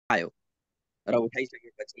आयो र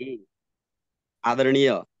उठाइसकेपछि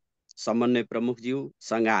आदरणीय समन्वय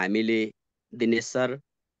प्रमुखज्यूसँग हामीले दिनेश सर,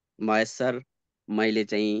 महेश सर, मैले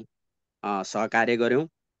चाहिँ सहकार्य गऱ्यौँ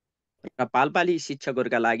र पाल्पाली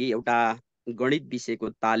शिक्षकहरूका लागि एउटा गणित विषयको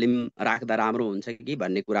तालिम राख्दा राम्रो हुन्छ कि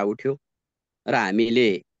भन्ने कुरा उठ्यो र हामीले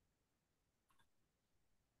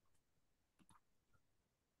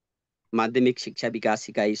माध्यमिक शिक्षा विकास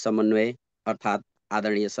इकाइ समन्वय अर्थात्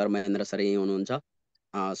आदरणीय सर महेन्द्र सर यही हुनुहुन्छ,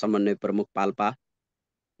 समन्वय प्रमुख पाल्पा,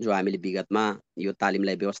 जो हामीले विगतमा यो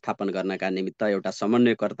तालिमलाई व्यवस्थापन गर्नका निमित्त एउटा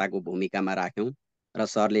समन्वयकर्ताको भूमिकामा राख्यौँ र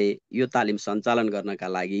सरले यो तालिम सञ्चालन गर्नका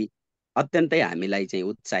लागि अत्यन्तै हामीलाई चाहिँ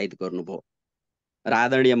उत्साहित गर्नुभयो र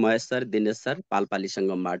आदरणीय महेश सर, दिनेश सर पाल्पाली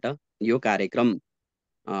सङ्गमबाट यो कार्यक्रम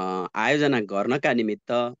आयोजना गर्नका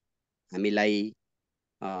निमित्त हामीलाई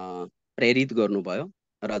प्रेरित गर्नुभयो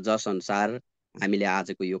र जस अनुसार हामीले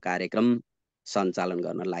आजको यो कार्यक्रम सञ्चालन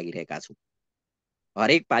गर्न लागिरहेका छौँ।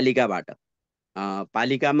 हरेक पालिकाबाट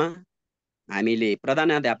पालिकामा हामीले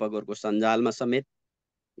प्रधानाध्यापकहरूको सञ्जालमा समेत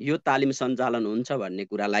यो तालिम सञ्चालन हुन्छ भन्ने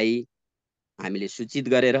कुरालाई हामीले सूचित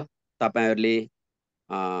गरेर तपाईहरूले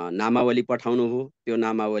नामावली पठाउनुभयो। त्यो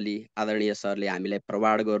नामावली आदरणीय सरले हामीलाई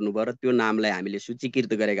प्रवाड गर्नुभयो र त्यो नामलाई हामीले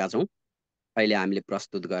सूचीकृत गरेका छौँ। अहिले हामीले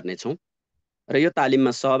प्रस्तुत गर्नेछौँ र यो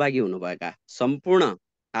तालिममा सहभागी हुनुभएका सम्पूर्ण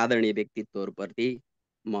आदरणीय व्यक्तित्वहरूप्रति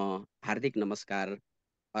म हार्दिक नमस्कार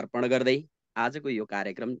अर्पण गर्दै आजको यो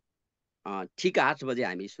कार्यक्रम ठिक 8 बजे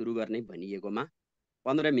हामी सुरु गर्ने भनिएकोमा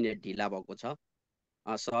 15 मिनट ढिला भएको छ।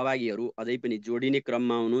 सहभागीहरू अझै पनि जोडिने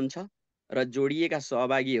क्रममा हुनुहुन्छ र जोडिएका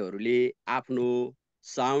सहभागीहरूले आफ्नो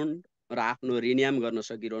साउन्ड र आफ्नो रिन्याम गर्न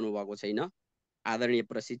सकिरहनु भएको छैन। आदरणीय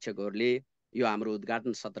प्रशिक्षकहरूले यो हाम्रो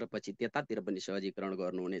उद्घाटन सत्रपछि त्यतातिर पनि सहजीकरण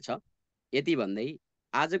गर्नुहुनेछ। यति भन्दै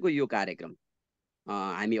आजको यो कार्यक्रम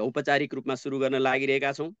हामी औपचारिक रूपमा सुरु गर्न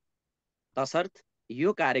लागिरहेका छौँ। तसर्थ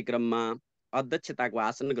यो कार्यक्रममा अध्यक्षताको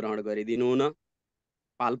आसन ग्रहण गरिदिनु हुन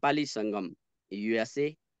पाल्पाली सङ्गम युएसए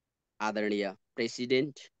आदरणीय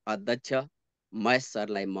प्रेसिडेन्ट अध्यक्ष महेश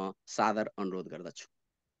सरलाई म सादर अनुरोध गर्दछु।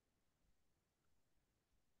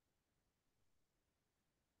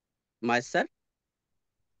 महेश सर।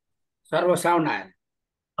 सर्व साउन्ड आयो।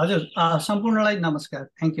 हजुर, सम्पूर्णलाई नमस्कार।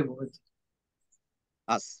 थ्याङ्क यू बहुत।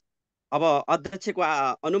 हस्, अब अध्यक्षको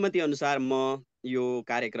अनुमति अनुसार म यो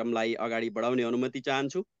कार्यक्रमलाई अगाडि बढाउने अनुमति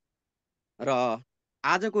चाहन्छु र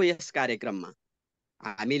आजको यस कार्यक्रममा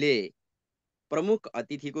हामीले प्रमुख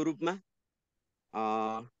अतिथिको रूपमा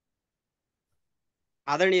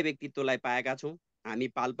आदरणीय व्यक्तित्वलाई पाएका छौँ। हामी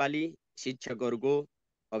पाल्पाली शिक्षकहरूको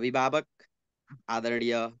अभिभावक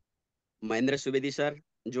आदरणीय महेन्द्र सुवेदी सर,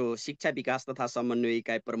 जो शिक्षा विकास तथा समन्वय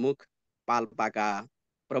इकाइ प्रमुख पाल्पाका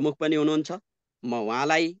प्रमुख पनि हुनुहुन्छ। म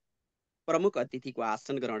उहाँलाई प्रमुख अतिथिको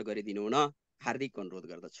आसन ग्रहण गरिदिनु हुन हार्दिक अनुरोध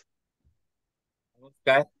गर्दछु।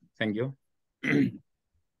 नमस्कार, थ्याङ्क यू।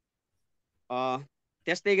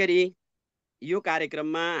 त्यस्तै गरी यो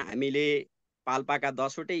कार्यक्रममा हामीले पाल्पाका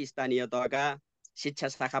 10वटै स्थानीय तहका शिक्षा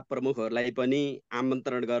शाखा प्रमुखहरूलाई पनि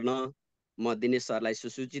आमन्त्रण गर्न म दिनेश सरलाई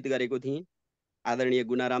सुसूचित गरेको थिएँ। आदरणीय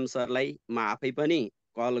गुणाराम सरलाई म आफै पनि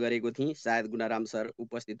कल गरेको थिएँ। सायद गुणाराम सर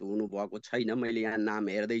उपस्थित हुनुभएको छैन, मैले यहाँ नाम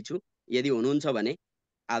हेर्दैछु। यदि हुनुहुन्छ भने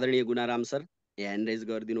आदरणीय गुणाराम सर ह्यान्ड रेज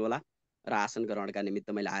गरिदिनु होला र आसन ग्रहणका निमित्त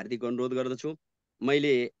मैले हार्दिक अनुरोध गर्दछु।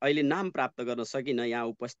 मैले अहिले नाम प्राप्त गर्न सकिनँ, यहाँ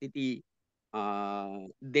उपस्थिति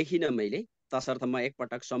देखिनँ मैले। तसर्थ म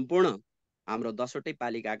एकपटक सम्पूर्ण हाम्रो 10वटै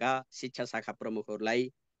पालिकाका शिक्षा शाखा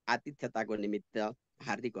प्रमुखहरूलाई आतिथ्यताको निमित्त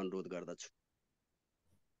हार्दिक अनुरोध गर्दछु।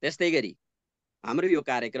 त्यस्तै गरी हाम्रो यो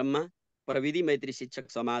कार्यक्रममा प्रविधि मैत्री शिक्षक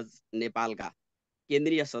समाज नेपालका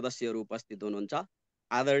केन्द्रीय सदस्यहरू उपस्थित हुनुहुन्छ।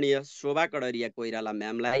 आदरणीय शोभा कड़रिया कोइराला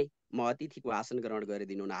म्यामलाई म अतिथिको आसन ग्रहण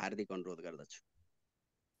गरिदिनु हुन हार्दिक अनुरोध गर्दछु।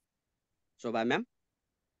 शोभा म्याम।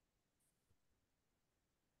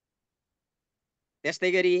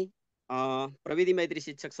 त्यस्तै गरी प्रविधि मैत्री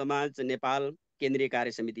शिक्षक समाज नेपाल केन्द्रीय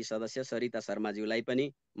कार्य समिति सदस्य सरिता शर्माज्यूलाई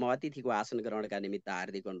पनि म अतिथिको आसन ग्रहणका निमित्त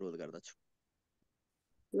हार्दिक अनुरोध गर्दछु।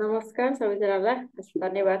 नमस्कार सबैजनालाई,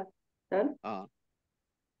 धन्यवाद सर।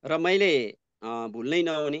 र मैले भुल्नै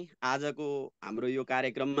नहुने आजको हाम्रो यो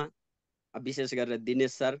कार्यक्रममा विशेष गरेर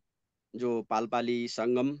दिनेश सर, जो पाल्पाली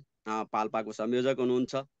सङ्गम पाल्पाको संयोजक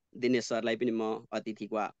हुनुहुन्छ, दिनेश सरलाई पनि म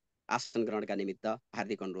अतिथिको आसन ग्रहणका निमित्त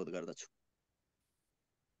हार्दिक अनुरोध गर्दछु।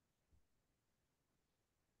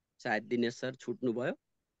 सायद दिनेश सर छुट्नुभयो।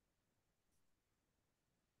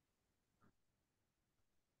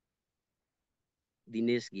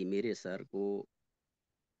 दिनेश घिमिरे सरको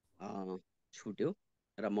छुट्यो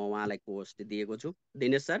र म उहाँलाई पोस्ट दिएको छु।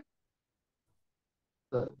 दिनेश सर।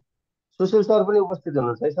 सुशील सर पनि उपस्थित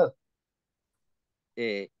हुनुहुन्छ है सर?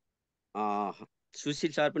 ए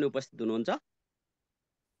सुशील सर पनि उपस्थित हुनुहुन्छ?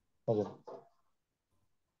 हजुर।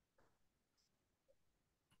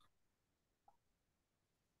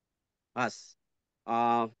 हस्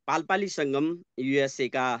पाल्पाली सङ्गम युएसए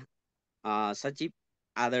का सचिव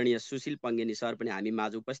आदरणीय सुशील पङ्गेनी सर पनि हामी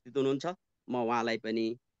माझ उपस्थित हुनुहुन्छ। म उहाँलाई पनि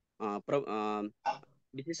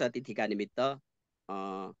विशेष अतिथिका निमित्त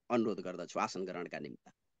अनुरोध गर्दछु आसन ग्रहणका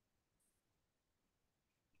निमित्त।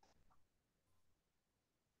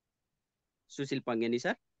 सुशील पङ्गेनी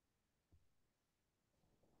सर।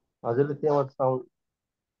 हजुरले त्यहाँबाट साउन्ड।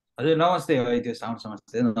 हजुर नमस्ते। त्यो साउन्ड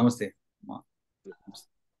समस्या नमस्ते।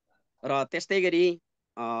 र त्यस्तै गरी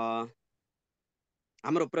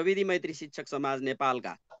हाम्रो प्रविधि मैत्री शिक्षक समाज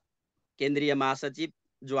नेपालका केन्द्रीय महासचिव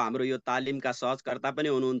जो हाम्रो यो तालिमका सहजकर्ता पनि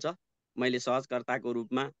हुनुहुन्छ। मैले सहजकर्ताको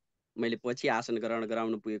रूपमा मैले पछि आसन ग्रहण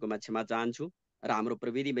गराउन पुगेकोमा क्षमा चाहन्छु। र हाम्रो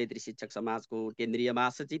प्रविधि मैत्री शिक्षक समाजको केन्द्रीय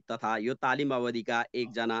महासचिव तथा यो तालिम अवधिका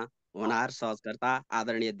एकजना होनहार सहजकर्ता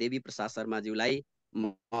आदरणीय देवी प्रसाद शर्माज्यूलाई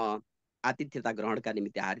म आतिथ्यता ग्रहणका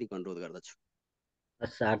निमित्त हार्दिक अनुरोध गर्दछु।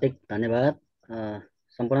 हार्दिक धन्यवाद।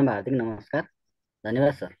 सम्पूर्णमा हार्दिक नमस्कार।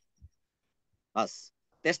 धन्यवाद सर। हस्।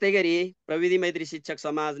 त्यस्तै गरी प्रविधि मैत्री शिक्षक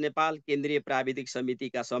समाज नेपाल केन्द्रीय प्राविधिक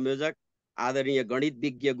समितिका संयोजक आदरणीय गणित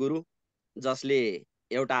विज्ञ गुरु जसले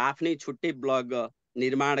एउटा आफ्नै छुट्टै ब्लग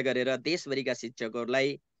निर्माण गरेर देशभरिका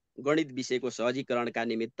शिक्षकहरूलाई गणित विषयको सहजीकरणका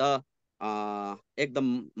निमित्त एकदम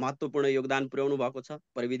महत्त्वपूर्ण योगदान पुर्याउनु भएको छ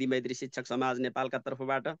प्रविधि मैत्री शिक्षक समाज नेपालका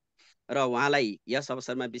तर्फबाट। र उहाँलाई यस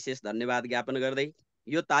अवसरमा विशेष धन्यवाद ज्ञापन गर्दै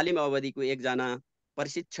यो तालिम अवधिको एकजना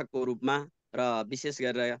प्रशिक्षकको रूपमा र विशेष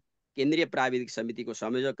गरेर केन्द्रीय प्राविधिक समितिको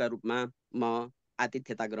संयोजकका रूपमा म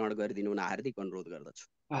आतिथ्यता ग्रहण गरिदिनु हुन हार्दिक अनुरोध गर्दछु।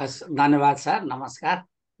 हस्, धन्यवाद सर। नमस्कार।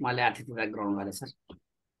 मैले आतिथ्यता ग्रहण गरेँ सर।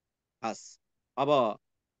 हस्। अब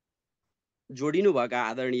जोडिनुभएका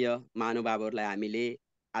आदरणीय महानुभावहरूलाई हामीले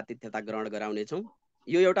आतिथ्यता ग्रहण गराउनेछौँ।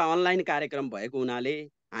 यो एउटा अनलाइन कार्यक्रम भएको हुनाले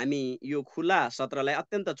हामी यो खुला सत्रलाई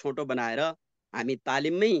अत्यन्त छोटो बनाएर हामी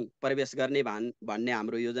तालिममै प्रवेश गर्ने भन्ने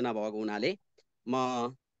हाम्रो योजना भएको हुनाले म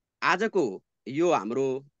आजको यो हाम्रो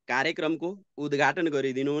कार्यक्रमको उद्घाटन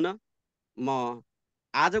गरिदिनु हुन म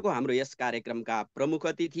आजको हाम्रो यस कार्यक्रमका प्रमुख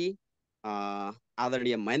अतिथि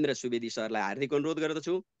आदरणीय महेन्द्र सुवेदी सरलाई हार्दिक अनुरोध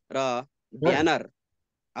गर्दछु। र ब्यानर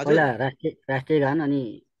पहिला राष्ट्रिय गान अनि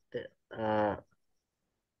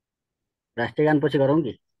राष्ट्रिय गान पछि गरौँ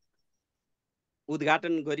कि?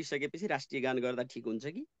 उद्घाटन गरिसकेपछि राष्ट्रिय गान गर्दा ठिक हुन्छ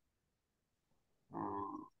कि?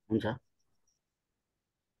 हुन्छ।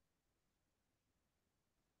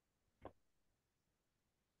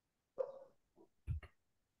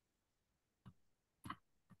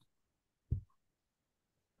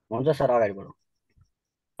 हुन्छ सर, अगाडि बढौँ।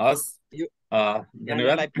 हस्। यो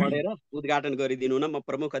ब्यानरलाई पढेर उद्घाटन गरिदिनु हुन म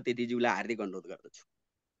प्रमुख अतिथिज्यूलाई हार्दिक अनुरोध गर्दछु।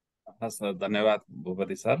 हस् सर, धन्यवाद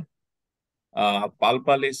भूपति सर।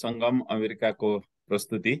 पाल्पाली सङ्गम अमेरिकाको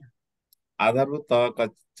प्रस्तुति आधारभूत तह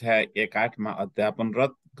कक्षा 1-8मा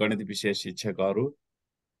अध्यापनरत गणित विषय शिक्षकहरू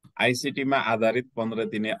आइसिटीमा आधारित 15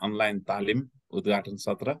 दिने अनलाइन तालिम उद्घाटन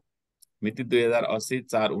सत्र मिति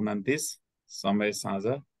 2080-4-29 समय साँझ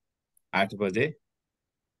 8 बजे।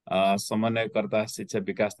 समन्वयकर्ता शिक्षा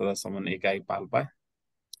विकास तथा समन्वय इकाइ पाल्पा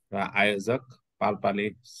र आयोजक पाल्पाली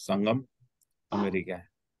सङ्गम अमेरिका।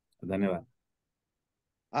 धन्यवाद।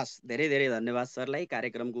 हस्, धेरै धेरै धन्यवाद सरलाई।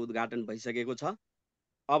 कार्यक्रमको उद्घाटन भइसकेको छ।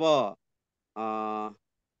 अब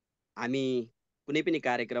हामी कुनै पनि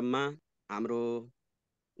कार्यक्रममा हाम्रो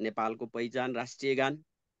नेपालको पहिचान राष्ट्रिय गान,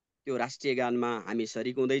 त्यो राष्ट्रिय गानमा हामी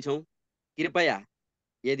सरिक हुँदैछौँ। कृपया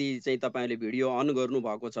यदि चाहिँ तपाईँहरूले भिडियो अन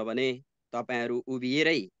गर्नुभएको छ भने तपाईँहरू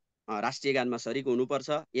उभिएरै राष्ट्रिय गानमा सरिक हुनुपर्छ।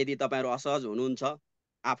 यदि तपाईँहरू असहज हुनुहुन्छ,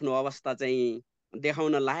 आफ्नो अवस्था चाहिँ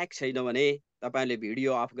देखाउन लायक छैन भने तपाईँहरूले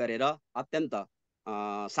भिडियो अफ गरेर अत्यन्त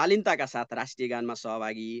शालीनताका साथ राष्ट्रिय गानमा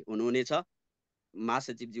सहभागी हुनुहुनेछ।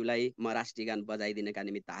 महासचिवज्यूलाई म राष्ट्रिय गान बजाइदिनका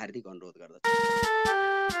निमित्त हार्दिक अनुरोध गर्दछु।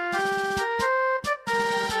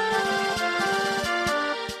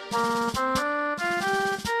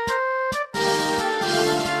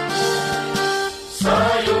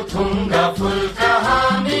 थुङ्गा फुलका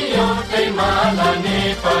हामी एउटै माला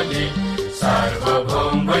नेपाली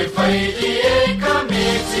सार्वभौम भई फैलिएका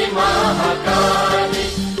मेची महाकाली।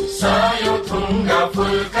 सायो थुङ्गा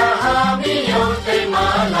फुलका हामी एउटै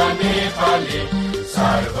माला नेपाली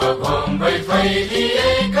सार्वभौम भई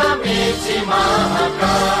फैलिएका मेची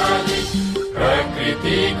महाकाली।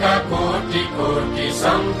 प्रकृतिका कोटि कोटि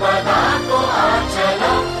सम्पदाको आचल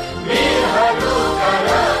वीरहरूका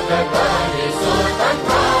रगतले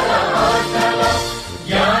स्वतन्त्र अटल।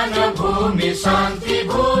 ज्ञान भूमि शान्ति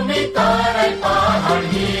भूमि तराई पहाड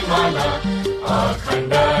हिमाल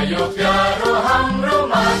अखण्ड यो प्यारो हाम्रो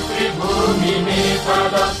मातृभूमि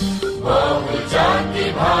नेपाल। बहु जाति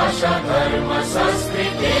भाषा धर्म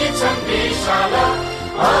संस्कृति छन् विशाल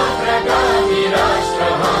अग्रगामी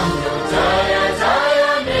राष्ट्र हाम्रो जय जय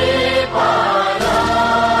नेपाल।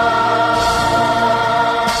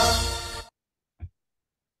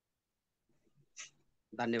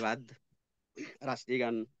 धन्यवाद राष्ट्रिय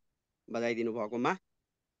गान बजाइदिनु भएकोमा।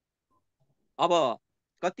 अब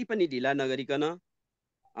कति पनि ढिला नगरिकन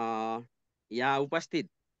यहाँ उपस्थित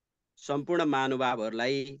सम्पूर्ण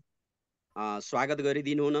महानुभावहरूलाई स्वागत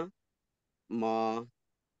गरिदिनु हुन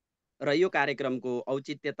र यो कार्यक्रमको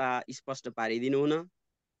औचित्यता स्पष्ट पारिदिनु हुन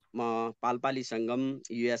म पाल्पाली सङ्गम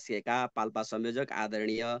युएसएका पाल्पा संयोजक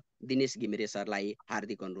आदरणीय दिनेश घिमिरे सरलाई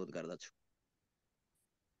हार्दिक अनुरोध गर्दछु।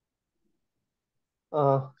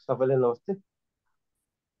 सबैलाई नमस्ते।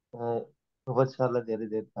 भूपत सरलाई धेरै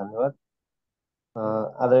धेरै धन्यवाद।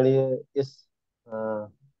 आदरणीय यस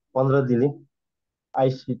 15 दिने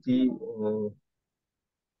आइसिटी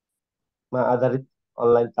मा आधारित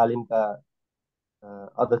अनलाइन तालिमका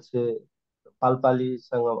अध्यक्ष पाल्पाली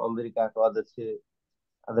सङ्गम अमेरिकाको अध्यक्ष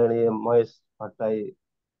आदरणीय महेश भट्टराई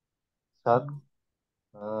सर,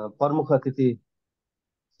 प्रमुख अतिथि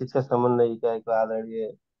शिक्षा समन्वय इकाइको आदरणीय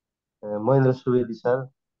महेन्द्र सुवेदी सर,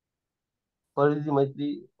 परिधि मैत्री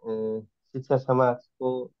शिक्षक समाजको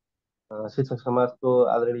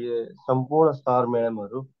आदरणीय सम्पूर्ण सर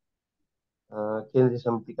म्याडमहरू, केन्द्रीय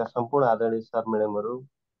समितिका सम्पूर्ण आदरणीय सर म्याडमहरू,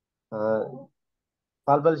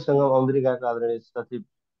 पाल्पाली सङ्गम अमेरिकाका आदरणीय सचिव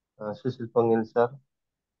सुशील पङ्गेल सर,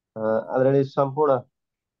 आदरणीय सम्पूर्ण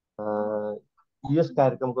यस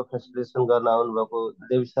कार्यक्रमको फेसिलिटेसन गर्न आउनुभएको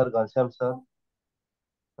देवी सर, घनश्याम सर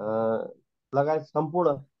लगायत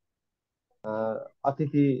सम्पूर्ण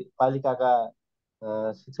अतिथि पालिकाका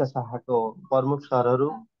शिक्षा शाखाको प्रमुख सरहरू,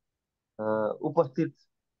 उपस्थित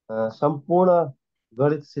सम्पूर्ण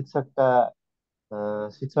गणित शिक्षकका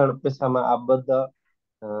शिक्षण पेसामा आबद्ध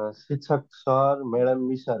शिक्षक सर म्याडम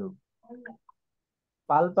मिसहरू,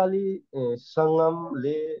 पाल्पाली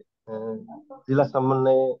सङ्गमले जिल्ला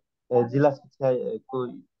समन्वय जिल्ला शिक्षाको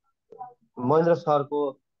महेन्द्र सरको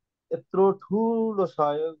यत्रो ठुलो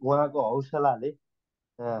सहयोग, उहाँको हौसलाले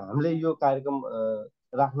हामीले यो कार्यक्रम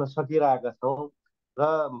राख्न सकिरहेका छौँ र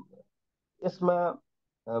यसमा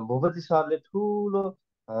भूपति सरले ठुलो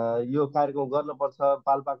यो कार्यक्रम गर्नुपर्छ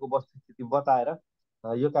पाल्पाको वस्तुस्थिति बताएर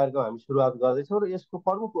यो कार्यक्रम हामी सुरुवात गर्दैछौँ र यसको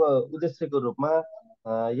प्रमुख उद्देश्यको रूपमा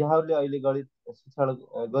यहाँहरूले अहिले गणित शिक्षण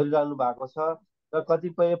गरिरहनु भएको छ र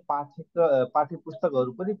कतिपय पाठ्य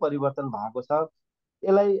पुस्तकहरू पनि परिवर्तन भएको छ।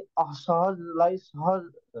 यसलाई सहज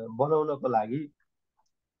बनाउनको लागि,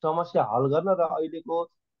 समस्या हल गर्न र अहिलेको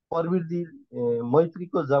प्रविधि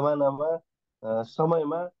मैत्रीको जमानामा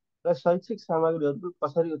समयमा र शैक्षिक सामग्रीहरू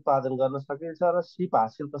कसरी उत्पादन गर्न सकिन्छ र सिप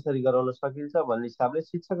हासिल कसरी गराउन सकिन्छ भन्ने हिसाबले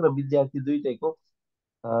शिक्षक र विद्यार्थी दुईटैको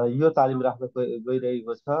यो तालिम राख्न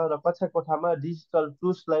गइरहेको छ र कक्षा कोठामा डिजिटल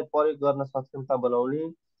टुल्सलाई प्रयोग गर्न सक्षमता बनाउने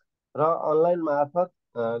र अनलाइन मार्फत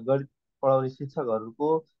गणित पढाउने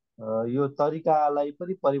शिक्षकहरूको यो तरिकालाई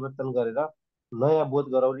पनि परिवर्तन गरेर नयाँ बोध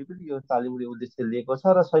गराउने पनि यो तालिमले उद्देश्य लिएको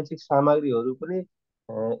छ र शैक्षिक सामग्रीहरू पनि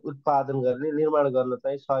उत्पादन गर्ने, निर्माण गर्न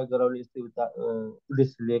चाहिँ सहयोग गराउने यस्तै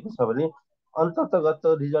उद्देश्य लिएको छ भने अन्तर्गत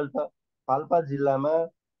रिजल्ट पाल्पा जिल्लामा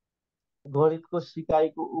गणितको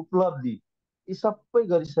सिकाइको उपलब्धि यी सबै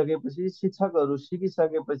गरिसकेपछि, शिक्षकहरू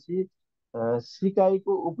सिकिसकेपछि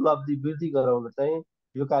सिकाइको उपलब्धि वृद्धि गराउन चाहिँ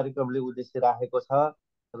यो कार्यक्रमले उद्देश्य राखेको छ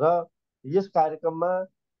र यस कार्यक्रममा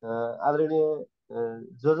आदरणीय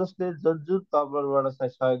जसले जुन तर्फबाट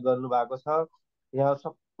चाहिँ सहयोग गर्नुभएको छ, यहाँ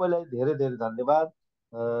सबैलाई धेरै धेरै धन्यवाद।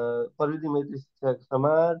 प्रविधि मैत्री शिक्षक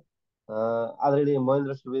समाज, आदरणीय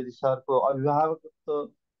महेन्द्र सुवेदी सरको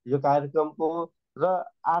अभिभावकत्व यो कार्यक्रमको र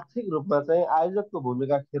आर्थिक रूपमा चाहिँ आयोजकको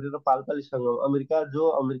भूमिका खेलेर पाल्पाली सङ्गम अमेरिका, जो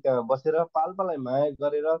अमेरिकामा बसेर पाल्पालाई माया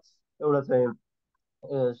गरेर एउटा चाहिँ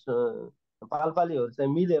पाल्पालीहरू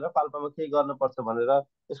चाहिँ मिलेर पाल्पामा केही गर्नुपर्छ भनेर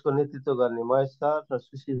यसको नेतृत्व गर्ने महेश सर र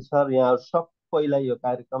सुशील सर, यहाँ सबैलाई यो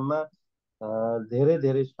कार्यक्रममा धेरै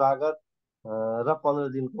धेरै स्वागत र 15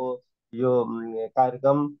 दिनको यो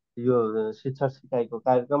कार्यक्रम, यो शिक्षा सिकाइको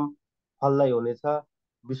कार्यक्रम फलदायी हुनेछ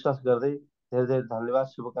विश्वास गर्दै धेरै धेरै धन्यवाद,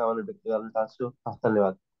 शुभकामना व्यक्त गर्न चाहन्छु।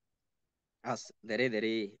 धन्यवाद। हस्, धेरै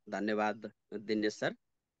धेरै धन्यवाद दिनेश सर।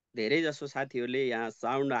 धेरै जसो साथीहरूले यहाँ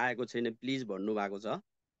साउन्ड आएको छैन प्लिज भन्नुभएको छ।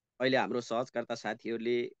 अहिले हाम्रो सहजकर्ता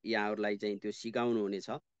साथीहरूले यहाँहरूलाई चाहिँ त्यो सिकाउनु हुनेछ,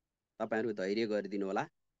 तपाईँहरू धैर्य गरिदिनु होला।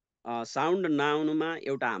 साउन्ड नआउनुमा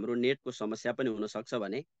एउटा हाम्रो नेटको समस्या पनि हुनसक्छ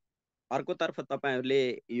भने अर्कोतर्फ तपाईँहरूले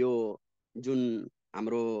यो जुन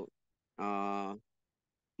हाम्रो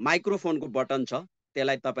माइक्रोफोनको बटन छ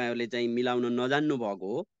त्यसलाई तपाईँहरूले चाहिँ मिलाउन नजान्नु भएको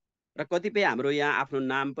हो र कतिपय हाम्रो यहाँ आफ्नो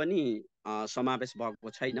नाम पनि समावेश भएको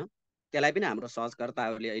छैन, त्यसलाई पनि हाम्रो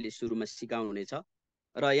सहजकर्ताहरूले अहिले सुरुमा सिकाउनुहुनेछ।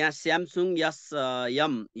 र यहाँ स्यामसुङ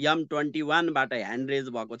M21बाट ह्यान्ड रेज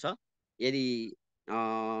भएको छ। यदि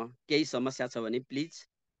केही समस्या छ भने प्लिज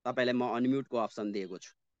तपाईँलाई म अनम्युटको अप्सन दिएको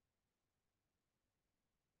छु।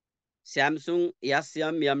 स्यामसुङ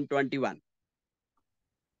SM M21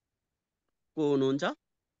 को हुनुहुन्छ?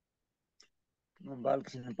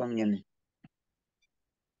 बालकृष्ण पङ्गेन।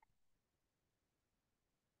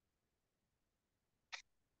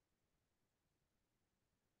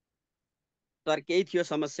 सर केही थियो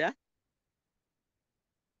समस्या?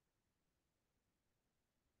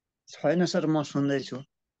 छैन सर, म सुन्दैछु।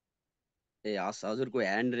 ए हस्, हजुरको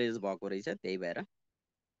ह्यान्ड रेज भएको रहेछ, त्यही भएर।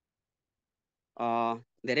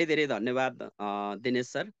 धेरै धेरै धन्यवाद दिनेश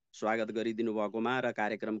सर, स्वागत गरिदिनु भएकोमा र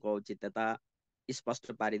कार्यक्रमको औचित्यता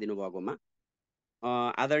स्पष्ट पारिदिनु भएकोमा।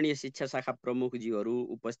 आदरणीय शिक्षा शाखा प्रमुखजीहरू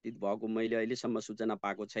उपस्थित भएको मैले अहिलेसम्म सूचना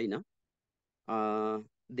पाएको छैन।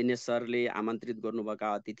 दिनेश सरले आमन्त्रित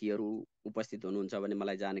गर्नुभएका अतिथिहरू उपस्थित हुनुहुन्छ भने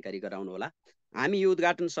मलाई जानकारी गराउनुहोला। हामी यो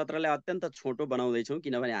उद्घाटन सत्रलाई अत्यन्त छोटो बनाउँदैछौँ,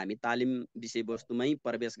 किनभने हामी तालिम विषयवस्तुमै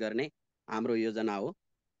प्रवेश गर्ने हाम्रो योजना हो।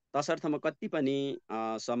 तसर्थ म कति पनि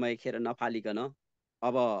समय खेर नफालिकन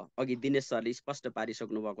अब अघि दिनेश सरले स्पष्ट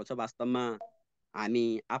पारिसक्नु भएको छ, वास्तवमा हामी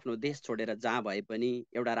आफ्नो देश छोडेर जहाँ भए पनि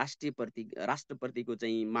एउटा राष्ट्रप्रतिको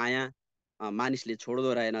चाहिँ माया मानिसले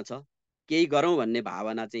छोड्दो रहेनछ, केही गरौँ भन्ने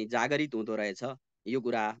भावना चाहिँ जागरित हुँदो रहेछ। यो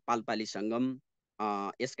कुरा पाल्पाली सङ्गम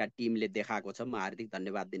यसका टिमले देखाएको छ। म हार्दिक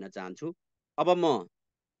धन्यवाद दिन चाहन्छु। अब म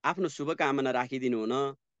आफ्नो शुभकामना राखिदिनु हुन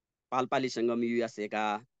पाल्पाली सङ्गम युएसएका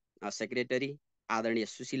सेक्रेटरी आदरणीय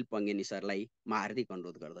सुशील पङ्गेनी सरलाई म हार्दिक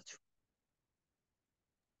अनुरोध गर्दछु।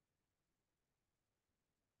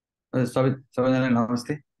 सबैजनालाई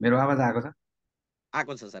नमस्ते। मेरो आवाज आएको छ?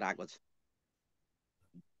 आएको छ सर, आएको छ।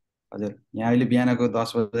 हजुर, यहाँ अहिले बिहानको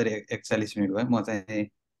 10:41 भयो। म चाहिँ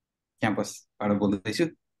क्याम्पसबाट बोल्दैछु।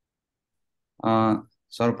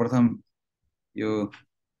 सर्वप्रथम यो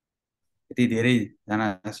यति धेरैजना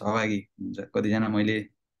सहभागी हुन्छ, कतिजना मैले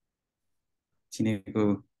चिनेको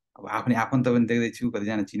अब आफ्नै आफन्त पनि देख्दैछु,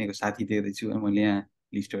 कतिजना चिनेको साथी देख्दैछु। मैले यहाँ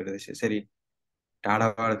लिस्ट हेर्दैछु, यसरी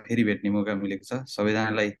टाढाबाट फेरि भेट्ने मौका मिलेको छ।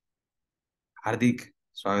 सबैजनालाई हार्दिक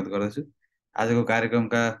स्वागत गर्दछु। आजको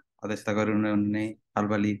कार्यक्रमका अध्यक्षता गर्नुहुने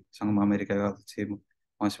पाल्पाली सङ्गम अमेरिकाका अध्यक्ष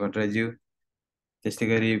महेश भट्टराईज्यू, त्यस्तै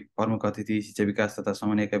गरी प्रमुख अतिथि शिक्षा विकास तथा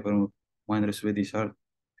समन्वयका प्रमुख महेन्द्र सुवेदी सर,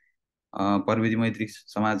 प्रविधि मैत्री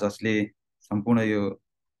समाज जसले सम्पूर्ण यो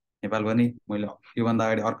नेपाल पनि, मैले योभन्दा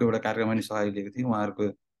अगाडि अर्को एउटा कार्यक्रममा पनि सहयोग लिएको थिएँ, उहाँहरूको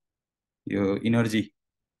यो इनर्जी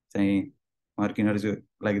चाहिँ उहाँहरूको इनर्जीको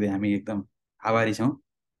लागि हामी एकदम आभारी छौँ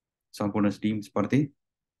सम्पूर्ण टिमप्रति।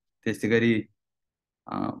 त्यस्तै गरी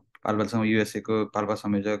पाल्पासँग युएसएको पाल्पा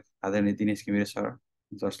संयोजक आदरणीय दिनेश घिमिरे सर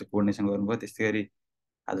जसले कोअर्डिनेसन गर्नुभयो, त्यस्तै गरी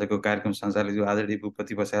आजको कार्यक्रम सञ्चालक जो आदरणीय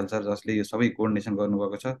भूपति बसाल सर जसले यो सबै कोअर्डिनेसन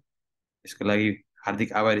गर्नुभएको छ, यसको लागि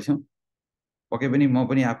हार्दिक आभारी छौँ। पक्कै पनि म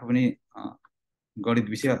पनि आफू पनि गणित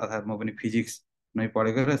विषय अर्थात् म पनि फिजिक्स नै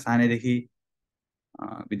पढेको र सानैदेखि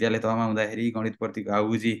विद्यालय तहमा हुँदाखेरि गणितप्रतिको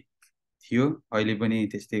आउजी थियो, अहिले पनि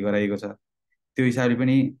त्यस्तै गराइएको छ। त्यो हिसाबले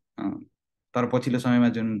पनि तर पछिल्लो समयमा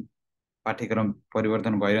जुन पाठ्यक्रम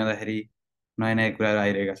परिवर्तन भइरहँदाखेरि नयाँ नयाँ कुराहरू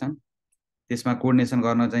आइरहेका छन्, त्यसमा कोअर्डिनेसन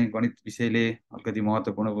गर्न चाहिँ गणित विषयले अलिकति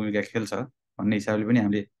महत्त्वपूर्ण भूमिका खेल्छ भन्ने हिसाबले पनि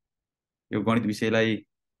हामीले यो गणित विषयलाई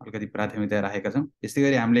अलिकति प्राथमिकता राखेका छौँ। त्यस्तै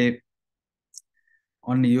गरी हामीले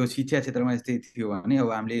अन्य यो शिक्षा क्षेत्रमा यस्तै थियो भने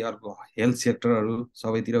अब हामीले अर्को हेल्थ सेक्टरहरू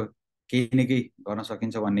सबैतिर केही न केही गर्न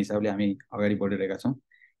सकिन्छ भन्ने हिसाबले हामी अगाडि बढिरहेका छौँ।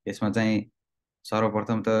 यसमा चाहिँ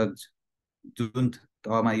सर्वप्रथम त जुन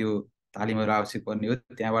तहमा यो तालिमहरू आवश्यक पर्ने हो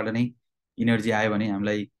त्यहाँबाट नै इनर्जी आयो भने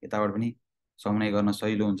हामीलाई यताबाट पनि समन्वय गर्न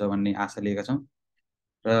सजिलो हुन्छ भन्ने आशा लिएका छौँ।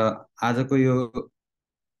 र आजको यो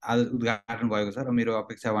आज उद्घाटन भएको छ र मेरो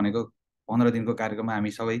अपेक्षा भनेको 15 दिनको कार्यक्रममा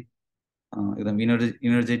हामी सबै एकदम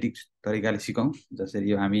इनर्जेटिक तरिकाले सिकौँ। जसरी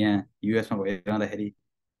यो हामी यहाँ युएसमा भइरहँदाखेरि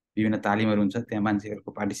विभिन्न तालिमहरू हुन्छ, त्यहाँ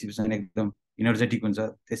मान्छेहरूको पार्टिसिपेसन एकदम इनर्जेटिक हुन्छ।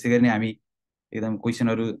 त्यसै गरी नै हामी एकदम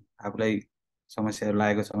क्वेसनहरू आफूलाई समस्याहरू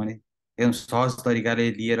लागेको छ भने एकदम सहज तरिकाले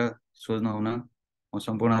लिएर सोध्न हुन म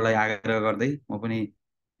सम्पूर्णलाई आग्रह गर्दै म पनि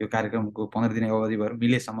यो कार्यक्रमको 15 दिने अवधिभर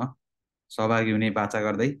मिलेसम्म सहभागी हुने बाचा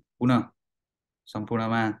गर्दै पुनः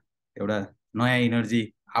सम्पूर्णमा एउटा नयाँ इनर्जी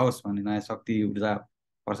आओस् भन्ने, नयाँ शक्ति ऊर्जा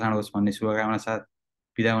प्रसारण होस् भन्ने शुभकामना साथ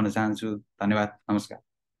बिदा हुन चाहन्छु। धन्यवाद, नमस्कार।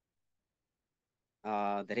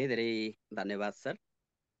 धेरै धेरै धन्यवाद सर,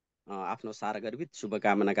 आफ्नो सारगर्भित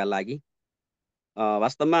शुभकामनाका लागि।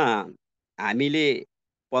 वास्तवमा हामीले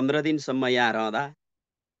 15 दिनसम्म यहाँ रहँदा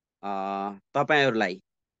तपाईँहरूलाई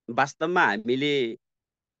वास्तवमा हामीले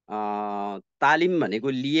तालिम भनेको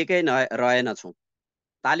लिएकै रहेनछौँ,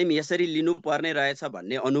 तालिम यसरी लिनुपर्ने रहेछ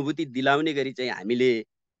भन्ने अनुभूति दिलाउने गरी चाहिँ हामीले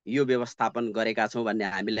यो व्यवस्थापन गरेका छौँ भन्ने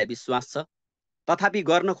हामीलाई विश्वास छ। तथापि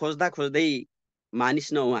गर्न खोज्दा खोज्दै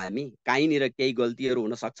मानिस नहौँ हामी, काहीँनिर केही गल्तीहरू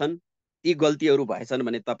हुन सक्छन्। ती गल्तीहरू भएछन्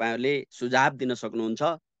भने तपाईँहरूले सुझाव दिन सक्नुहुन्छ,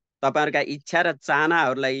 तपाईँहरूका इच्छा र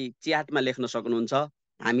चाहनाहरूलाई च्याटमा लेख्न सक्नुहुन्छ,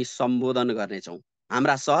 हामी सम्बोधन गर्नेछौँ।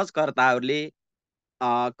 हाम्रा सहजकर्ताहरूले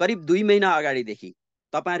करिब 2 महिना अगाडिदेखि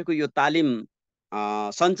तपाईँहरूको यो तालिम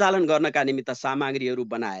सञ्चालन गर्नका निमित्त सामग्रीहरू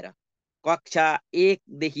बनाएर कक्षा 1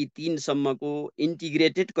 देखि 3 सम्मको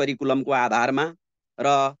इन्टिग्रेटेड करिकुलमको आधारमा र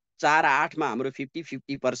 4-8 मा हाम्रो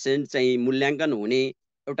 50-50% चाहिँ मूल्याङ्कन हुने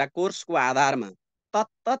एउटा कोर्सको आधारमा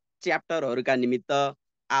तत्त च्याप्टरहरूका निमित्त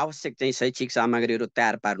आवश्यक चाहिँ शैक्षिक सामग्रीहरू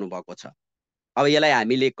तयार पार्नु भएको छ। अब यसलाई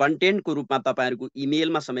हामीले कन्टेन्टको रूपमा तपाईँहरूको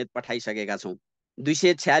इमेलमा समेत पठाइसकेका छौँ।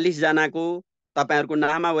 246 जनाको तपाईँहरूको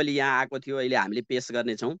नामावली यहाँ आएको थियो, अहिले हामीले पेश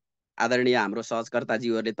गर्नेछौँ। आदरणीय हाम्रो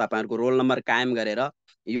सहजकर्ताजीहरूले तपाईँहरूको रोल नम्बर कायम गरेर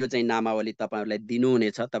यो चाहिँ नामावली तपाईँहरूलाई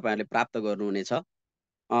दिनुहुनेछ, तपाईँहरूले प्राप्त गर्नुहुनेछ।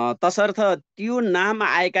 तसर्थ त्यो नाम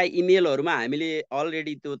आएका इमेलहरूमा हामीले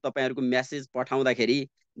अलरेडी त्यो तपाईँहरूको मेसेज पठाउँदाखेरि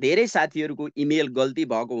धेरै साथीहरूको इमेल गल्ती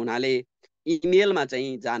भएको हुनाले इमेलमा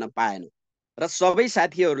चाहिँ जान पाएन र सबै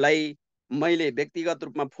साथीहरूलाई मैले व्यक्तिगत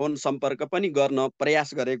रूपमा फोन सम्पर्क पनि गर्न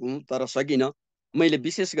प्रयास गरेको हुँ, तर सकिनँ। मैले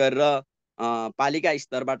विशेष गरेर पालिका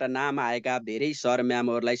स्तरबाट नाम आएका धेरै सर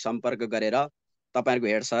म्यामहरूलाई सम्पर्क गरेर तपाईँहरूको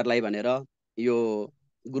हेड सरलाई भनेर यो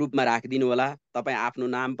ग्रुपमा राखिदिनु होला, तपाईँ आफ्नो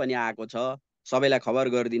नाम पनि आएको छ, सबैलाई खबर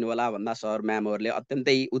गरिदिनु होला भन्दा सर म्यामहरूले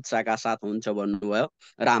अत्यन्तै उत्साहका साथ हुन्छ भन्नुभयो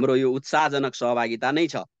र हाम्रो यो उत्साहजनक सहभागिता नै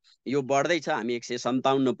छ। यो बढ्दैछ, हामी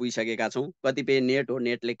 157 पुगिसकेका छौँ। कतिपय नेट हो,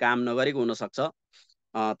 नेटले काम नगरेको हुनसक्छ।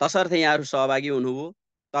 तसर्थ यहाँहरू सहभागी हुनुभयो।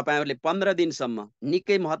 तपाईँहरूले 15 दिनसम्म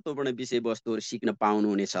निकै महत्त्वपूर्ण विषयवस्तुहरू सिक्न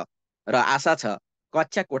पाउनुहुनेछ र आशा छ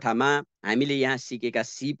कक्षा कोठामा हामीले यहाँ सिकेका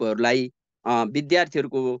सिपहरूलाई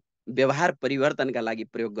विद्यार्थीहरूको व्यवहार परिवर्तनका लागि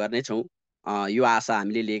प्रयोग गर्नेछौँ, यो आशा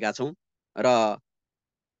हामीले लिएका छौँ। र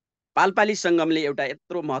पाल्पाली सङ्गमले एउटा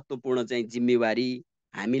यत्रो महत्त्वपूर्ण चाहिँ जिम्मेवारी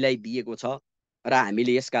हामीलाई दिएको छ र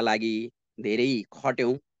हामीले यसका लागि धेरै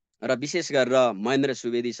खट्यौँ र विशेष गरेर महेन्द्र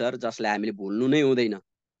सुवेदी सर, जसलाई हामीले भुल्नु नै हुँदैन।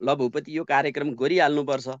 ल भूपति, यो कार्यक्रम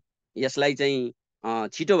गरिहाल्नुपर्छ, यसलाई चाहिँ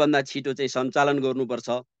छिटोभन्दा छिटो चाहिँ सञ्चालन गर्नुपर्छ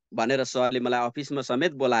भनेर सरले मलाई अफिसमा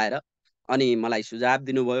समेत बोलाएर अनि मलाई सुझाव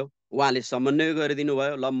दिनुभयो। उहाँले समन्वय गरिदिनु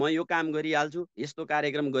भयो, ल म यो काम गरिहाल्छु, यस्तो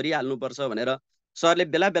कार्यक्रम गरिहाल्नुपर्छ भनेर सरले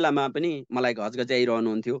बेला बेलामा पनि मलाई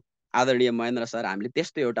घचघच्याइरहनुहुन्थ्यो। आदरणीय महेन्द्र सर, हामीले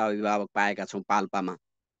त्यस्तो एउटा अभिभावक पाएका छौँ पाल्पामा।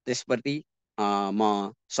 त्यसप्रति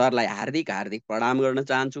म सरलाई हार्दिक हार्दिक प्रणाम गर्न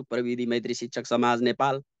चाहन्छु, प्रविधि मैत्री शिक्षक समाज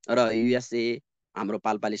नेपाल र युएसए हाम्रो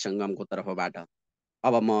पाल्पाली सङ्गमको तर्फबाट।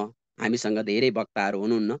 अब हामीसँग धेरै वक्ताहरू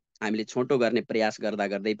हुनुहुन्न, हामीले छोटो गर्ने प्रयास गर्दा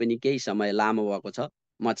गर्दै पनि केही समय लामो भएको छ।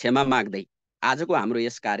 म क्षमा माग्दै आजको हाम्रो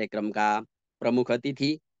यस कार्यक्रमका प्रमुख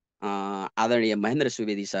अतिथि आदरणीय महेन्द्र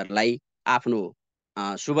सुवेदी सरलाई आफ्नो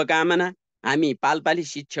शुभकामना, हामी पाल्पाली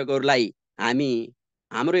शिक्षकहरूलाई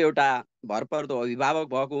हाम्रो एउटा भरपर्दो अभिभावक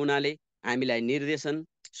भएको हुनाले हामीलाई निर्देशन,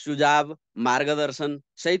 सुझाव, मार्गदर्शन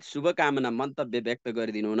सहित शुभकामना मन्तव्य व्यक्त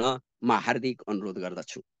गरिदिनु हुन म हार्दिक अनुरोध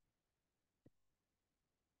गर्दछु।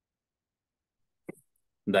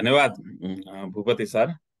 धन्यवाद भूपति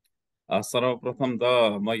सर। सर्वप्रथम त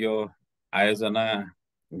म यो आयोजना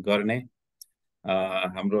गर्ने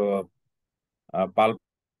हाम्रो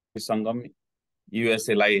पाल्पा सङ्गम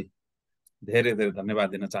युएसएलाई धेरै धेरै धन्यवाद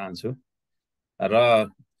दिन चाहन्छु र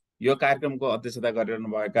यो कार्यक्रमको अध्यक्षता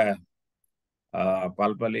गरिरहनुभएका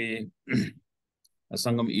पाल्पाली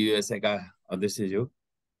सङ्गम युएसएका अध्यक्षज्यू,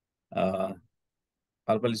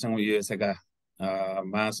 पाल्पाली सङ्गम युएसएका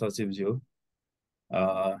महासचिवज्यू,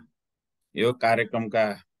 यो कार्यक्रमका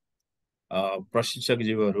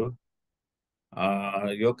प्रशिक्षकज्यूहरू,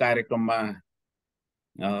 यो कार्यक्रममा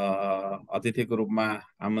अतिथिको रूपमा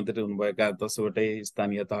आमन्त्रित हुनुभएका 10वटै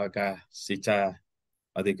स्थानीय तहका शिक्षा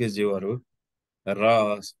अधीक्षकज्यूहरू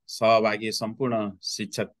र सहभागी सम्पूर्ण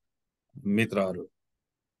शिक्षक मित्रहरू,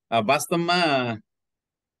 वास्तवमा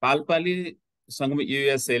पाल्पाली सङ्गम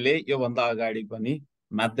युएसएले योभन्दा अगाडि पनि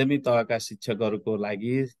माध्यमिक तहका शिक्षकहरूको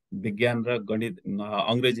लागि विज्ञान र गणित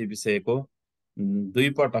अङ्ग्रेजी विषयको 2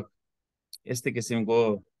 पटक यस्तै किसिमको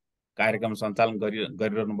कार्यक्रम सञ्चालन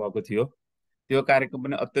गरिरहनु भएको थियो। त्यो कार्यक्रम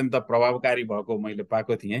पनि अत्यन्त प्रभावकारी भएको मैले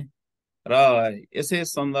पाएको थिएँ र यसै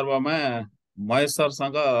सन्दर्भमा महेश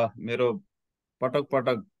सरसँग मेरो पटक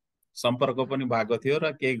पटक सम्पर्क पनि भएको थियो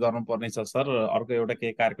र केही गर्नुपर्ने छ सर, अर्को एउटा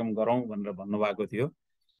केही कार्यक्रम गरौँ भनेर भन्नुभएको थियो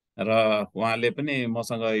र उहाँले पनि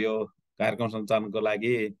मसँग यो कार्यक्रम सञ्चालनको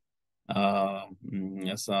लागि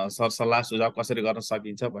सरसल्लाह सुझाव कसरी गर्न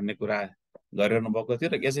सकिन्छ भन्ने कुरा गरिरहनु भएको थियो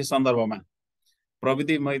र यसै सन्दर्भमा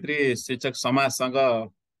प्रविधि मैत्री शिक्षक समाजसँग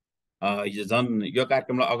यो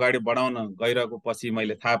कार्यक्रमलाई अगाडि बढाउन गइरहेको पछि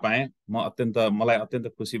मैले थाहा पाएँ। मलाई अत्यन्त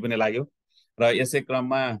खुसी पनि लाग्यो र यसै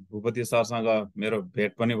क्रममा भूपति सरसँग मेरो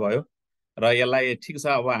भेट पनि भयो र यसलाई ठिक छ,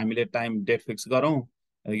 अब हामीले टाइम डेट फिक्स गरौँ,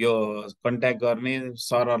 यो कन्ट्याक्ट गर्ने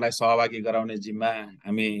सरहरूलाई सहभागी गराउने जिम्मा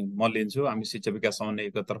म लिन्छु, हामी शिक्षा विकास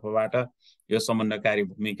समन्वयको तर्फबाट यो समन्वयकारी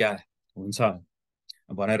भूमिका हुन्छ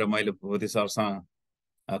भनेर मैले भूपति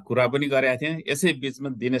सरसँग कुरा पनि गरेका थिएँ। यसै बिचमा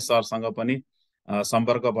दिनेश सरसँग पनि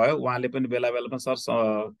सम्पर्क भयो। उहाँले पनि बेला बेलामा सर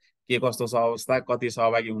के कस्तो छ अवस्था, कति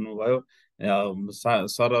सहभागी हुनुभयो,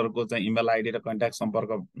 सरहरूको चाहिँ इमेल आइडी र कन्ट्याक्ट सम्पर्क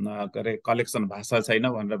के अरे कलेक्सन भएको छ छैन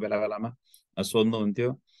भनेर बेला बेलामा सोध्नुहुन्थ्यो।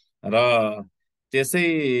 र त्यसै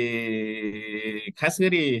खास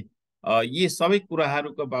गरी यी सबै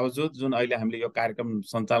कुराहरूको बावजुद जुन अहिले हामीले यो कार्यक्रम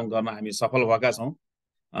सञ्चालन गर्न हामी सफल भएका छौँ,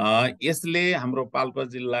 यसले हाम्रो पाल्पा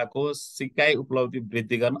जिल्लाको सिकाइ उपलब्धि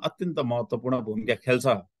वृद्धि गर्न अत्यन्त महत्त्वपूर्ण भूमिका खेल्छ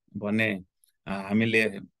भन्ने हामीले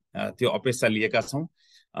त्यो अपेक्षा लिएका छौँ।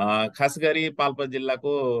 खास गरी पाल्पा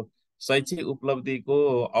जिल्लाको शैक्षिक उपलब्धिको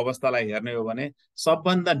अवस्थालाई हेर्ने हो भने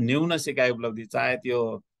सबभन्दा न्यून सिकाइ उपलब्धि, चाहे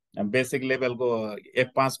त्यो बेसिक लेभलको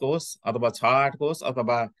 1-5 को होस् अथवा 6-8 को होस्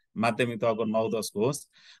अथवा माध्यमिक तहको 9-10 को होस्,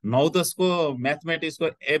 9-10 को म्याथमेटिक्सको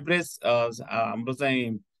एभरेज हाम्रो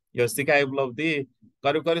चाहिँ यो सिकाइ उपलब्धि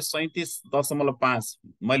करिब करिब 37.5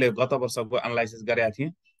 मैले गत वर्षको एनालाइसिस गरेका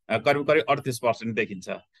थिएँ, करिब करिब 38% देखिन्छ।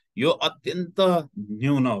 यो अत्यन्त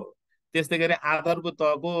न्यून हो। त्यस्तै गरी आधारभूत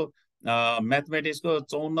तहको म्याथमेटिक्सको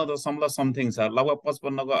 54 समथिङ छ, लगभग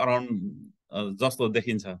 55 को अराउन्ड जस्तो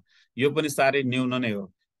देखिन्छ। यो पनि साह्रै न्यून नै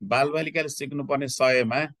हो। बालबालिकाले सिक्नुपर्ने 100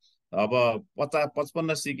 मा अब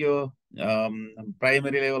 55 सिक्यो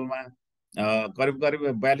प्राइमेरी लेभलमा, करिब करिब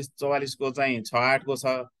 42-44 को चाहिँ 6-8 को छ,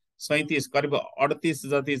 37 करिब 38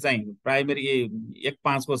 जति चाहिँ प्राइमेरी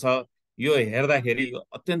 1-5 को छ। यो हेर्दाखेरि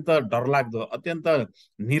अत्यन्त डरलाग्दो, अत्यन्त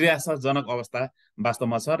निराशाजनक अवस्था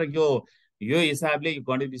वास्तवमा छ। र यो हिसाबले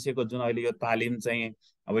गणित विषयको जुन अहिले यो तालिम चाहिँ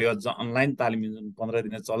अब यो अनलाइन तालिम जुन 15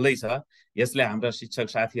 दिन चल्दैछ, यसले हाम्रा शिक्षक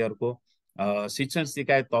साथीहरूको शिक्षण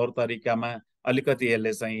सिकाइ तौर तरिकामा अलिकति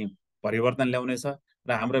यसले चाहिँ परिवर्तन ल्याउनेछ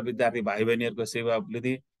र हाम्रो विद्यार्थी भाइ बहिनीहरूको सेवा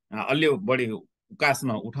उपलब्धि अलि बढी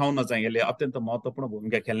उकास्न उठाउन चाहिँ यसले अत्यन्त महत्त्वपूर्ण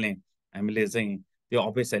भूमिका खेल्ने हामीले चाहिँ त्यो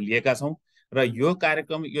अपेक्षा लिएका छौँ। र यो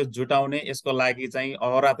कार्यक्रम यो जुटाउने, यसको लागि चाहिँ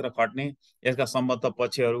अहोरात्र खट्ने यसका सम्बद्ध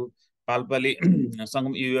पक्षहरू पाल्पाली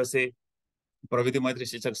सङ्गम युएसए, प्रविधि मैत्री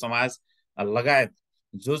शिक्षक समाज लगायत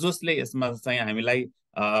जसले यसमा चाहिँ हामीलाई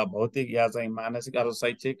भौतिक या चाहिँ मानसिक अथवा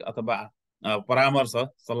शैक्षिक अथवा परामर्श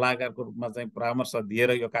सल्लाहकारको रूपमा चाहिँ परामर्श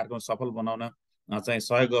दिएर यो कार्यक्रम सफल बनाउन चाहिँ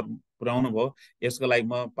सहयोग पुर्याउनु भयो। यसको लागि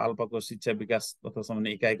म पाल्पाको शिक्षा विकास तथा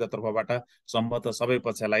समन्वय इकाइको तर्फबाट सम्बद्ध सबै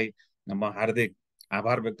पक्षलाई म हार्दिक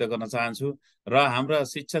आभार व्यक्त गर्न चाहन्छु। र हाम्रा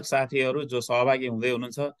शिक्षक साथीहरू जो सहभागी हुँदै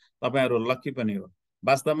हुनुहुन्छ, तपाईँहरू लक्की पनि हो।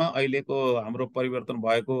 वास्तवमा अहिलेको हाम्रो परिवर्तन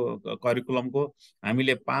भएको करिकुलमको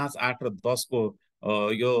हामीले 5, 8 र 10 को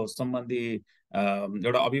यो सम्बन्धी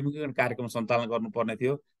एउटा अभिमुखीकरण कार्यक्रम सञ्चालन गर्नुपर्ने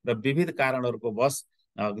थियो र विविध कारणहरूको वश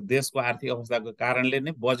देशको आर्थिक अवस्थाको कारणले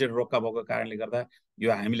नै बजेट रोक्का भएको कारणले गर्दा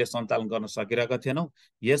यो हामीले सञ्चालन गर्न सकिरहेका थिएनौँ।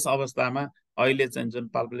 यस अवस्थामा अहिले चाहिँ जुन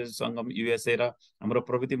पाल्पा सङ्गम युएसए र हाम्रो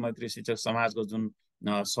प्रविधि मैत्री शिक्षक समाजको जुन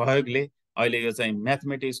सहयोगले अहिले यो चाहिँ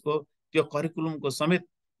म्याथमेटिक्सको त्यो करिकुलमको समेत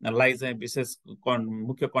लाई चाहिँ विशेष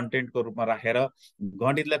मुख्य कन्टेन्टको रूपमा राखेर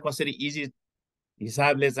गणितलाई कसरी इजी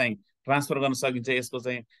हिसाबले चाहिँ ट्रान्सफर गर्न सकिन्छ, यसको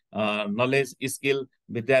चाहिँ नलेज स्किल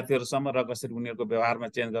विद्यार्थीहरूसम्म र कसरी उनीहरूको व्यवहारमा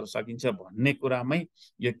चेन्ज गर्न सकिन्छ भन्ने कुरामै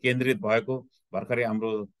यो केन्द्रित भएको भर्खरै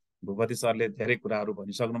हाम्रो भूपति सरले धेरै कुराहरू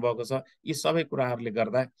भनिसक्नु भएको छ। यी सबै कुराहरूले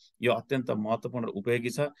गर्दा यो अत्यन्त महत्त्वपूर्ण उपयोगी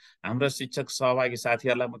छ। हाम्रो शिक्षक सहभागी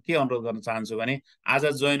साथीहरूलाई म के अनुरोध गर्न चाहन्छु भने आज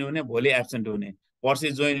जोइन हुने, भोलि एब्सेन्ट हुने,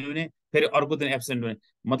 पर्सि जोइन हुने, फेरि अर्को दिन एब्सेन्ट हुने,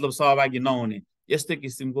 मतलब सहभागी नहुने, यस्तै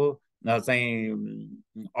किसिमको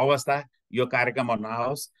चाहिँ अवस्था यो कार्यक्रममा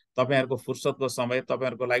नआओस्। तपाईहरूको फुर्सदको समय,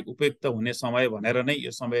 तपाईहरूको लागि उपयुक्त हुने समय भनेर नै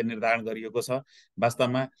यो समय निर्धारण गरिएको छ।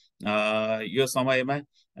 वास्तवमा यो समयमा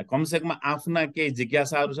कमसेकम आफ्ना केही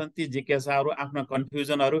जिज्ञासाहरू छन्, ती जिज्ञासाहरू, आफ्ना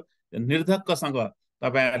कन्फ्युजनहरू निर्धक्कसँग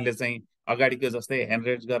तपाईँहरूले चाहिँ अगाडिको जस्तै ह्यान्ड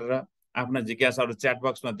रेज गरेर आफ्ना जिज्ञासाहरू च्याट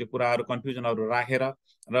बक्समा त्यो कुराहरू कन्फ्युजनहरू राखेर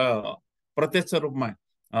र प्रत्यक्ष रूपमा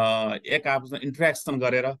एक आपसमा इन्ट्रेक्सन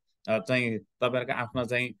गरेर चाहिँ तपाईँहरूका आफ्ना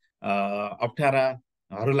चाहिँ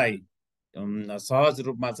अप्ठ्याराहरूलाई सहज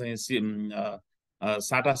रूपमा चाहिँ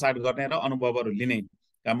साटासाट गर्ने र अनुभवहरू लिने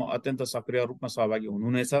काममा अत्यन्त सक्रिय रूपमा सहभागी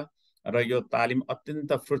हुनुहुनेछ र यो तालिम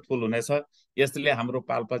अत्यन्त फ्रुटफुल हुनेछ। यसले हाम्रो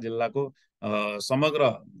पाल्पा जिल्लाको समग्र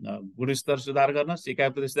गुणस्तर सुधार गर्न, सिकाइ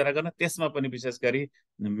उपलब्धि सुधार गर्न, त्यसमा पनि विशेष गरी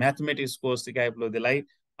म्याथमेटिक्सको सिकाइ उपलब्धिलाई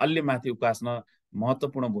अलि माथि उकास्न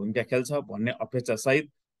महत्त्वपूर्ण भूमिका खेल्छ भन्ने अपेक्षा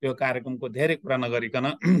सहित यो कार्यक्रमको धेरै कुरा नगरिकन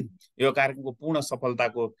यो कार्यक्रमको पूर्ण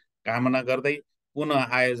सफलताको कामना गर्दै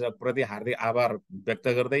पुनः आयोजक प्रति हार्दिक आभार व्यक्त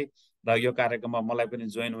गर्दै र यो कार्यक्रममा मलाई पनि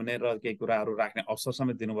जोइन हुने र केही कुराहरू राख्ने अवसर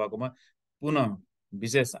समेत दिनुभएकोमा पुनः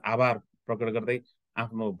विशेष आभार प्रकट गर्दै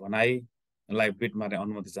आफ्नो भनाइलाई बिट मार्ने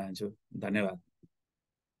अनुमति चाहन्छु। धन्यवाद।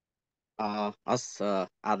 हस्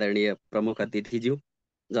आदरणीय प्रमुख अतिथिज्यू,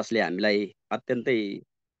 जसले हामीलाई अत्यन्तै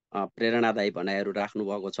प्रेरणादायी भनाइहरू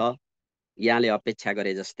राख्नुभएको छ। यहाँले अपेक्षा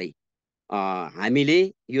गरे जस्तै हामीले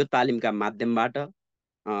यो तालिमका माध्यमबाट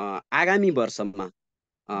आगामी वर्षमा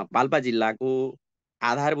पाल्पा जिल्लाको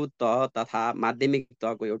आधारभूत तह तथा माध्यमिक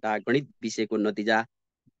तहको एउटा गणित विषयको नतिजा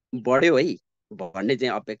बढ्यो है भन्ने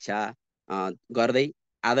चाहिँ अपेक्षा गर्दै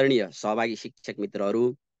आदरणीय सहभागी शिक्षक मित्रहरू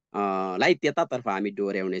लाई त्यतातर्फ हामी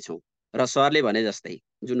डोर्याउनेछौँ। र सरले भने जस्तै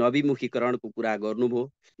जुन अभिमुखीकरणको कुरा गर्नुभयो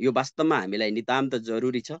यो वास्तवमा हामीलाई नितान्त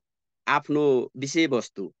जरुरी छ। आफ्नो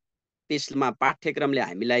विषयवस्तु त्यसमा पाठ्यक्रमले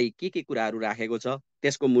हामीलाई के कुराहरू राखेको छ,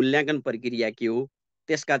 त्यसको मूल्याङ्कन प्रक्रिया के हो,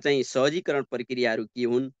 त्यसका चाहिँ सहजीकरण प्रक्रियाहरू के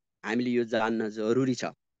हुन्, हामीले यो जान्न जरुरी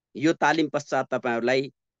छ। यो तालिम पश्चात तपाईहरुलाई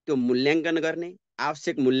त्यो मूल्याङ्कन गर्ने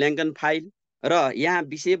आवश्यक मूल्याङ्कन फाइल र यहाँ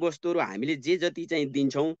विषयवस्तुहरू हामीले जे जति चाहिँ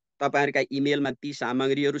दिन्छौँ तपाईहरुका इमेलमा ती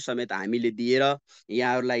सामग्रीहरू समेत हामीले दिएर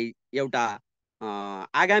यहाँहरूलाई एउटा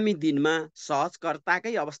आगामी दिनमा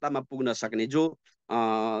सहजकर्ताकै अवस्थामा पुग्न सक्ने जो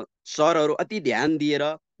सरहरू अति ध्यान दिएर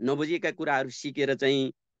नबुझेका कुराहरू सिकेर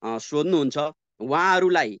चाहिँ सोध्नुहुन्छ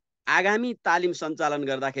उहाँहरूलाई आगामी तालिम सञ्चालन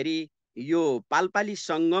गर्दाखेरि यो पाल्पाली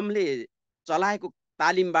सङ्गमले चलाएको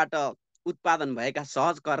तालिमबाट उत्पादन भएका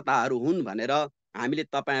सहजकर्ताहरू हुन् भनेर हामीले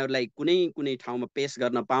तपाईहरुलाई कुनै ठाउँमा पेश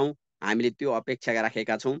गर्न पाऊँ हामीले त्यो अपेक्षा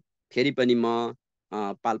राखेका छौँ। फेरि पनि म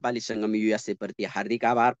पाल्पाली सङ्गम युएसए प्रति हार्दिक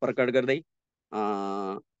आभार प्रकट गर्दै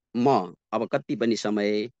म अब कति पनि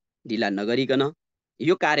समय ढिला नगरिकन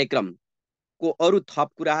यो कार्यक्रमको अरू थप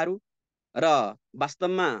कुराहरू र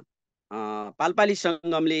वास्तवमा पाल्पाली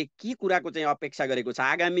सङ्गमले के कुराको चाहिँ अपेक्षा गरेको छ,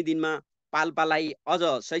 आगामी दिनमा पाल्पालाई अझ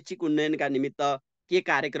शैक्षिक उन्नयनका निमित्त के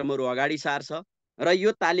कार्यक्रमहरू अगाडि सार्छ र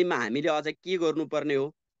यो तालिममा हामीले अझ के गर्नुपर्ने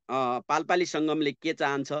हो, पाल्पाली सङ्गमले के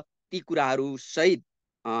चाहन्छ ती कुराहरू सहित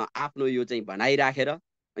आफ्नो यो चाहिँ भनाइ राखेर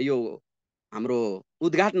यो हाम्रो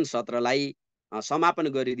उद्घाटन सत्रलाई समापन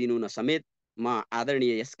गरिदिनु न समेत म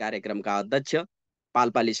आदरणीय यस कार्यक्रमका अध्यक्ष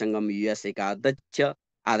पाल्पाली सङ्गम युएसए का अध्यक्ष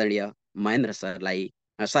आदरणीय महेन्द्र सरलाई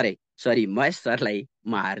महेश सरलाई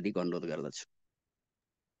म हार्दिक अनुरोध गर्दछु।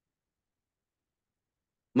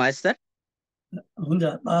 महेश सर। हुन्छ,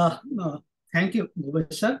 थ्याङ्क यू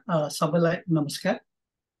भूपेश सर। सबैलाई नमस्कार।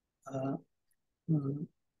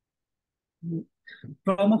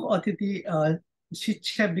 प्रमुख अतिथि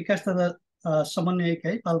शिक्षा विकास तथा समन्वय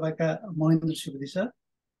इकाइ पाल्पाका महेन्द्र सुवेदी सर,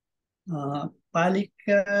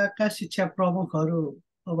 पालिकाका शिक्षा प्रमुखहरू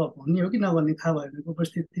अब भन्ने हो कि नभन्ने थाहा भएन,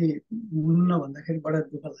 उपस्थिति हुनुहुन्न भन्दाखेरि बडा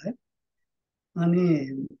दुःख लाग्यो। अनि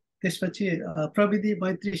त्यसपछि प्रविधि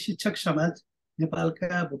मैत्री शिक्षक समाज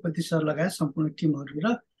नेपालका भूपति सर लगायत सम्पूर्ण टिमहरू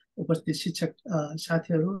र उपस्थित शिक्षक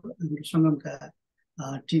साथीहरू, हाम्रो सङ्गमका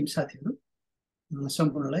टिम साथीहरू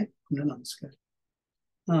सम्पूर्णलाई पुनः नमस्कार।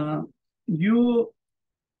 यो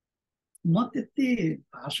म त्यति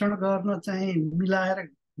भाषण गर्न चाहिँ मिलाएर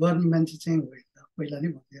गर्ने मान्छे चाहिँ होइन, पहिला नै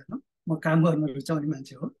भनिदिनु, म काम गर्न रुचाउने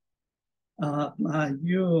मान्छे हो।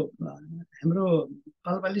 यो हाम्रो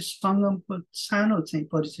पाल्पाली सङ्गमको सानो चाहिँ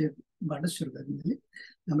परिचयबाट सुरु गर्ने मैले।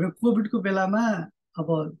 हाम्रो कोभिडको बेलामा अब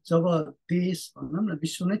जब देश भनौँ न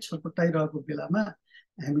विश्व नै छटपटाइरहेको बेलामा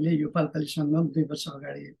हामीले यो पाल्पाली सङ्गम 2 वर्ष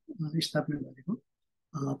अगाडि स्थापना गरेको।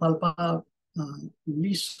 पाल्पा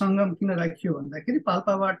सङ्गम किन राखियो भन्दाखेरि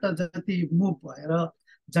पाल्पाबाट जति मुभ भएर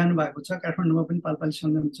जानुभएको छ, काठमाडौँमा पनि पाल्पाली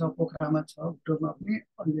सङ्गम छ, पोखरामा छ, बुटोलमा पनि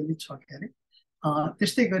अलिअलि छ के अरे।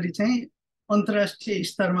 त्यस्तै गरी चाहिँ अन्तर्राष्ट्रिय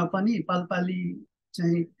स्तरमा पनि पाल्पाली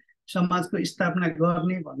चाहिँ समाजको स्थापना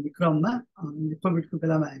गर्ने भन्ने क्रममा कोभिडको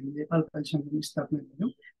बेलामा हामीले पाल्पाली सङ्गम स्थापना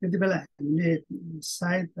गऱ्यौँ। त्यति बेला हामीले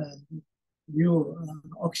सायद यो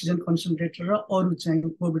अक्सिजन कन्सन्ट्रेटर र अरू चाहिँ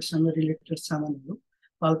कोभिडसँग रिलेटेड सामानहरू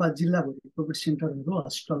पाल्पा जिल्लाभरि कोभिड सेन्टरहरू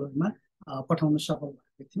हस्पिटलहरूमा पठाउन सफल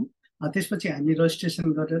भएको थियौँ। त्यसपछि हामी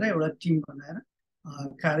रजिस्ट्रेसन गरेर एउटा टिम बनाएर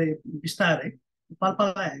कार्य बिस्तारै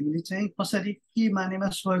पाल्पालाई हामीले चाहिँ कसरी के मानेमा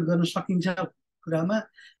सहयोग गर्न सकिन्छ कुरामा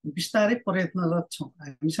बिस्तारै प्रयत्नरत छौँ।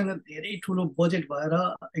 हामीसँग धेरै ठुलो बजेट भएर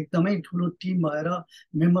एकदमै ठुलो टिम भएर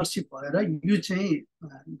मेम्बरसिप भएर यो चाहिँ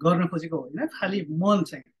गर्न खोजेको होइन, खालि मन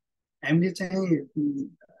चाहिँ हामीले चाहिँ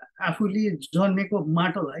आफूले जन्मेको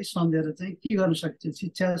माटोलाई सम्झेर चाहिँ के गर्न सकिन्छ,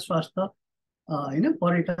 शिक्षा स्वास्थ्य होइन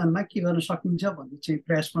पर्यटनमा के गर्न सकिन्छ भन्ने चाहिँ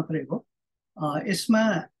प्रयास मात्रै हो। यसमा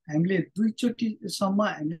हामीले 2 चोटिसम्म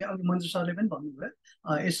हामीले अघि मन्त्री सरले पनि भन्नुभयो,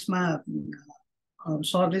 यसमा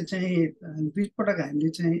सरले चाहिँ 2 पटक हामीले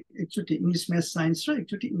चाहिँ एकचोटि इङ्ग्लिस म्याथ साइन्स र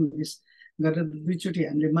एकचोटि इङ्ग्लिस गरेर 2 चोटि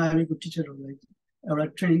हामीले माविको टिचरहरूलाई एउटा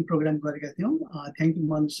ट्रेनिङ प्रोग्राम गरेका थियौँ। थ्याङ्क यू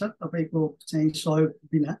मन्त्री सर, तपाईँको चाहिँ सहयोग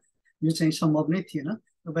बिना यो चाहिँ सम्भव नै थिएन।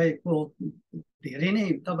 तपाईँको धेरै नै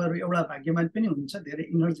तपाईँहरू एउटा भाग्यमान पनि हुनुहुन्छ, धेरै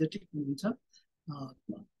इनर्जेटिक हुनुहुन्छ,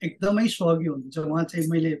 एकदमै सहयोगी हुनुहुन्छ। उहाँ चाहिँ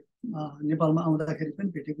मैले नेपालमा आउँदाखेरि पनि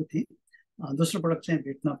भेटेको थिएँ, दोस्रो पटक चाहिँ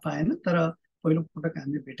भेट्न पाएन, तर पहिलो पटक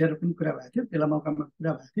हामीले भेटेर पनि कुरा भएको थियो, बेला मौकामा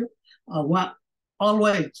कुरा भएको थियो। उहाँ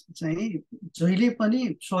अलवेज चाहिँ जहिले पनि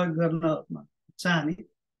सहयोग गर्न चाहने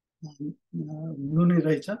हुनु नै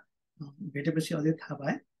रहेछ, भेटेपछि अझै थाहा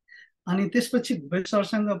पाएँ। अनि त्यसपछि भुपेश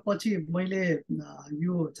सरसँग पछि मैले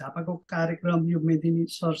यो झापाको कार्यक्रम यो मेदिनी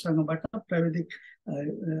सरसँगबाट प्राविधिक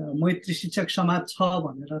मैत्री शिक्षक समाज छ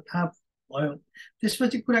भनेर थाहा भयो।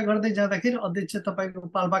 त्यसपछि कुरा गर्दै जाँदाखेरि अध्यक्ष तपाईँको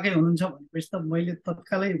पाल्पाकै हुनुहुन्छ भनेपछि त मैले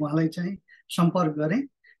तत्कालै उहाँलाई चाहिँ सम्पर्क गरेँ।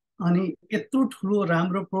 अनि यत्रो ठुलो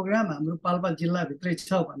राम्रो प्रोग्राम हाम्रो पाल्पा जिल्लाभित्रै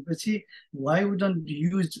छ भनेपछि वाइ वुडन्ट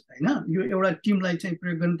युज, होइन, यो एउटा टिमलाई चाहिँ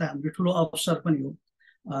प्रयोग गर्ने त हाम्रो ठुलो अवसर पनि हो।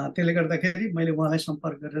 त्यसले गर्दाखेरि मैले उहाँलाई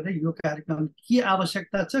सम्पर्क गरेर यो कार्यक्रम के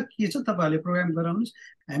आवश्यकता छ, के छ, तपाईँहरूले प्रोग्राम गराउनुहोस्,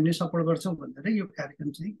 हामीले सपोर्ट गर्छौँ भनेर यो कार्यक्रम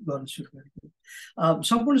चाहिँ गर्न सुरु गरेको।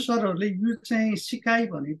 सम्पूर्ण सरहरूले यो चाहिँ सिकाइ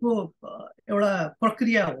भनेको एउटा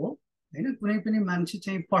प्रक्रिया हो, होइन, कुनै पनि मान्छे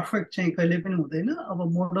चाहिँ पर्फेक्ट चाहिँ कहिले पनि हुँदैन। अब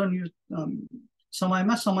मोडर्न यो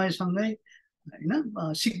समयमा समयसँगै, होइन,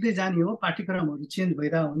 सिक्दै जाने हो, पाठ्यक्रमहरू चेन्ज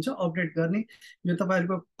भइरहेको हुन्छ, अपडेट गर्ने। यो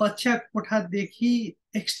तपाईँहरूको कक्षा कोठादेखि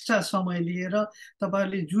एक्स्ट्रा समय लिएर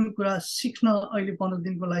तपाईँहरूले जुन कुरा सिक्न अहिले 15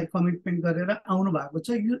 दिनको लागि कमिटमेन्ट गरेर आउनु भएको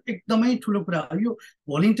छ, यो एकदमै ठुलो कुरा हो। यो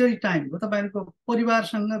भोलिन्टरी टाइम हो, तपाईँहरूको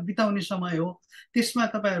परिवारसँग बिताउने समय हो। त्यसमा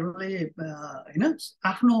तपाईँहरूले होइन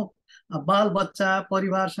आफ्नो बाल बच्चा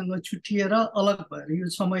परिवारसँग छुट्टिएर अलग भएर यो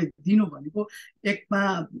समय दिनु भनेको एक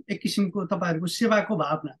किसिमको तपाईँहरूको सेवाको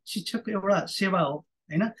भावना, शिक्षक एउटा सेवा हो,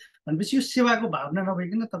 होइन। भनेपछि यो सेवाको भावना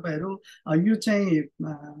नभइकन तपाईँहरू यो चाहिँ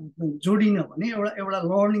जोडिन भने एउटा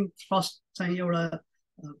लर्निङ ट्रस्ट चाहिँ एउटा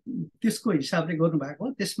त्यसको हिसाबले गर्नुभएको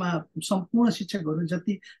हो। त्यसमा सम्पूर्ण शिक्षकहरू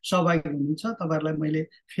जति सहभागी हुनुहुन्छ तपाईँहरूलाई मैले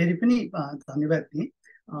फेरि पनि धन्यवाद दिएँ।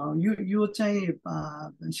 यो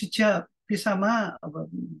चाहिँ शिक्षा पेसामा अब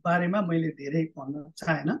बारेमा मैले धेरै भन्न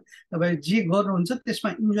चाहेन। तपाईँ जे गर्नुहुन्छ त्यसमा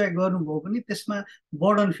इन्जोय गर्नुभयो भने त्यसमा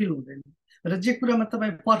बर्डन फिल हुँदैन, र जे कुरामा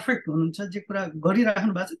तपाईँ पर्फेक्ट हुनुहुन्छ, जे कुरा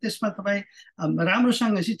गरिराख्नु भएको छ त्यसमा तपाईँ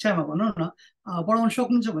राम्रोसँग शिक्षामा भनौँ न पढाउन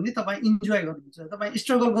सक्नुहुन्छ भने तपाईँ इन्जोय गर्नुहुन्छ, तपाईँ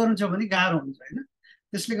स्ट्रगल गर्नुहुन्छ भने गाह्रो हुन्छ, होइन।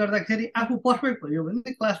 त्यसले गर्दाखेरि आफू पर्फेक्ट भयो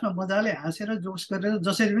भने क्लासमा मजाले हाँसेर जोस गरेर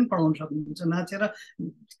जसरी पनि पढाउन सक्नुहुन्छ, नाचेर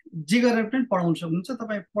जे गरेर पनि पढाउन सक्नुहुन्छ।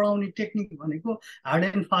 तपाईँ पढाउने टेक्निक भनेको हार्ड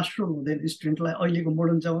एन्ड फास्ट रुल हुँदैन स्टुडेन्टलाई अहिलेको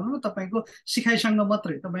मोडर्न जमानामा, तपाईँको सिकाइसँग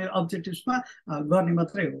मात्रै, तपाईँ अब्जेक्टिभ्समा गर्ने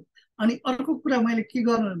मात्रै हो। अनि अर्को कुरा मैले के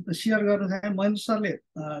गर्न सेयर गर्न चाहेँ, महेन्द्र सरले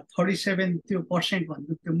 37%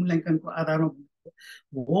 भनेको त्यो मूल्याङ्कनको आधारमा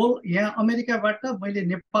होल यहाँ अमेरिकाबाट मैले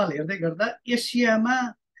नेपाल हेर्दै गर्दा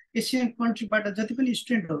एसियन कन्ट्रीबाट जति पनि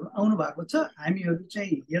स्टुडेन्टहरू आउनु भएको छ, हामीहरू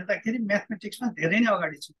चाहिँ हेर्दाखेरि म्याथमेटिक्समा धेरै नै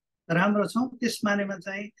अगाडि छौँ, राम्रो छौँ। त्यस मानेमा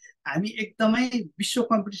चाहिँ हामी एकदमै विश्व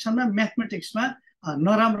कम्पिटिसनमा म्याथमेटिक्समा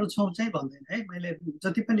नराम्रो छौँ चाहिँ भन्दैन है। मैले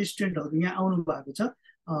जति पनि स्टुडेन्टहरू यहाँ आउनु भएको छ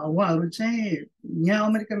उहाँहरू चाहिँ यहाँ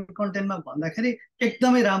अमेरिकन कन्टेन्टमा भन्दाखेरि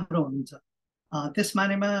एकदमै राम्रो हुनुहुन्छ। त्यस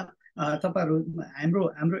मानेमा तपाईँहरू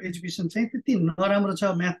हाम्रो एजुकेसन चाहिँ त्यति नराम्रो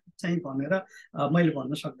छ म्याथ चाहिँ भनेर मैले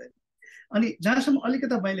भन्न सक्दैन। अनि जहाँसम्म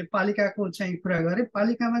अलिकति मैले पालिकाको चाहिँ कुरा गरेँ,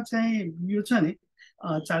 पालिकामा चाहिँ यो छ नि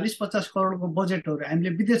 40-50 करोडको बजेटहरू हामीले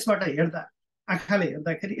विदेशबाट हेर्दा आँखाले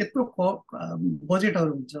हेर्दाखेरि यत्रो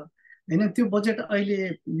बजेटहरू हुन्छ, होइन। त्यो बजेट अहिले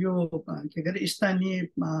यो के अरे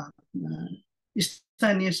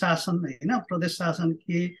स्थानीय शासन, होइन, प्रदेश शासन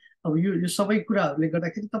के अब यो सबै कुराहरूले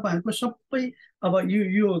गर्दाखेरि तपाईँहरूको सबै अब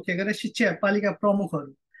यो के अरे शिक्षा पालिका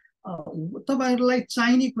प्रमुखहरू तपाईँहरूलाई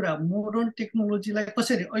चाहिने कुरा मोडर्न टेक्नोलोजीलाई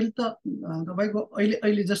कसरी अहिले त तपाईँको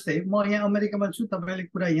अहिले जस्तै म यहाँ अमेरिकामा छु, तपाईँले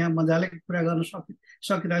कुरा यहाँ मजाले कुरा गर्न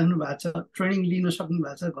सकिराख्नु भएको छ, ट्रेनिङ लिन सक्नु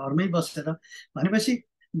भएको छ घरमै बसेर। भनेपछि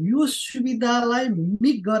यो सुविधालाई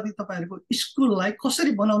मिट गर्ने तपाईँहरूको स्कुललाई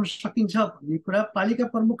कसरी बनाउन सकिन्छ भन्ने कुरा पालिका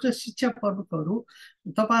प्रमुख र शिक्षा प्रमुखहरू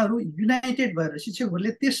तपाईँहरू युनाइटेड भएर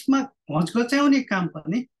शिक्षकहरूले त्यसमा घचघच्याउने काम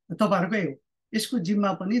पनि तपाईँहरूकै हो। यसको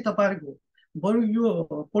जिम्मा पनि तपाईँहरूको। बरु यो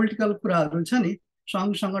पोलिटिकल कुराहरू छ नि,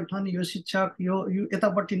 सङ्घ सङ्गठन, यो शिक्षक, यो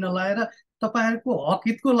यतापट्टि नलाएर तपाईँहरूको हक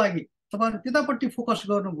हितको लागि तपाईँहरू त्यतापट्टि फोकस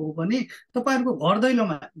गर्नुभयो भने तपाईँहरूको घर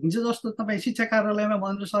दैलोमा हिजो जस्तो तपाईँ शिक्षा कार्यालयमा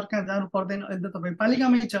महेन्द्र सर कहाँ जानु पर्दैन, अहिले त तपाईँ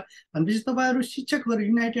पालिकामै छ। भनेपछि तपाईँहरू शिक्षकहरू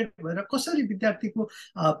युनाइटेड भएर कसरी विद्यार्थीको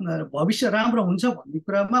भविष्य राम्रो हुन्छ भन्ने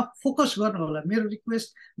कुरामा फोकस गर्नु होला। मेरो रिक्वेस्ट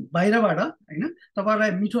बाहिरबाट, होइन,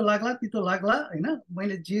 तपाईँहरूलाई मिठो लाग्ला तितो लाग्ला, होइन,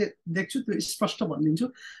 मैले जे देख्छु त्यो स्पष्ट भनिदिन्छु।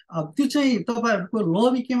 त्यो चाहिँ तपाईँहरूको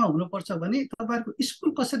लबी केमा हुनुपर्छ भने तपाईँहरूको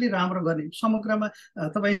स्कुल कसरी राम्रो गर्ने समग्रमा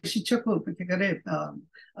तपाईँ शिक्षकको के अरे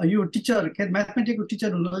यो टिचर के म्याथमेटिक्सको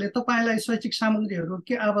टिचर हुनाले तपाईँलाई शैक्षिक सामग्रीहरू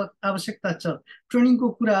के आवश्यकता छ, ट्रेनिङको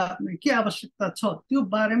कुरा के आवश्यकता छ, त्यो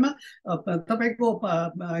बारेमा तपाईँको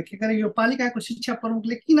के अरे यो पालिकाको शिक्षा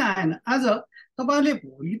प्रमुखले किन आएन। आज तपाईँहरूले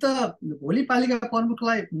भोलि पालिका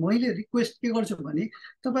प्रमुखलाई मैले रिक्वेस्ट के गर्छु भने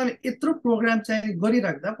तपाईँहरूले यत्रो प्रोग्राम चाहिँ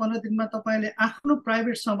गरिराख्दा 15 दिनमा तपाईँले आफ्नो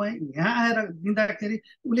प्राइभेट समय यहाँ आएर दिँदाखेरि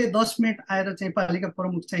उसले 10 मिनट आएर चाहिँ पालिका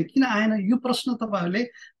प्रमुख चाहिँ किन आएन, यो प्रश्न तपाईँहरूले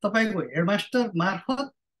तपाईँको हेडमास्टर मार्फत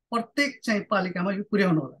प्रत्येक चाहिँ पालिकामा यो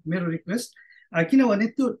पुर्याउनु होला मेरो रिक्वेस्ट। किनभने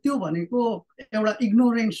त्यो भनेको एउटा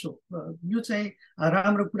इग्नोरेन्स हो, यो चाहिँ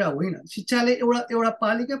राम्रो कुरा होइन। शिक्षाले एउटा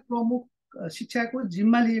पालिका प्रमुख शिक्षाको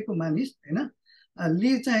जिम्मा लिएको मानिस होइन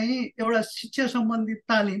ले चाहिँ एउटा शिक्षा सम्बन्धी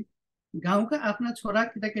तालिम गाउँका आफ्ना छोरा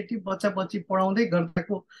केटाकेटी बच्चा बच्ची पढाउँदै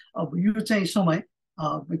गर्दाको अब यो चाहिँ समय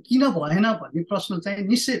किन भएन भन्ने प्रश्न चाहिँ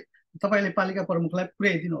निश्चित तपाईँले पालिका प्रमुखलाई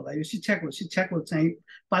पुर्याइदिनु होला। यो शिक्षाको चाहिँ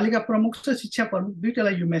पालिका प्रमुख र शिक्षा प्रमुख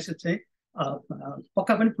दुईटालाई यो मेसेज चाहिँ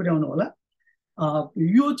पक्का पनि पुर्याउनु होला।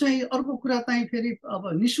 यो चाहिँ अर्को कुरा चाहिँ फेरि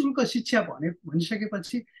अब निशुल्क शिक्षा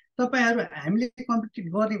भनिसकेपछि तपाईँहरू हामीले कम्पिटिट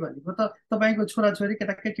गर्ने भनेको त तपाईँको छोराछोरी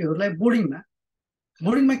केटाकेटीहरूलाई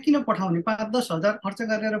बोर्डिङमा किन पठाउने, 5-10 हजार खर्च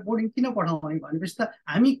गरेर बोर्डिङ किन पठाउने भनेपछि त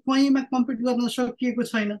हामी कहीँमा कम्पिट गर्न सकिएको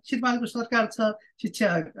छैन। सिरमालको सरकार छ, शिक्षा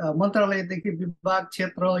मन्त्रालयदेखि विभाग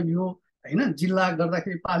क्षेत्र यो होइन जिल्ला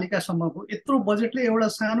गर्दाखेरि पालिकासम्मको यत्रो बजेटले एउटा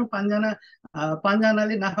सानो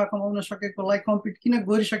पाँचजनाले नाफा कमाउन सकेकोलाई कम्पिट किन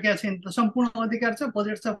गरिसकेका छैन त? सम्पूर्ण अधिकार छ,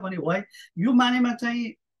 बजेट छ भने भयो। यो मानेमा चाहिँ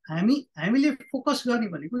हामीले फोकस गर्ने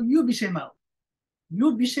भनेको यो विषयमा हो। यो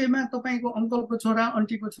विषयमा तपाईँको अङ्कलको छोरा,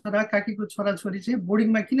 आन्टीको छोरा, काकीको छोराछोरी चाहिँ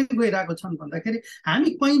बोर्डिङमा किन गइरहेको छन् भन्दाखेरि हामी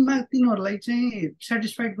कहीँमा तिनीहरूलाई चाहिँ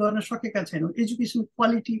सेटिस्फाइड गर्न सकेका छैनौँ, एजुकेसन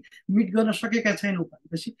क्वालिटी मिट गर्न सकेका छैनौँ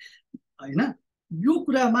भनेपछि होइन यो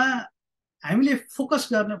कुरामा हामीले फोकस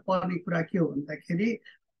गर्न पर्ने कुरा के हो भन्दाखेरि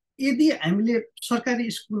यदि हामीले सरकारी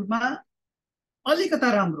स्कुलमा अलिकता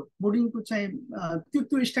राम्रो बोर्डिङको चाहिँ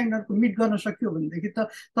त्यो स्ट्यान्डर्डको मिट गर्न सक्यो भनेदेखि त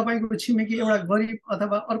तपाईँको छिमेकी एउटा गरिब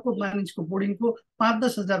अथवा अर्को मानिसको बोर्डिङको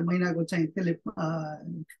 5-10 हजार महिनाको चाहिँ त्यसले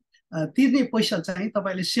तिर्ने पैसा चाहिँ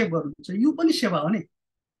तपाईँले सेभ गर्नुहुन्छ। यो पनि सेवा हो नि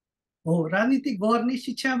हो। राजनीति गर्ने,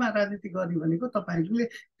 शिक्षामा राजनीति गर्ने भनेको तपाईँहरूले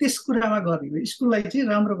त्यस कुरामा गर्ने हो, स्कुललाई चाहिँ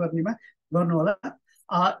राम्रो गर्नेमा गर्नु होला।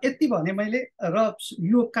 यति भने मैले र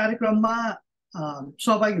यो कार्यक्रममा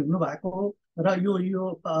सहभागी हुनुभएको र यो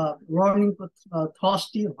लर्निङको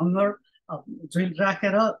थर्स्टी हङ्गर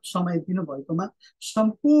राखेर समय दिनुभएकोमा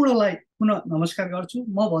सम्पूर्णलाई पुनः नमस्कार गर्छु।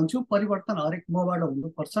 म भन्छु परिवर्तन हरेक मबाट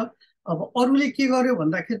हुनुपर्छ। अब अरूले के गर्यो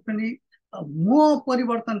भन्दाखेरि पनि म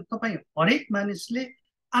परिवर्तन, तपाईँ हरेक मानिसले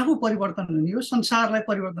आफू परिवर्तन हुने हो, संसारलाई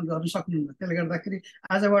परिवर्तन गर्न सक्नुहुन्न। त्यसले गर्दाखेरि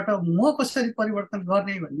आजबाट म कसरी परिवर्तन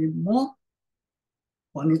गर्ने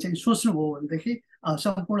भन्ने चाहिँ सोच्नुभयो भनेदेखि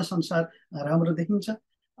सम्पूर्ण संसार राम्रो देखिन्छ।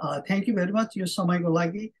 थ्याङ्क यू भेरी मच यो समयको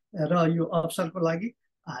लागि र यो अवसरको लागि।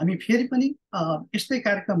 हामी फेरि पनि यस्तै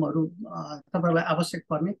कार्यक्रमहरू तपाईँहरूलाई आवश्यक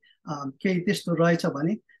पर्ने केही त्यस्तो रहेछ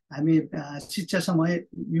भने हामी शिक्षा समय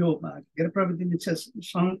यो प्रविधि विकास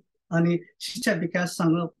सङ्घ अनि शिक्षा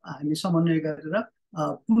विकाससँग हामी समन्वय गरेर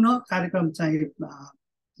पुनः कार्यक्रम चाहिँ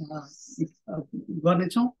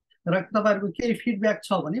गर्नेछौँ। र तपाईँहरूको केही फिडब्याक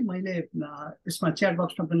छ भने मैले यसमा च्याट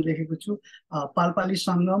बक्समा पनि लेखेको छु, पाल्पाली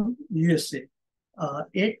सङ्गम USA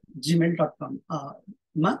 @gmail.com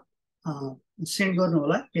मा सेन्ड गर्नु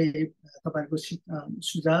होला। केही तपाईँहरूको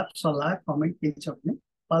सुझाव सल्लाह कमेन्ट केही छ भने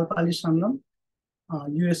पाल्पाली सङ्गम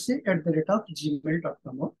USA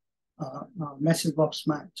 @gmail.com हो, मेसेज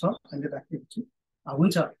बक्समा छ, अहिले राखेको छु।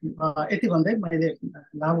 हुन्छ, यति भन्दै मैले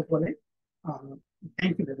लामो बोलेँ।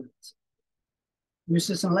 Thank you very much.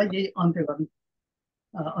 विश्लेषणलाई यही अन्त्य गर्न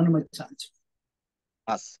अनुमति चाहन्छु।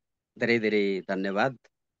 हस्, धेरै धेरै धन्यवाद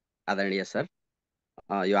आदरणीय सर।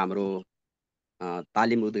 यो हाम्रो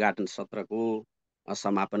तालिम उद्घाटन सत्रको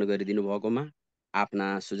समापन गरिदिनु भएकोमा, आफ्ना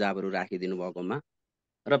सुझावहरू राखिदिनु भएकोमा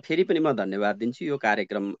र फेरि पनि म धन्यवाद दिन्छु यो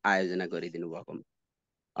कार्यक्रम आयोजना गरिदिनु भएकोमा।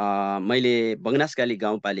 मैले बगनासकाली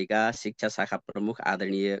गाउँपालिका शिक्षा शाखा प्रमुख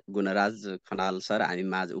आदरणीय गुणराज खनाल सर हामी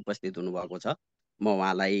माझ उपस्थित हुनुभएको छ। म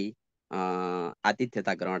उहाँलाई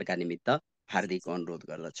आतिथ्यता ग्रहणका निमित्त हार्दिक अनुरोध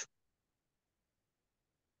गर्दछु।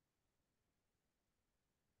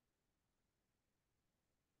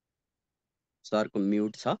 सरको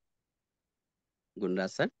म्युट छ, गुणराज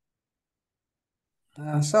सर।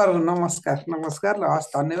 सर नमस्कार।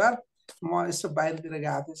 हस्, धन्यवाद। म यसो बाहिरतिर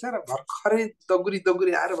गएको थिएँ सर, भर्खरै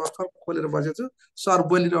दगुरी आएर भर्खर खोलेर बसेको छु। सर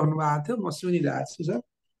बोलिरहनु भएको थियो, म सुनिरहेको छु सर।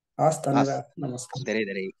 हस्, धन्यवाद, नमस्कार। धेरै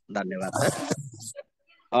धेरै धन्यवाद सर।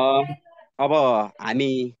 अब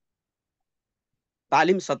हामी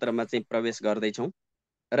तालिम सत्रमा चाहिँ प्रवेश गर्दैछौँ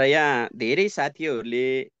र यहाँ धेरै साथीहरूले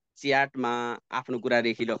च्याटमा आफ्नो कुरा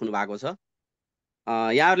लेखिराख्नु भएको छ।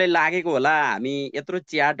 यहाँहरूलाई लागेको होला हामी यत्रो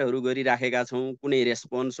च्याटहरू गरिराखेका छौँ, कुनै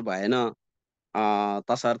रेस्पोन्स भएन,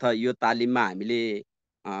 तसर्थ यो तालिममा हामीले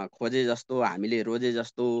खोजे जस्तो, हामीले रोजे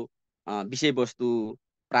जस्तो विषयवस्तु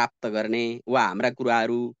प्राप्त गर्ने वा हाम्रा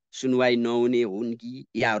कुराहरू सुनवाई नहुने हुन् कि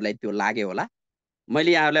यहाँहरूलाई त्यो लाग्यो होला।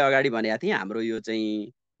 मैले यहाँहरूलाई अगाडि भनेको थिएँ, हाम्रो यो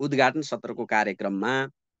चाहिँ उद्घाटन सत्रको कार्यक्रममा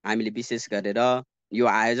हामीले विशेष गरेर यो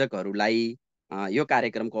आयोजकहरूलाई यो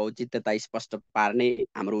कार्यक्रमको औचित्यता स्पष्ट पार्ने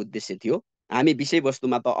हाम्रो उद्देश्य थियो। हामी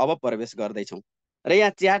विषयवस्तुमा त अब प्रवेश गर्दैछौँ। र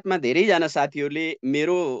यहाँ च्याटमा धेरैजना साथीहरूले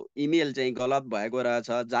मेरो इमेल चाहिँ गलत भएको रहेछ,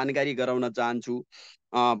 जानकारी गराउन चाहन्छु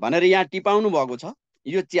भनेर यहाँ टिपाउनु भएको छ।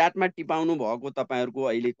 यो च्याटमा टिपाउनु भएको तपाईँहरूको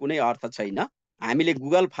अहिले कुनै अर्थ छैन। हामीले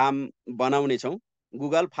गुगल फर्म बनाउने छौँ।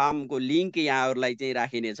 गुगल फर्मको लिङ्क यहाँहरूलाई चाहिँ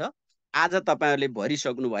राखिनेछ। आज तपाईँहरूले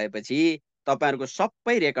भरिसक्नु भएपछि तपाईँहरूको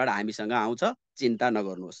सबै रेकर्ड हामीसँग आउँछ, चिन्ता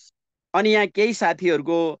नगर्नुहोस्। अनि यहाँ केही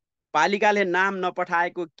साथीहरूको पालिकाले नाम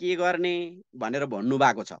नपठाएको के गर्ने भनेर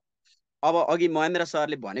भन्नुभएको छ। अब अघि महेन्द्र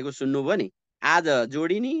सरले भनेको सुन्नुभयो नि, आज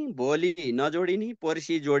जोडिनी, भोलि नजोडिनी,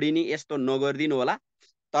 पर्सि जोडिनी, यस्तो नगरिदिनु होला।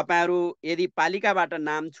 तपाईँहरू यदि पालिकाबाट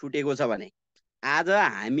नाम छुटेको छ भने आज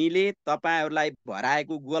हामीले तपाईँहरूलाई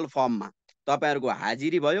भराएको गुगल फर्ममा तपाईँहरूको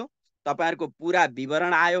हाजिरी भयो, तपाईँहरूको पुरा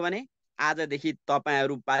विवरण आयो भने आजदेखि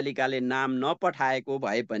तपाईँहरू पालिकाले नाम नपठाएको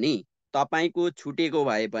भए पनि, तपाईँको छुटेको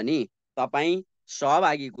भए पनि तपाईँ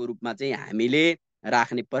सहभागीको रूपमा चाहिँ हामीले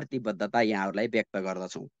राख्ने प्रतिबद्धता यहाँहरूलाई व्यक्त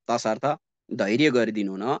गर्दछौँ। तसर्थ धैर्य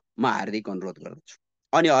गरिदिनु हुन म हार्दिक अनुरोध गर्दछु।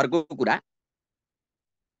 अनि अर्को कुरा,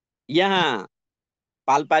 यहाँ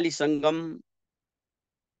पाल्पाली सङ्गमले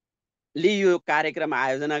यो कार्यक्रम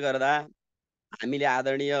आयोजना गर्दा हामीले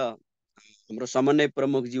आदरणीय हाम्रो समन्वय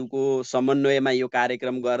प्रमुखज्यूको समन्वयमा यो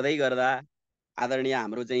कार्यक्रम गर्दै गर्दा आदरणीय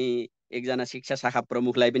हाम्रो चाहिँ एकजना शिक्षा शाखा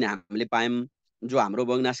प्रमुखलाई पनि हामीले पायौँ, जो हाम्रो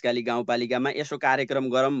बगनासकाली गाउँपालिकामा यसो कार्यक्रम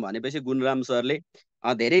गरौँ भनेपछि गुणराम सरले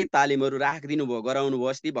धेरै तालिमहरू राखिदिनु भयो, गराउनु भयो।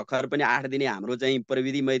 अस्ति भर्खर पनि 8 दिने हाम्रो चाहिँ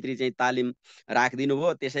प्रविधि मैत्री चाहिँ तालिम राखिदिनु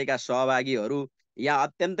भयो। त्यसैका सहभागीहरू यहाँ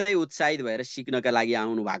अत्यन्तै उत्साहित भएर सिक्नका लागि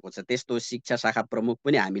आउनु भएको छ। त्यस्तो शिक्षा शाखा प्रमुख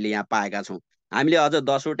पनि हामीले यहाँ पाएका छौँ। हामीले अझ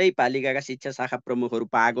 10वटै पालिकाका शिक्षा शाखा प्रमुखहरू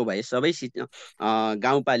पाएको भए सबै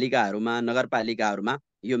गाउँपालिकाहरूमा, नगरपालिकाहरूमा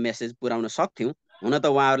यो मेसेज पुर्याउन सक्थ्यौँ। हुन त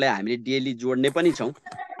उहाँहरूलाई हामीले डेली जोड्ने पनि छौँ।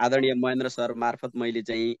 आदरणीय महेन्द्र सर मार्फत मैले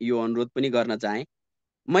चाहिँ यो अनुरोध पनि गर्न चाहेँ।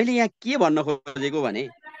 मैले यहाँ के भन्न खोजेको भने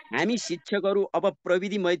हामी शिक्षकहरू अब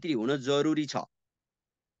प्रविधि मैत्री हुन जरुरी छ।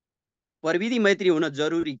 प्रविधि मैत्री हुन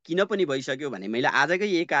जरुरी किन पनि भइसक्यो भने मैले आजकै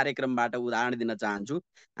यही कार्यक्रमबाट उदाहरण दिन चाहन्छु।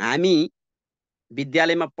 हामी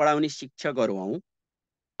विद्यालयमा पढाउने शिक्षकहरू हौँ।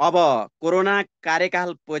 अब कोरोना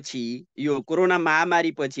कार्यकाल पछि, यो कोरोना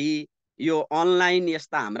महामारी पछि यो अनलाइन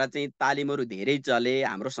यस्ता हाम्रा चाहिँ तालिमहरू धेरै चले,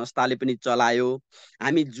 हाम्रो संस्थाले पनि चलायो।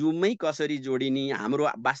 हामी जुममै कसरी जोडिने, हाम्रो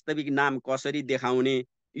वास्तविक नाम कसरी देखाउने,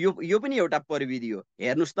 यो पनि एउटा प्रविधि हो।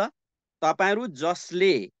 हेर्नुहोस् त, तपाईँहरू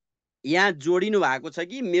जसले यहाँ जोडिनु भएको छ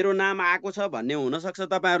कि मेरो नाम आएको छ भन्ने हुनसक्छ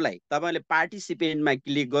तपाईँहरूलाई। तपाईँहरूले पार्टिसिपेन्टमा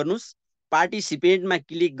क्लिक गर्नुहोस्। पार्टिसिपेन्टमा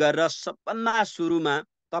क्लिक गरेर सबभन्दा सुरुमा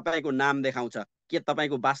तपाईँको नाम देखाउँछ। के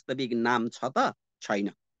तपाईँको वास्तविक नाम छ त छैन?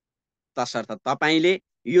 तसर्थ तपाईँले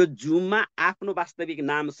यो जुममा आफ्नो वास्तविक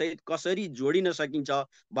नाम सहित कसरी जोडिन सकिन्छ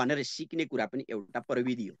भनेर सिक्ने कुरा पनि एउटा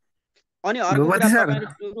प्रविधि हो। अनि अर्को कुरा,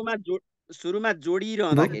 तपाईँहरू सुरुमा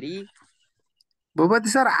जोडिरहँदाखेरि भूपति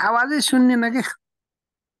सर आवाजै सुन्नेन के?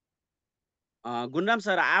 गुणराम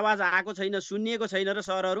सर आवाज आएको छैन, सुनिएको छैन र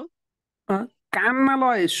सरहरू कानमा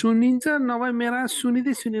लय सुनिन्छ, नभए मेरा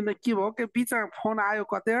सुनिँदै सुनेन। के भयो के बिचमा फोन आयो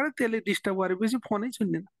कतैबाट, त्यसले डिस्टर्ब गरेपछि फोनै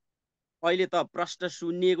सुन्नेन। अहिले त प्रश्न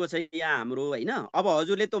सुनिएको छ यहाँ हाम्रो, होइन? अब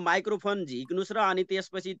हजुरले त्यो माइक्रोफोन झिक्नुहोस् र अनि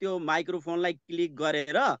त्यसपछि त्यो माइक्रोफोनलाई क्लिक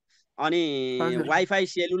गरेर अनि वाइफाई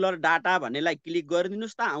सेलुलर डाटा भन्नेलाई क्लिक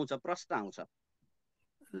गरिदिनुहोस् त आउँछ, प्रश्न आउँछ।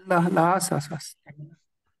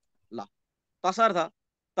 ल तसर्थ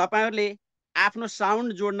तपाईँहरूले आफ्नो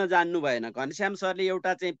साउन्ड जोड्न जान्नु भएन। घनश्याम सरले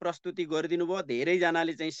एउटा चाहिँ प्रस्तुति गरिदिनु भयो,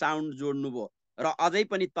 धेरैजनाले चाहिँ साउन्ड जोड्नु भयो र अझै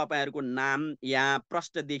पनि तपाईँहरूको नाम यहाँ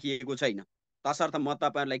प्रश्न देखिएको छैन। तसर्थ म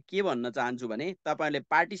तपाईँहरूलाई के भन्न चाहन्छु भने तपाईँहरूले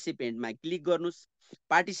पार्टिसिपेन्टमा क्लिक गर्नुहोस्।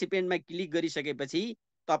 पार्टिसिपेन्टमा क्लिक गरिसकेपछि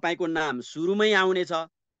तपाईँको नाम सुरुमै आउनेछ।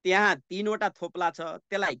 त्यहाँ 3वटा थोप्ला छ,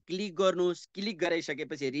 त्यसलाई क्लिक गर्नुहोस्। क्लिक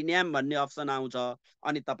गराइसकेपछि रिन्याम भन्ने अप्सन आउँछ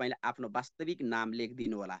अनि तपाईँले आफ्नो वास्तविक नाम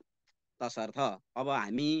लेखिदिनु होला। तसर्थ अब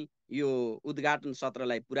हामी यो उद्घाटन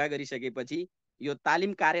सत्रलाई पुरा गरिसकेपछि यो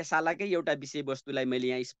तालिम कार्यशालाकै एउटा विषयवस्तुलाई मैले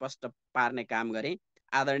यहाँ स्पष्ट पार्ने काम गरेँ।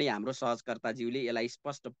 आदरणीय हाम्रो सहजकर्ताज्यूले यसलाई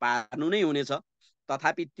स्पष्ट पार्नु नै हुनेछ।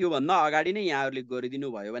 तथापि त्योभन्दा अगाडि नै यहाँहरूले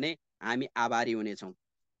गरिदिनु भयो भने हामी आभारी हुनेछौँ।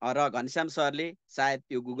 र घनश्याम सरले सायद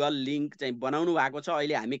त्यो गुगल लिङ्क चाहिँ बनाउनु भएको छ।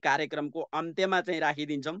 अहिले हामी कार्यक्रमको अन्त्यमा चाहिँ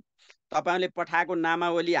राखिदिन्छौँ। तपाईँहरूले पठाएको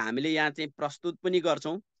नामावली हामीले यहाँ चाहिँ प्रस्तुत पनि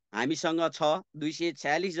गर्छौँ। हामीसँग छ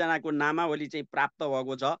 246 जनाको नामावली चाहिँ प्राप्त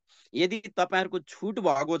भएको छ। यदि तपाईँहरूको छुट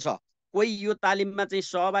भएको छ, कोही यो तालिममा चाहिँ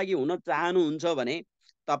सहभागी हुन चाहनुहुन्छ भने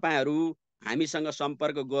तपाईँहरू हामीसँग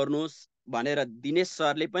सम्पर्क गर्नुहोस् भनेर दिनेश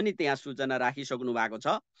सरले पनि त्यहाँ सूचना राखिसक्नु भएको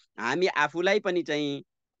छ। हामी आफूलाई पनि चाहिँ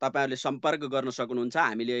तपाईँहरूले सम्पर्क गर्न सक्नुहुन्छ।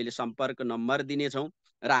 हामीले अहिले सम्पर्क नम्बर दिनेछौँ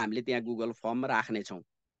र हामीले त्यहाँ गुगल फर्म राख्नेछौँ।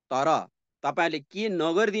 तर तपाईँहरूले के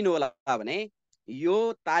नगरिदिनु होला भने यो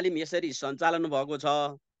तालिम यसरी सञ्चालन भएको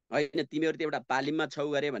छ, होइन तिमीहरू त एउटा तालिममा छौ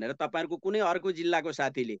गरे भनेर तपाईँहरूको कुनै अर्को जिल्लाको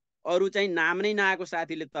साथीले, अरू चाहिँ नाम नै नआएको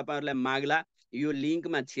साथीले तपाईँहरूलाई माग्ला, यो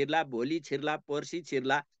लिङ्कमा छिर्ला, भोलि छिर्ला, पर्सि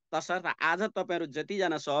छिर्ला। तसर्थ आज तपाईँहरू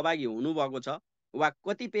जतिजना सहभागी हुनुभएको छ वा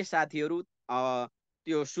कतिपय साथीहरू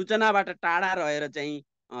त्यो सूचनाबाट टाढा रहेर चाहिँ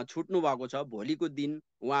छुट्नु भएको छ, भोलिको दिन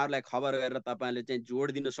उहाँहरूलाई खबर गरेर तपाईँहरूले चाहिँ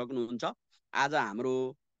जोड दिन सक्नुहुन्छ। आज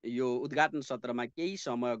हाम्रो यो उद्घाटन सत्रमा केही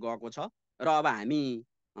समय गएको छ र अब हामी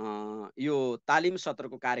यो तालिम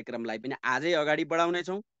सत्रको कार्यक्रमलाई पनि आजै अगाडि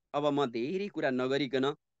बढाउनेछौँ। अब म धेरै कुरा नगरिकन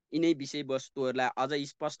यिनै विषयवस्तुहरूलाई अझ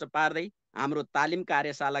स्पष्ट पार्दै हाम्रो तालिम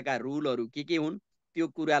कार्यशालाका रुलहरू के हुन् त्यो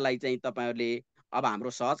कुरालाई चाहिँ तपाईँहरूले अब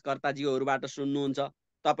हाम्रो सहजकर्ताज्यूहरूबाट सुन्नुहुन्छ।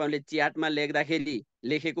 तपाईँहरूले च्याटमा लेख्दाखेरि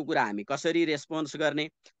लेखेको कुरा हामी कसरी रेस्पोन्स गर्ने,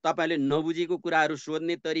 तपाईँहरूले नबुझेको कुराहरू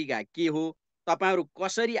सोध्ने तरिका के हो, तपाईँहरू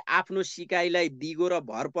कसरी आफ्नो सिकाइलाई दिगो र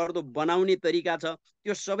भरपर्दो बनाउने तरिका छ,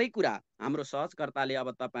 त्यो सबै कुरा हाम्रो सहजकर्ताले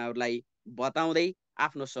अब तपाईँहरूलाई बताउँदै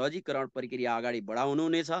आफ्नो सहजीकरण प्रक्रिया अगाडि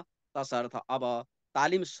बढाउनुहुनेछ। तसर्थ अब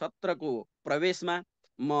तालिम सत्रको प्रवेशमा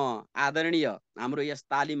म आदरणीय हाम्रो यस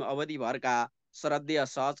तालिम अवधिभरका श्रद्धेय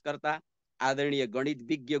सहजकर्ता आदरणीय गणित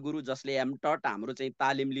विज्ञ गुरु जसले एमटट हाम्रो चाहिँ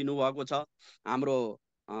तालिम लिनुभएको छ, हाम्रो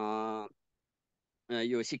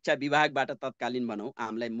यो शिक्षा विभागबाट तत्कालीन भनौँ,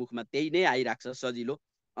 हामीलाई मुखमा त्यही नै आइरहेको छ सजिलो,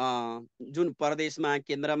 जुन प्रदेशमा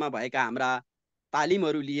केन्द्रमा भएका हाम्रा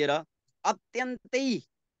तालिमहरू लिएर अत्यन्तै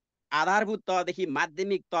आधारभूत तहदेखि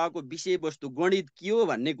माध्यमिक तहको विषयवस्तु गणित के हो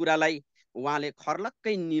भन्ने कुरालाई उहाँले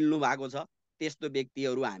खर्लक्कै निल्नु भएको छ। त्यस्तो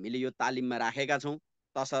व्यक्तिहरू हामीले यो तालिममा राखेका छौँ।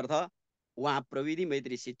 तसर्थ उहाँ प्रविधि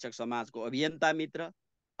मैत्री शिक्षक समाजको अभियन्ता मित्र,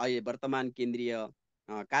 अहिले वर्तमान केन्द्रीय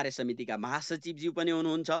कार्य समितिका महासचिवज्यू पनि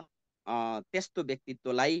हुनुहुन्छ। त्यस्तो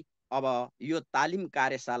व्यक्तित्वलाई अब यो तालिम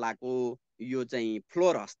कार्यशालाको यो चाहिँ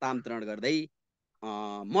फ्लोर हस्तान्तरण गर्दै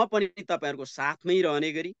म पनि तपाईँहरूको साथमै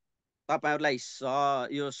रहने गरी तपाईँहरूलाई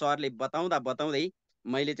यो सरले बताउँदै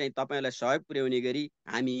मैले चाहिँ तपाईँहरूलाई सहयोग पुर्याउने गरी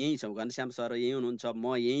हामी यहीँ छौँ। घनश्याम सर यहीँ हुनुहुन्छ,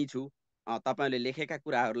 म यहीँ छु। तपाईँहरूले लेखेका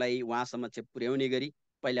कुराहरूलाई उहाँ समक्ष पुर्याउने गरी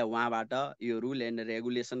पहिला उहाँबाट यो रुल एन्ड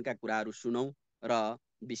रेगुलेसनका कुराहरू सुनौँ र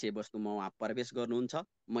विषयवस्तुमा उहाँ प्रवेश गर्नुहुन्छ।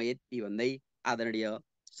 म यति भन्दै आदरणीय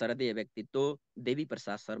श्रद्धेय व्यक्तित्व देवी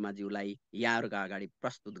प्रसाद शर्माज्यूलाई यहाँहरूका अगाडि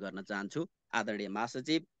प्रस्तुत गर्न चाहन्छु। आदरणीय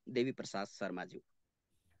महासचिव देवी प्रसाद शर्माज्यू।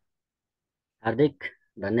 हार्दिक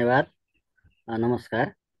धन्यवाद।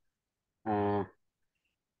 नमस्कार।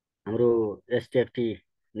 हाम्रो एसटिएफटी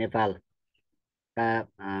नेपालका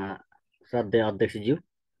श्रद्धेय अध्यक्षज्यू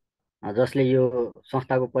जसले यो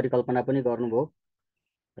संस्थाको परिकल्पना पनि गर्नुभयो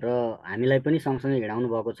र हामीलाई पनि सँगसँगै हिँडाउनु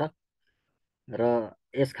भएको छ र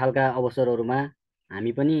यस खालका अवसरहरूमा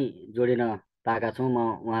हामी पनि जोडिन पाएका छौँ। म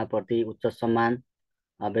उहाँप्रति उच्च सम्मान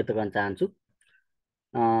व्यक्त गर्न चाहन्छु।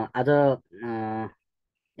 आज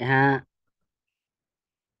यहाँ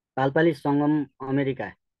पाल्पाली सङ्गम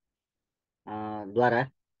अमेरिका द्वारा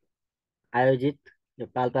आयोजित यो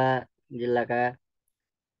पाल्पा जिल्लाका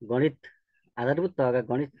गणित आधारभूत तहका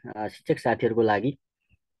गणित शिक्षक साथीहरूको लागि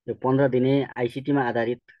यो 15 दिने आइसिटीमा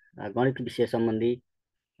आधारित गणित विषय सम्बन्धी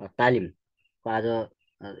तालिमको आज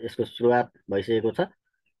यसको सुरुवात भइसकेको छ।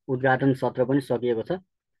 उद्घाटन सत्र पनि सकिएको छ।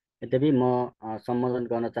 यद्यपि म सम्बोधन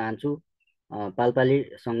गर्न चाहन्छु पाल्पाली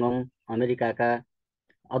सङ्गम अमेरिकाका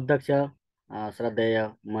अध्यक्ष श्रद्धेय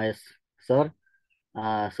महेश सर,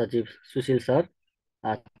 सचिव सुशील सर,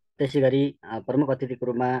 त्यसै गरी प्रमुख अतिथिको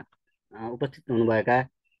रूपमा उपस्थित हुनुभएका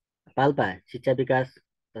पाल्पा शिक्षा विकास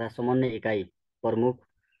तथा समन्वय इकाइ प्रमुख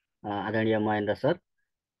आदरणीय महेन्द्र सर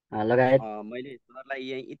लगायत मैले सरलाई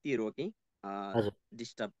यहीँ यति रोकेँ,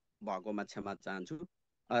 डिस्टर्ब भएकोमा क्षमा चाहन्छु।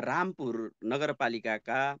 रामपुर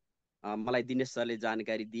नगरपालिकाका मलाई दिनेश सरले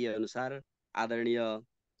जानकारी दिए अनुसार आदरणीय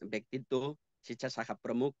व्यक्तित्व शिक्षा शाखा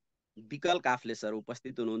प्रमुख विकल काफ्ले सर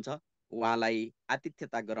उपस्थित हुनुहुन्छ। उहाँलाई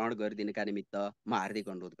आतिथ्यता ग्रहण गरिदिनका निमित्त म हार्दिक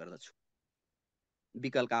अनुरोध गर्दछु।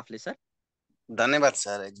 विकल काफ्ले सर। धन्यवाद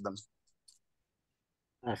सर, एकदम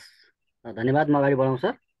धन्यवाद। म अगाडि बढाउँ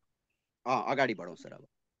सर? अगाडि बढाउँ सर। अब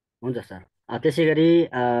हुन्छ सर। त्यसै गरी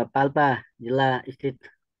पाल्पा जिल्ला स्थित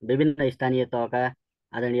विभिन्न स्थानीय तहका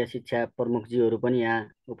आदरणीय शिक्षा प्रमुखज्यूहरू पनि यहाँ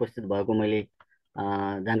उपस्थित भएको मैले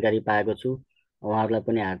जानकारी पाएको छु। उहाँहरूलाई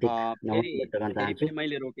पनि हार्दिक नमस्कार व्यक्त गर्न चाहन्छु।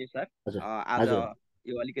 मैले रोकेँ सर। आज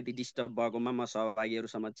यो अलिकति डिस्टर्ब भएकोमा म सहभागीहरू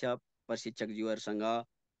समक्ष प्रशिक्षकज्यूहरूसँग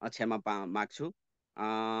क्षमा माग्छु।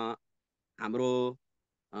 हाम्रो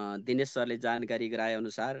दिनेश सरले जानकारी गराए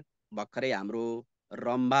अनुसार भर्खरै हाम्रो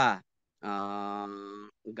रम्बा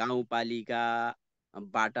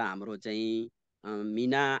गाउँपालिकाबाट हाम्रो चाहिँ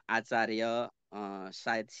मिना आचार्य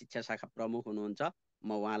सायद शिक्षा शाखा प्रमुख हुनुहुन्छ।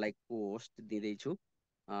 म उहाँलाई को होस्ट दिँदैछु।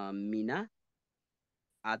 मिना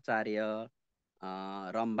आचार्य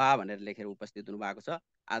रम्बा भनेर लेखेर उपस्थित हुनुभएको छ।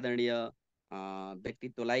 आदरणीय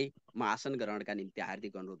व्यक्तित्वलाई म आसन ग्रहणका निम्ति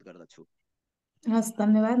हार्दिक अनुरोध गर्दछु। हस्,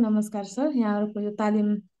 धन्यवाद। नमस्कार सर। यहाँहरूको यो तालिम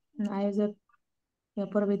आयोजक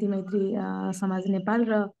प्रविधि मैत्री समाज नेपाल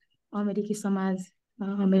र अमेरिकी समाज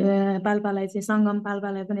पाल्पालाई चाहिँ सङ्गम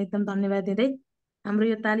पाल्पालाई पनि एकदम धन्यवाद दिँदै हाम्रो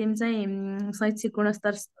यो तालिम चाहिँ शैक्षिक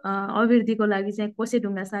गुणस्तर अभिवृद्धिको लागि चाहिँ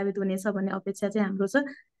कोसेढुङ्गा साबित हुनेछ भन्ने अपेक्षा चाहिँ हाम्रो छ।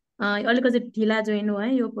 अलिकति ढिला जोइन हो है,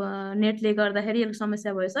 यो नेटले गर्दाखेरि अलिक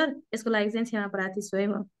समस्या भयो सर, यसको लागि चाहिँ क्षमा प्रार्थी छु है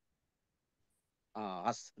म।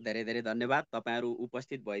 हस्, धेरै धेरै धन्यवाद। तपाईँहरू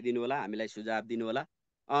उपस्थित भइदिनु होला, हामीलाई सुझाव दिनु होला।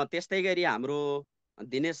 त्यस्तै गरी हाम्रो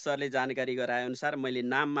दिनेश सरले जानकारी गराए अनुसार मैले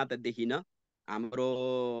नाममा त देखिनँ। हाम्रो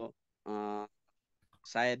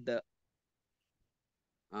सायद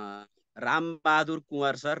रामबहादुर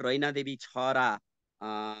कुँवर सर रैनादेवी छहरा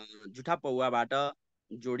जुठा पौवाबाट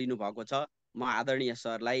जोडिनु भएको छ। म आदरणीय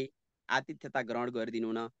सरलाई आतिथ्यता ग्रहण गरिदिनु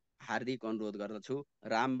हुन हार्दिक अनुरोध गर्दछु।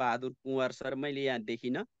 रामबहादुर कुँवर सर मैले यहाँ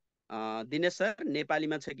देखिनँ। दिनेश सर,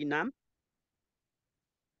 नेपालीमा छ कि नाम?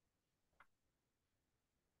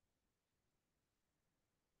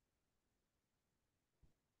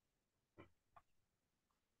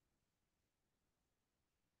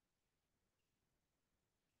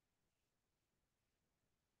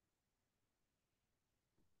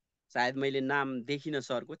 सायद मैले नाम देखिनँ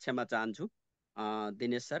सरको, क्षमा चाहन्छु।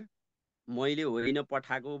 दिनेश सर, मैले होइन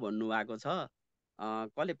पठाएको भन्नुभएको छ।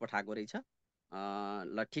 कसले पठाएको रहेछ?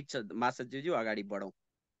 ल ठिक छ, मासज्यूज्यू अगाडि बढौँ।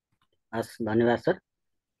 हस्, धन्यवाद सर।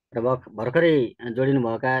 र भर्खरै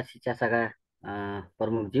जोडिनुभएका शिक्षा शाखा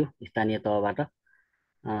प्रमुखज्यू स्थानीय तहबाट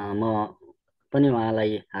म पनि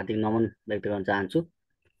उहाँलाई हार्दिक नमन व्यक्त गर्न चाहन्छु।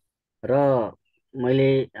 र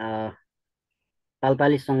मैले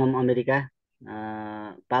पाल्पाली सङ्गम अमेरिका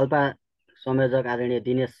पाल्पा संयोजक आदरणीय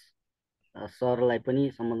दिनेश सरलाई पनि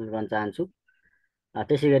सम्बोधन गर्न चाहन्छु।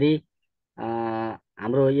 त्यसै गरी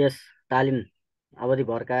हाम्रो यस तालिम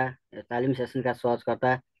अवधिभरका तालिम सेसनका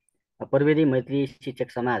सहजकर्ता प्रविधि मैत्री शिक्षक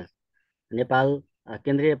समाज नेपाल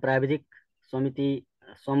केन्द्रीय प्राविधिक समिति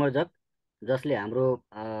संयोजक, जसले हाम्रो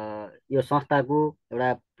यो संस्थाको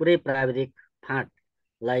एउटा पुरै प्राविधिक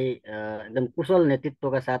फाँटलाई एकदम कुशल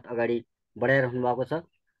नेतृत्वका साथ अगाडि बढाइराख्नु भएको छ।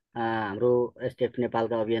 हाम्रो एसटिएफ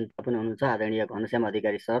नेपालका अभियन्ता पनि हुनुहुन्छ आदरणीय घनश्याम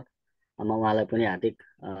अधिकारी सर, म उहाँलाई पनि हार्दिक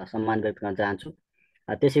सम्मान व्यक्त गर्न चाहन्छु।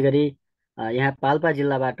 त्यसै गरी यहाँ पाल्पा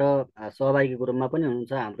जिल्लाबाट सहभागीको रूपमा पनि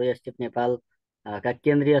हुनुहुन्छ हाम्रो एसटिएफ नेपाल का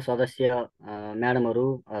केन्द्रीय सदस्य म्याडमहरू,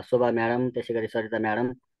 शोभा म्याडम, त्यसै गरी सरिता म्याडम,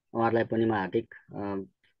 उहाँहरूलाई पनि म हार्दिक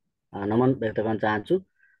नमन व्यक्त गर्न चाहन्छु।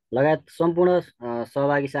 लगायत सम्पूर्ण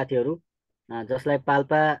सहभागी साथीहरू जसलाई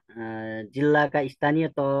पाल्पा जिल्लाका स्थानीय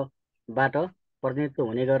तहबाट प्रतिनिधित्व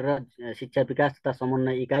हुने गरेर शिक्षा विकास तथा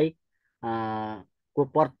समन्वय इकाइ को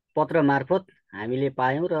पत्र मार्फत हामीले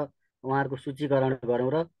पायौँ र उहाँहरूको सूचीकरण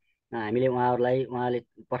गऱ्यौँ र हामीले उहाँले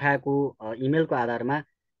पठाएको इमेलको आधारमा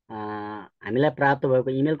हामीलाई प्राप्त भएको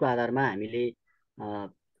इमेलको आधारमा हामीले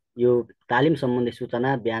यो तालिम सम्बन्धी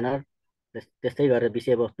सूचना, ब्यानर, त्यस्तै गरेर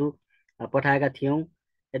विषयवस्तु पठाएका थियौँ।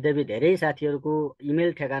 यद्यपि धेरै साथीहरूको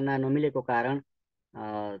इमेल ठेगाना नमिलेको कारण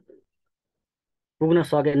पुग्न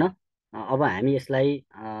सकेन। अब हामी यसलाई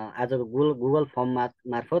आजको गुगल फर्म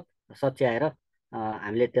मार्फत सच्याएर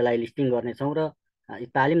हामीले त्यसलाई लिस्टिङ गर्नेछौँ र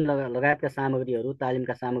तालिम लगायतका सामग्रीहरू,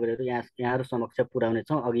 तालिमका सामग्रीहरू यहाँहरू समक्ष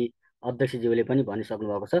पुर्याउनेछौँ। अघि अध्यक्षज्यूले पनि भनिसक्नु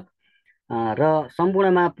भएको छ। र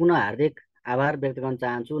सम्पूर्णमा पुनः हार्दिक आभार व्यक्त गर्न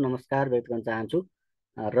चाहन्छु, नमस्कार व्यक्त गर्न चाहन्छु।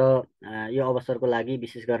 र यो अवसरको लागि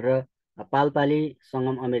विशेष गरेर पाल्पाली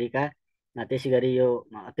सङ्गम अमेरिका, त्यसै गरी यो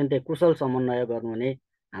अत्यन्तै कुशल समन्वय गर्नुहुने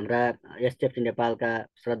हाम्रा एसटिएफ नेपालका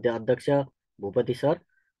श्रद्धेय अध्यक्ष भूपति सर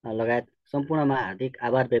लगायत सम्पूर्णमा हार्दिक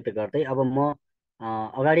आभार व्यक्त गर्दै अब म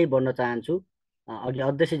अगाडि बढ्न चाहन्छु। अघि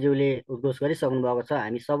अध्यक्षज्यूले उद्घोष गरिसक्नु भएको छ।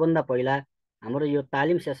 हामी सबभन्दा पहिला हाम्रो यो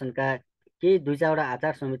तालिम सेसनका केही 2-4वटा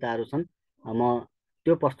आचार संहिताहरू छन्, म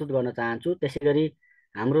त्यो प्रस्तुत गर्न चाहन्छु। त्यसै गरी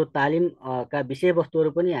हाम्रो तालिमका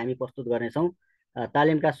विषयवस्तुहरू पनि हामी प्रस्तुत गर्नेछौँ।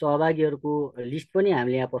 तालिमका सहभागीहरूको लिस्ट पनि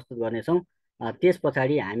हामीले यहाँ प्रस्तुत गर्नेछौँ। त्यस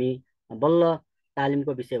पछाडि हामी बल्ल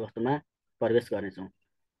तालिमको विषयवस्तुमा प्रवेश गर्नेछौँ।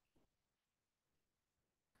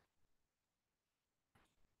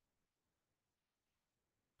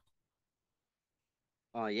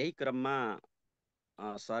 यही क्रममा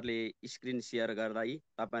सरले स्क्रिन सेयर गर्दै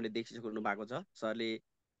तपाईँले देखिसक्नु भएको छ। सरले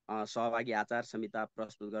सहभागी आचार संहिता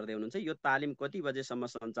प्रस्तुत गर्दै हुनुहुन्छ। यो तालिम कति बजेसम्म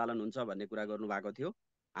सञ्चालन हुन्छ भन्ने कुरा गर्नुभएको थियो।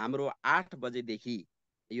 हाम्रो 8 बजेदेखि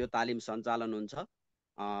यो तालिम सञ्चालन हुन्छ।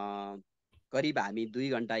 करिब हामी 2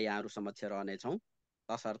 घन्टा यहाँहरू समक्ष रहनेछौँ।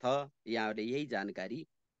 तसर्थ यहाँहरूले यही जानकारी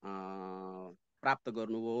प्राप्त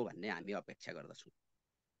गर्नुभयो भन्ने हामी अपेक्षा गर्दछौँ।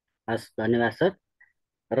 हस्, धन्यवाद सर।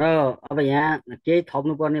 र अब यहाँ केही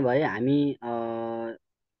थप्नुपर्ने भए हामी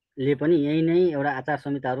ले पनि यही नै एउटा आचार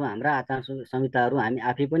संहिताहरू, हाम्रा आचार संहिताहरू हामी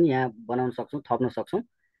आफै पनि यहाँ बनाउन सक्छौँ, थप्न सक्छौँ।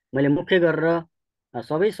 मैले मुख्य गरेर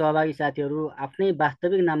सबै सहभागी साथीहरू आफ्नै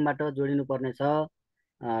वास्तविक नामबाट जोडिनु पर्नेछ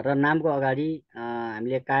र नामको अगाडि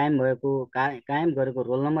हामीले कायम गरेको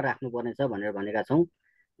रोल नम्बर राख्नुपर्नेछ भनेर भनेका छौँ।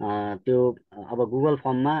 त्यो अब गुगल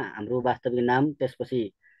फर्ममा हाम्रो वास्तविक नाम, त्यसपछि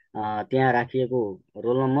त्यहाँ राखिएको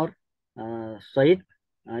रोल नम्बर सहित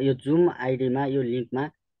यो जुम आइडीमा, यो लिङ्कमा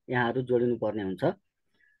यहाँहरू जोडिनु पर्ने हुन्छ।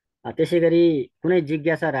 त्यसै गरी कुनै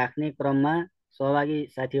जिज्ञासा राख्ने क्रममा सहभागी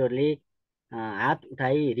साथीहरूले हात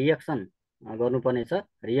उठाई रिएक्सन गर्नुपर्नेछ।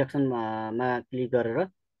 रिएक्सनमा क्लिक गरेर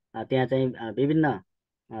त्यहाँ चाहिँ विभिन्न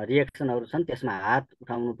रिएक्सनहरू छन्, त्यसमा हात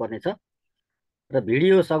उठाउनु पर्नेछ। र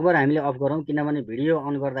भिडियो सकभर हामीले अफ गरौँ, किनभने भिडियो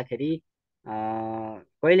अन गर्दाखेरि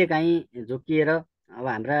कहिलेकाहीँ झुक्किएर अब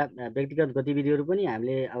हाम्रा व्यक्तिगत गतिविधिहरू पनि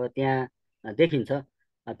हामीले अब त्यहाँ देखिन्छ।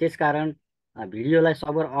 त्यसकारण भिडियोलाई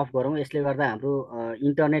सकभर अफ गरौँ। यसले गर्दा हाम्रो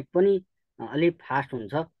इन्टरनेट पनि अलिक फास्ट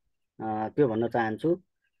हुन्छ, त्यो भन्न चाहन्छु।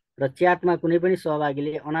 र च्याटमा कुनै पनि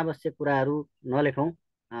सहभागीले अनावश्यक कुराहरू नलेखौँ,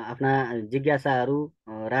 आफ्ना जिज्ञासाहरू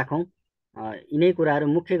राखौँ। यिनै कुराहरू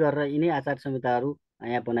मुख्य गरेर यिनै आचार संहिताहरू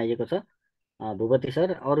यहाँ बनाइएको छ। भूपति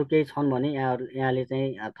सर, अरू केही छन् भने यहाँले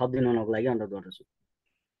चाहिँ थपिदिनु हुनको लागि अनुरोध गर्दछु।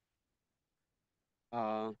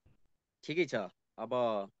 ठिकै छ। अब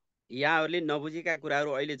यहाँहरूले नबुझेका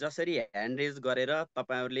कुराहरू अहिले जसरी ह्यान्ड रेज गरेर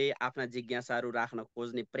तपाईँहरूले आफ्ना जिज्ञासाहरू राख्न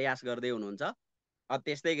खोज्ने प्रयास गर्दै हुनुहुन्छ,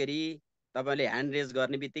 त्यस्तै गरी तपाईँहरूले ह्यान्ड रेज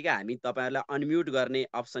गर्ने बित्तिकै हामी तपाईँहरूलाई अनम्युट गर्ने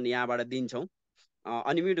अप्सन यहाँबाट दिन्छौँ।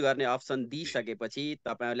 अनम्युट गर्ने अप्सन दिइसकेपछि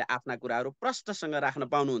तपाईँहरूले आफ्ना कुराहरू प्रष्टसँग राख्न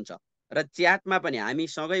पाउनुहुन्छ। र च्याटमा पनि हामी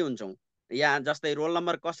सँगै हुन्छौँ। यहाँ जस्तै रोल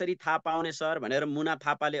नम्बर कसरी थाहा पाउने सर भनेर मुना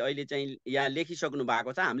थापाले अहिले चाहिँ यहाँ लेखिसक्नु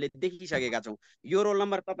भएको छ, हामीले देखिसकेका छौँ। यो रोल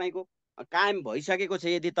नम्बर तपाईँको कायम भइसकेको छ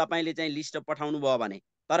यदि तपाईँले चाहिँ लिस्ट पठाउनु भयो भने।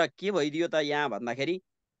 तर के भइदियो त यहाँ भन्दाखेरि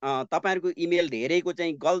तपाईँहरूको इमेल धेरैको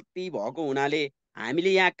चाहिँ गल्ती भएको हुनाले हामीले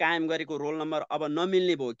यहाँ कायम गरेको रोल नम्बर अब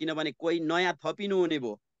नमिल्ने भयो, किनभने कोही नयाँ थपिनु हुने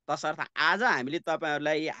भयो। तसर्थ आज हामीले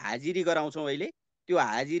तपाईँहरूलाई हाजिरी गराउँछौँ। अहिले त्यो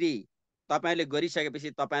हाजिरी तपाईँहरूले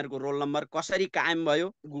गरिसकेपछि तपाईँहरूको रोल नम्बर कसरी कायम भयो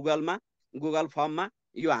गुगलमा, गुगल फर्ममा,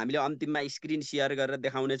 यो हामीले अन्तिममा स्क्रिन सेयर गरेर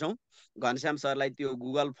देखाउनेछौँ। घनश्याम सरलाई त्यो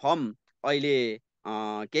गुगल फर्म अहिले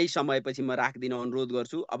केही समयपछि म राखिदिन अनुरोध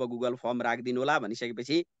गर्छु। अब गुगल फर्म राखिदिनु होला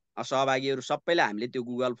भनिसकेपछि सहभागीहरू सबैलाई हामीले त्यो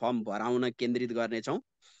गुगल फर्म भराउन केन्द्रित गर्नेछौँ।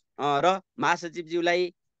 र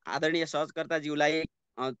महासचिवज्यूलाई, आदरणीय सहजकर्ताज्यूलाई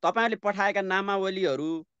तपाईँहरूले पठाएका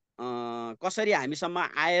नामावलीहरू कसरी हामीसम्म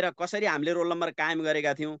आएर कसरी हामीले रोल नम्बर कायम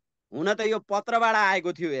गरेका थियौँ। हुन त यो पत्रबाट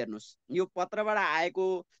आएको थियो, हेर्नुहोस्, यो पत्रबाट आएको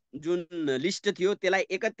जुन लिस्ट थियो त्यसलाई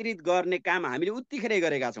एकत्रित गर्ने काम हामीले उत्तिखेरै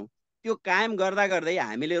गरेका छौँ। त्यो कायम गर्दा गर्दै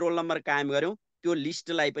हामीले रोल नम्बर कायम गऱ्यौँ। त्यो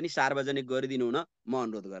लिस्टलाई पनि सार्वजनिक गरिदिनु हुन म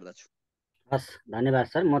अनुरोध गर्दछु। हस्, धन्यवाद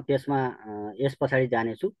सर। म त्यसमा यस पछाडि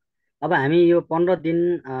जानेछु। अब हामी यो 15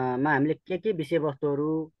 दिनमा हामीले के विषयवस्तुहरू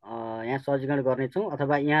यहाँ सजीकरण गर्नेछौँ,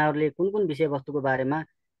 अथवा यहाँहरूले कुन कुन विषयवस्तुको बारेमा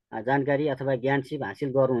जानकारी अथवा ज्ञान सिप हासिल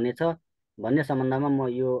गर्नुहुनेछ भन्ने सम्बन्धमा म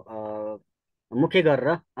यो मुख्य गरेर,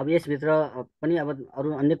 अब यसभित्र पनि अब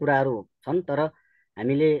अरू अन्य कुराहरू छन्, तर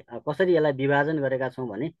हामीले कसरी यसलाई विभाजन गरेका छौँ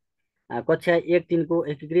भने कक्षा 1-3 को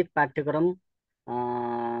एकीकृत पाठ्यक्रम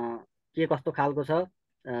के कस्तो खालको छ,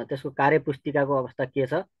 त्यसको कार्यपुस्तिकाको अवस्था के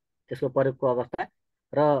छ, त्यसको प्रयोगको अवस्था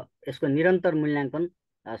र यसको निरन्तर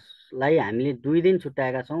मूल्याङ्कनलाई हामीले 2 दिन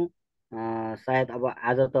छुट्याएका छौँ। सायद अब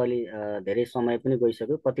आज त अलि धेरै समय पनि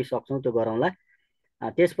गइसक्यो, कति सक्छौँ त्यो गरौँला।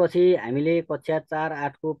 त्यसपछि हामीले कक्षा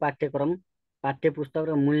 4-8 को पाठ्यक्रम, पाठ्यपुस्तक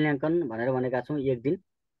र मूल्याङ्कन भनेर भनेका छौँ 1 दिन।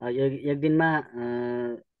 एक दिनमा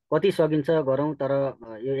कति सकिन्छ गरौँ, तर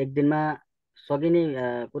यो 1 दिनमा सकिने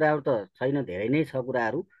कुराहरू त छैन, धेरै नै छ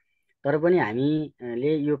कुराहरू। तर पनि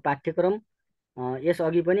हामीले यो पाठ्यक्रम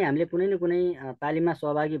यसअघि पनि हामीले कुनै न कुनै तालिममा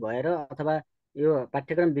सहभागी भएर अथवा यो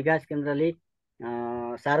पाठ्यक्रम विकास केन्द्रले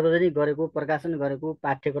सार्वजनिक गरेको, प्रकाशन गरेको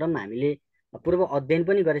पाठ्यक्रम हामीले पूर्व अध्ययन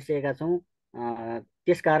पनि गरिसकेका छौँ।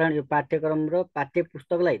 त्यसकारण यो पाठ्यक्रम र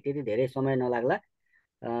पाठ्यपुस्तकलाई त्यति धेरै समय नलाग्ला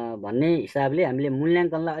भन्ने हिसाबले हामीले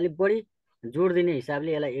मूल्याङ्कनलाई अलिक बढी जोड दिने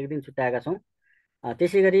हिसाबले यसलाई 1 दिन छुट्याएका छौँ।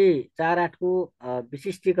 त्यसै गरी 4-8 को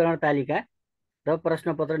विशिष्टीकरण तालिका र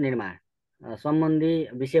प्रश्नपत्र निर्माण सम्बन्धी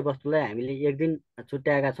विषयवस्तुलाई हामीले 1 दिन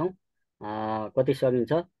छुट्याएका छौँ। कति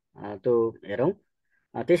सकिन्छ त्यो हेरौँ।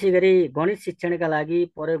 त्यसै गरी गणित शिक्षणका लागि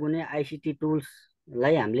प्रयोग हुने आइसिटी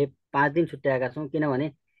टुल्सलाई हामीले 5 दिन छुट्याएका छौँ, किनभने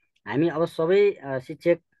हामी अब सबै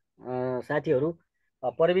शिक्षक साथीहरू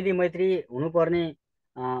प्रविधि मैत्री हुनुपर्ने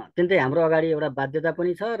अत्यन्तै हाम्रो अगाडि एउटा बाध्यता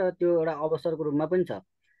पनि छ र त्यो एउटा अवसरको रूपमा पनि छ।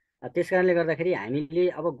 त्यसकारणले गर्दाखेरि हामीले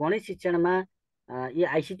अब गणित शिक्षणमा यी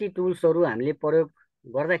आइसिटी टुल्सहरू हामीले प्रयोग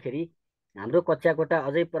गर्दाखेरि हाम्रो कक्षा कोठा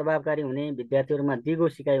अझै प्रभावकारी हुने, विद्यार्थीहरूमा दिगो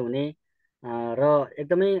सिकाइ हुने र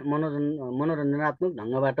एकदमै मनोरञ्जनात्मक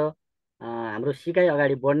ढङ्गबाट हाम्रो सिकाइ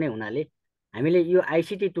अगाडि बढ्ने हुनाले हामीले यो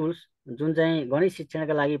आइसिटी टुल्स जुन चाहिँ गणित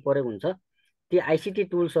शिक्षणका लागि प्रयोग हुन्छ ती आइसिटी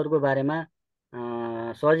टुल्सहरूको बारेमा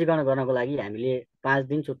सहजीकरण गर्नको लागि हामीले 5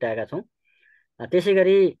 दिन छुट्याएका छौँ। त्यसै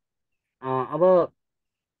गरी अब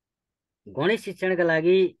गणित शिक्षणका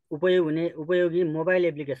लागि उपयोगी मोबाइल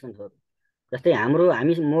एप्लिकेसन्सहरू जस्तै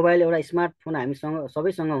हामी मोबाइल एउटा स्मार्टफोन हामीसँग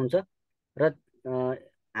सबैसँग हुन्छ र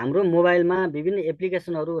हाम्रो मोबाइलमा विभिन्न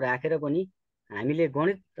एप्लिकेसनहरू राखेर पनि हामीले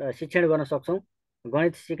गणित शिक्षण गर्न सक्छौँ,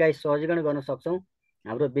 गणित सिकाइ सहजीकरण गर्न सक्छौँ।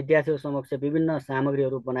 हाम्रो विद्यार्थीहरू समक्ष विभिन्न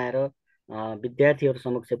सामग्रीहरू बनाएर विद्यार्थीहरू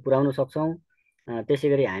समक्ष पुर्याउन सक्छौँ। त्यसै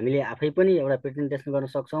गरी हामीले आफै पनि एउटा प्रेजेन्टेसन गर्न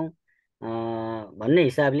सक्छौँ भन्ने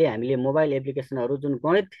हिसाबले हामीले मोबाइल एप्लिकेसनहरू जुन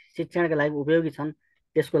गणित शिक्षणका लागि उपयोगी छन्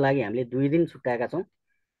त्यसको लागि हामीले 2 दिन छुट्याएका छौँ।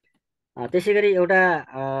 त्यसै गरी एउटा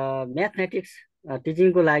म्याथमेटिक्स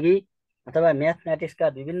टिचिङको लागि अथवा म्याथमेटिक्सका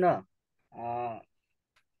विभिन्न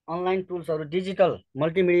अनलाइन टुल्सहरू डिजिटल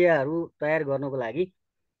मल्टिमिडियाहरू तयार गर्नको लागि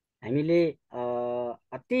हामीले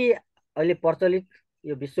अति अहिले प्रचलित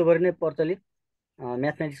यो विश्वभरि नै प्रचलित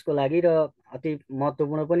म्याथमेटिक्सको लागि र अति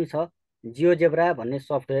महत्त्वपूर्ण पनि छ जियोजेब्रा भन्ने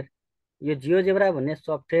सफ्टवेयर। यो जियोजेब्रा भन्ने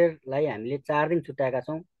सफ्टवेयरलाई हामीले 4 दिन छुट्याएका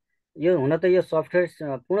छौँ। यो हुन त यो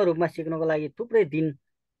सफ्टवेयर पूर्ण रूपमा सिक्नको लागि थुप्रै दिन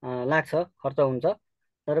लाग्छ, खर्च हुन्छ,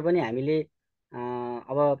 तर पनि हामीले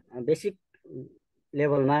अब बेसिक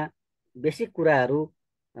लेभलमा बेसिक कुराहरू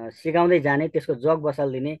सिकाउँदै जाने, त्यसको जग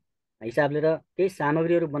बसाल दिने हिसाबले र केही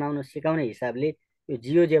सामग्रीहरू बनाउन सिकाउने हिसाबले यो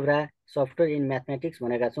जियोजेब्रा सफ्टवेयर इन म्याथमेटिक्स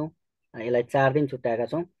भनेका छौँ। यसलाई 4 दिन छुट्याएका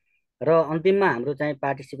छौँ र अन्तिममा हाम्रो चाहिँ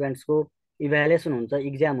पार्टिसिपेन्ट्सको इभ्यालुएसन हुन्छ,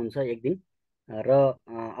 इक्जाम हुन्छ 1 दिन र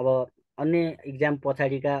अब अन्य इक्जाम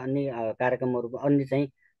पछाडिका अन्य कार्यक्रमहरू अन्य चाहिँ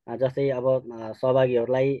जस्तै अब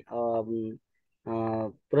सहभागीहरूलाई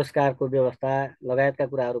पुरस्कारको व्यवस्था लगायतका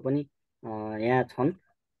कुराहरू पनि यहाँ छन्।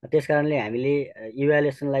 त्यसकारणले हामीले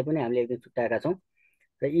इभ्यालुएसनलाई पनि हामीले 1 दिन छुट्याएका छौँ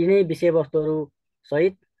र यिनै विषयवस्तुहरू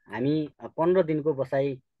सहित हामी 15 दिनको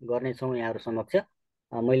बसाइ गर्नेछौँ यहाँहरू समक्ष।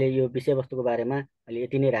 मैले यो विषयवस्तुको बारेमा अहिले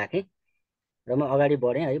यति नै राखेँ र म अगाडि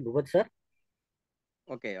बढेँ है भूपति सर।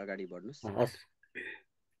 ओके, अगाडि बढ्नुहोस्। हस्,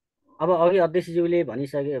 अब अघि अध्यक्षज्यूले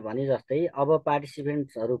भने जस्तै अब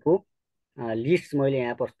पार्टिसिपेन्ट्सहरूको लिस्ट मैले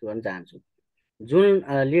यहाँ प्रस्तुत गर्न चाहन्छु। जुन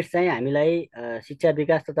लिस्ट चाहिँ हामीलाई शिक्षा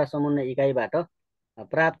विकास तथा समन्वय इकाइबाट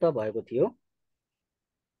प्राप्त भएको थियो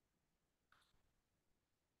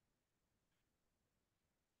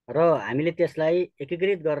र हामीले त्यसलाई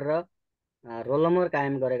एकीकृत गरेर रोल नम्बर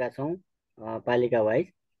कायम गरेका छौँ पालिका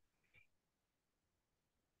वाइज।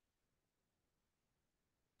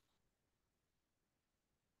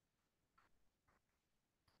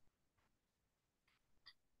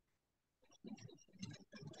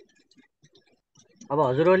 अब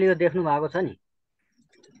हजुरहरूले यो देख्नु भएको छ नि।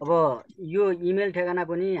 अब यो इमेल ठेगाना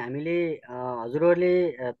पनि हामीले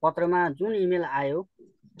हजुरहरूले पत्रमा जुन इमेल आयो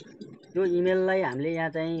त्यो इमेललाई हामीले यहाँ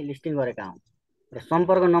चाहिँ लिस्टिङ गरेका हौँ र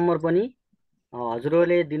सम्पर्क नम्बर पनि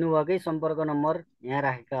हजुरहरूले दिनुभएकै सम्पर्क नम्बर यहाँ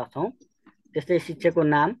राखेका छौँ। त्यस्तै शिक्षकको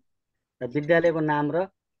नाम र विद्यालयको नाम र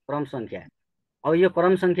क्रम सङ्ख्या। अब यो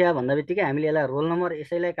क्रम सङ्ख्या भन्दा बित्तिकै हामीले यसलाई रोल नम्बर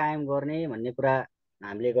यसैलाई कायम गर्ने भन्ने कुरा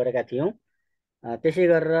हामीले गरेका थियौँ। त्यसै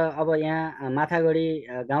गरेर अब यहाँ माथागढी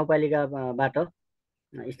गाउँपालिकाबाट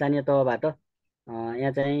स्थानीय तहबाट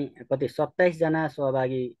यहाँ चाहिँ कति 27 जना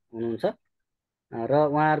सहभागी हुनुहुन्छ र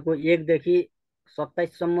उहाँहरूको 1 देखि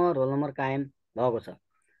 27 सम्म रोल नम्बर कायम भएको छ।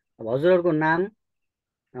 अब हजुरहरूको नाम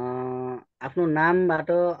आफ्नो नामबाट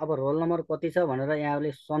अब रोल नम्बर कति छ भनेर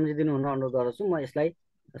यहाँहरूले सम्झिदिनु हुन अनुरोध गर्दछु। म यसलाई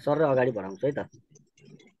सर अगाडि बढाउँछु है त।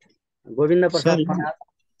 गोविन्द प्रसाद खनाल।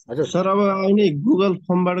 हजुर सर, अब आउने गुगल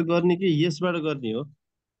फर्मबाट गर्ने कि यसबाट गर्ने हो?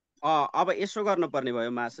 अब यसो गर्नुपर्ने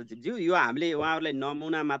भयो महासचिवज्यू, यो हामीले उहाँहरूलाई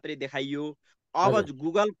नमुना मात्रै देखाइयो। अब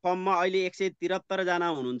गुगल फर्ममा अहिले 173 जना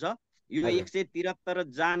हुनुहुन्छ। यो 173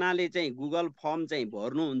 जनाले चाहिँ गुगल फर्म चाहिँ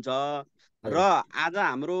भर्नुहुन्छ र आज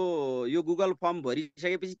हाम्रो यो गुगल फर्म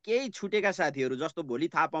भरिसकेपछि केही छुटेका साथीहरू जस्तो भोलि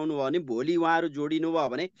थाहा पाउनु भयो भने भोलि उहाँहरू जोडिनु भयो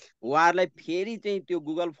भने उहाँहरूलाई फेरि चाहिँ त्यो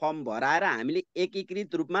गुगल फर्म भराएर हामीले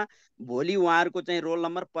एकीकृत रूपमा भोलि उहाँहरूको चाहिँ रोल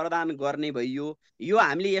नम्बर प्रदान गर्ने भइयो। यो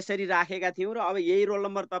हामीले यसरी राखेका थियौँ र अब यही रोल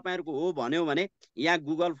नम्बर तपाईँहरूको हो भन्यो भने यहाँ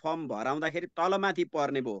गुगल फर्म भराउँदाखेरि तलमाथि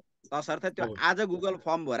पर्ने भयो। तसर्थ त्यो आज गुगल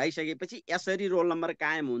फर्म भराइसकेपछि यसरी रोल नम्बर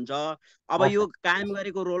कायम हुन्छ। अब यो कायम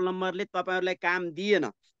गरेको रोल नम्बरले तपाईँहरूलाई काम दिएन,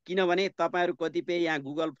 किनभने तपाईँहरू कतिपय यहाँ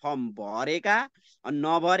गुगल फर्म भरेका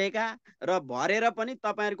नभरेका र भरेर पनि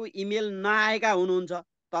तपाईँहरूको इमेल नआएका हुनुहुन्छ।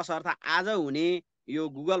 तसर्थ आज हुने यो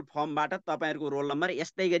गुगल फर्मबाट तपाईँहरूको रोल नम्बर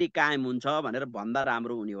यस्तै गरी कायम हुन्छ भनेर भन्दा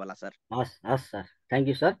राम्रो हुने होला सर। हस् हस् सर, थ्याङ्क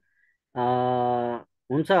यू सर।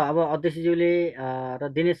 हुन्छ, अब अध्यक्षज्यूले र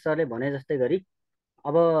दिनेश सरले भने जस्तै गरी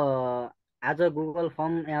अब आज गुगल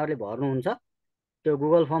फर्म यहाँहरूले भर्नुहुन्छ। त्यो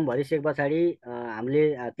गुगल फर्म भरिसके पछाडि हामीले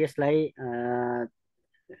त्यसलाई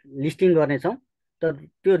लिस्टिङ गर्नेछौँ। तर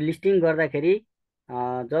त्यो लिस्टिङ गर्दाखेरि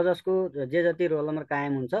जसको जे जति रोल नम्बर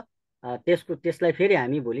कायम हुन्छ त्यसलाई फेरि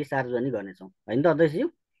हामी भोलि सार्वजनिक गर्नेछौँ, होइन त अध्यक्षज्यू?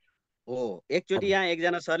 हो, एकचोटि यहाँ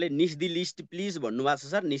एकजना सरले निस्दी लिस्ट प्लिज भन्नुभएको छ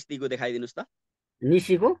सर। निस्दीको देखाइदिनुहोस् त।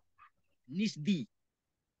 निस्दीको निस्दी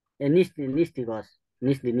निस्दीको हस्,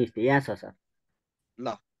 निस्दी यहाँ छ सर।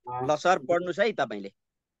 ल ल सर पढ्नुहोस् है तपाईँले।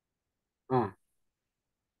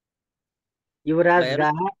 युवराज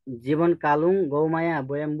गाहा, जीवन कालुङ, गौमाया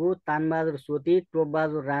बोयम्बु, तानबहादुर सोती,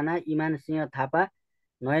 टोपबहादुर राणा, इमान सिंह थापा,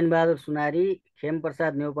 नयनबहादुर सुनारी,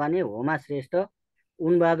 खेमप्रसाद नेउपाने, होमा श्रेष्ठ,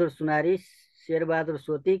 उनबहादुर सुनारी, शेरबहादुर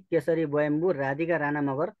सोती, केशरी बोयम्बु, राधिका राणा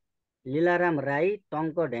मगर, लीलाराम राई,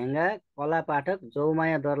 टङ्क ढेङ्गा, कला पाठक,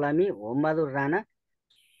 जौमाया दर्लामी, होमबहादुर राणा,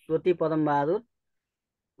 सोती पदमबहादुर,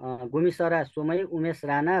 गुमिसरा सोमई, उमेश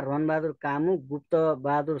राणा, रणबहादुर कामु,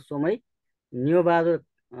 गुप्तबहादुर सोमई, न्योबहादुर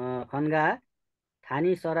खन्गाहा,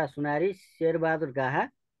 थानी सरा सुनारी, शेरबहादुर गाहा,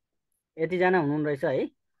 यतिजना हुनुहुन्न रहेछ है।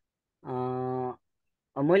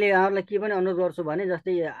 मैले यहाँहरूलाई के पनि अनुरोध गर्छु भने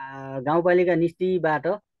जस्तै गाउँपालिका निस्तीबाट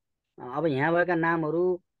अब यहाँ भएका नामहरू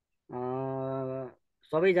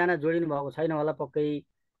सबैजना जोडिनु भएको छैन होला पक्कै,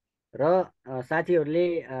 र साथीहरूले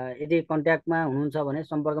यदि कन्ट्याक्टमा हुनुहुन्छ भने,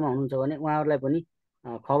 सम्पर्कमा हुनुहुन्छ भने उहाँहरूलाई पनि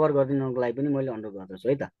खबर गरिदिनुको लागि पनि मैले अनुरोध गर्दछु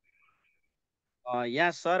है त।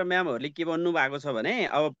 यहाँ सर म्यामहरूले के भन्नुभएको छ भने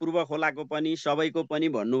अब पूर्व खोलाको पनि सबैको पनि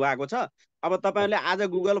भन्नुभएको छ। अब तपाईँहरूले आज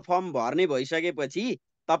गुगल फर्म भर्ने भइसकेपछि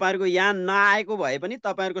तपाईँहरूको यहाँ नआएको भए पनि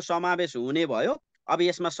तपाईँहरूको समावेश हुने भयो। अब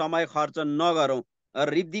यसमा समय खर्च नगरौँ।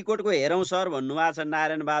 रिब्दीकोटको हेरौँ सर भन्नुभएको छ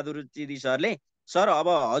नारायण बहादुर चिदी सरले। सर अब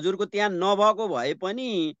हजुरको त्यहाँ नभएको भए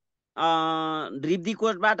पनि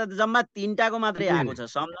रिब्दीकोटबाट जम्मा 3टाको मात्रै आएको छ,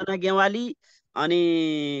 सम्झना गेवाली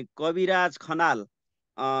अनि कविराज खनाल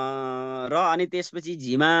र अनि त्यसपछि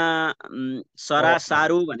झिमा सरा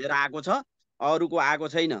सारू भनेर आएको छ, अरूको आएको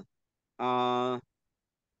छैन।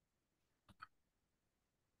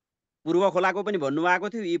 पूर्व खोलाको पनि भन्नुभएको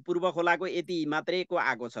थियो, यी पूर्व खोलाको यति मात्रैको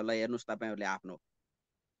आएको छ। ल हेर्नुहोस् तपाईँहरूले आफ्नो।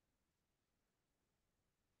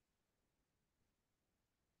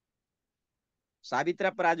 सावित्रा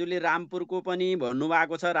पराजुले रामपुरको पनि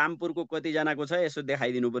भन्नुभएको छ। रामपुरको कतिजनाको छ यसो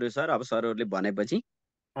देखाइदिनु पर्यो सर, अब सरहरूले भनेपछि।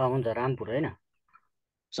 हुन्छ, रामपुर होइन,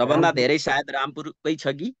 सबभन्दा धेरै सायद रामपुरकै छ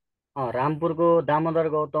कि? रामपुरको दामोदर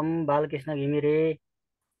गौतम, बालकृष्ण घिमिरे,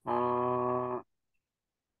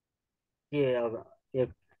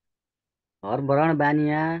 हरभरण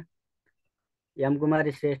बानिया,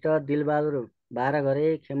 यामकुमारी श्रेष्ठ, दिलबहादुर बाह्रघरे,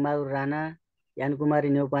 खेमबहादुर राणा, यानकुमारी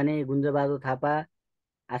नेउपाने, गुन्जबहादुर थापा,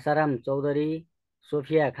 आसाराम चौधरी,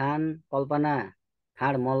 सोफिया खान, कल्पना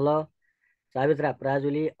खाँड मल्ल, सावित्रा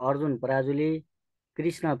पराजुली, अर्जुन पराजुली,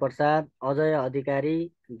 कृष्ण प्रसाद, अजय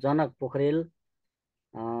अधिकारी, जनक पोखरेल,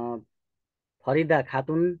 फरिदा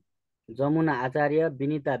खातुन, जमुना आचार्य,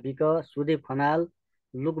 विनिता विक, सुदीप खनाल,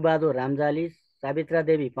 लुकबहादुर रामजाली, सावित्रा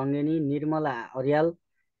देवी पङ्गेनी, निर्मला अर्याल,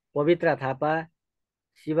 पवित्रा थापा,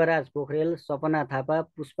 शिवराज पोखरेल, सपना थापा,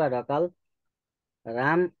 पुष्पा ढकाल,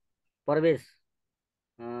 राम प्रवेश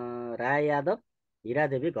राय यादव,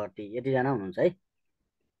 हिरादेवी घरती, यतिजना हुनुहुन्छ है।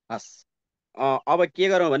 हस्, अब के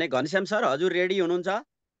गरौँ भने घनश्याम सर हजुर रेडी हुनुहुन्छ?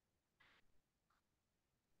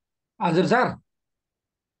 हजुर सर।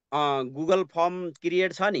 गुगल फर्म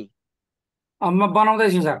क्रिएट छ नि? म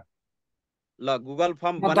बनाउँदैछु सर। ल गुगल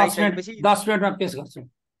फर्म बनाइसकेपछि 10 मिनटमा पेश गर्छु।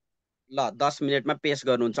 ल 10 मिनटमा पेश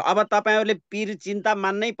गर्नुहुन्छ। अब तपाईँहरूले पिर चिन्ता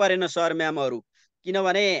मान्नै परेन सर म्यामहरू,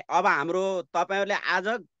 किनभने अब हाम्रो तपाईँहरूले आज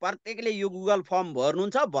प्रत्येकले यो गुगल फर्म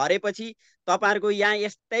भर्नुहुन्छ। भरेपछि तपाईँहरूको यहाँ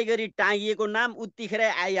यस्तै गरी टाँगिएको नाम उत्तिखेरै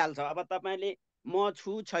आइहाल्छ। अब तपाईँले म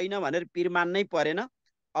छु छैन भनेर पिर मान्नै परेन।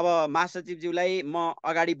 अब महासचिवज्यूलाई म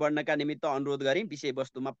अगाडि बढ्नका निमित्त अनुरोध गरेँ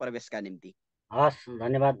विषयवस्तुमा प्रवेशका निम्ति। हस्,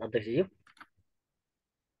 धन्यवाद अध्यक्षज्यू।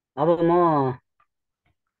 अब म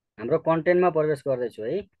हाम्रो कन्टेन्टमा प्रवेश गर्दैछु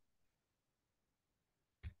है।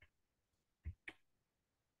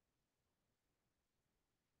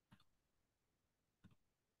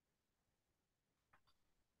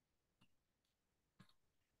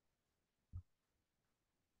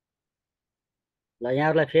 ल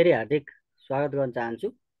यहाँहरूलाई फेरि हार्दिक स्वागत गर्न चाहन्छु।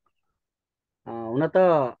 हुन त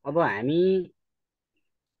अब हामी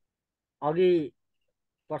अघि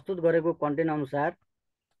प्रस्तुत गरेको कन्टेन्ट अनुसार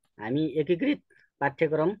हामी एकीकृत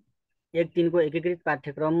पाठ्यक्रम 1-3 को एकीकृत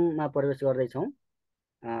पाठ्यक्रममा प्रवेश गर्दैछौँ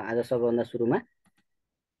आज सबभन्दा सुरुमा।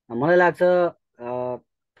 मलाई लाग्छ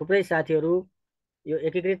थुप्रै साथीहरू यो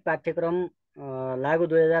एकीकृत पाठ्यक्रम लागू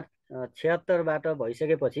 2076बाट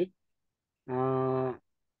भइसकेपछि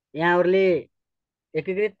यहाँहरूले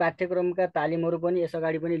एकीकृत पाठ्यक्रमका तालिमहरू पनि यस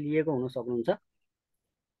अगाडि पनि लिएको हुन सक्नुहुन्छ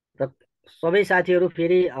र सबै साथीहरू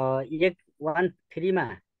फेरि 1 मा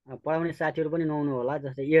पढाउने साथीहरू पनि नहुनु होला,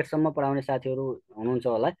 जस्तै 8 सम्म पढाउने साथीहरू हुनुहुन्छ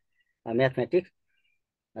होला म्याथमेटिक्स।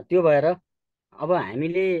 त्यो भएर अब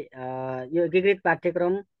हामीले यो एकीकृत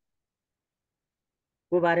पाठ्यक्रमको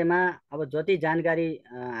बारेमा अब जति जानकारी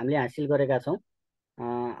हामीले हासिल गरेका छौँ,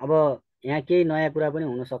 अब यहाँ केही नयाँ कुरा पनि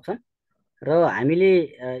हुन सक्छन् र हामीले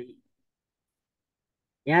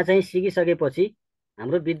यहाँ चाहिँ सिकिसकेपछि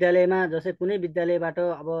हाम्रो विद्यालयमा जस्तै कुनै विद्यालयबाट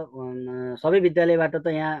अब सबै विद्यालयबाट त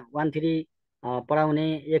यहाँ 1-3 पढाउने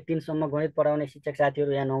 1-3 सम्म गणित पढाउने शिक्षक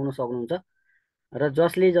साथीहरू यहाँ नहुन सक्नुहुन्छ र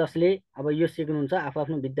जसले अब यो सिक्नुहुन्छ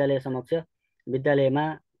आफ्नो विद्यालय समक्ष विद्यालयमा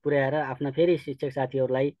पुर्याएर आफ्ना फेरि शिक्षक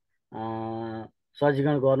साथीहरूलाई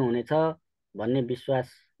सजीकरण गर्नुहुनेछ भन्ने विश्वास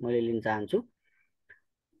मैले लिन चाहन्छु।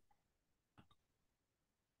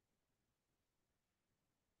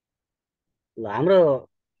 ल, हाम्रो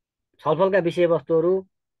छलफलका विषयवस्तुहरू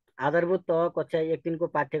आधारभूत तह कक्षा 1-3 को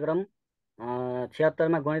पाठ्यक्रम 76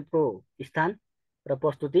 मा गणितको स्थान र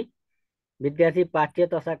प्रस्तुति, विद्यार्थी पाठ्य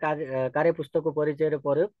तथा कार्यपुस्तकको परिचय र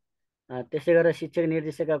प्रयोग, त्यसै गरेर शिक्षक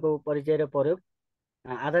निर्देशिकाको परिचय र प्रयोग,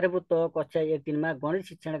 आधारभूत तह कक्षा 1-3 मा गणित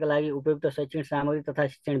शिक्षणका लागि उपयुक्त शैक्षणिक सामग्री तथा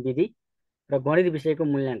शिक्षण विधि र गणित विषयको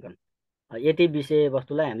मूल्याङ्कन, यति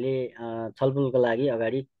विषयवस्तुलाई हामीले छलफलको लागि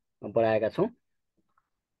अगाडि बढाएका छौँ।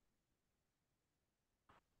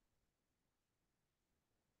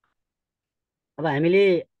 अब हामीले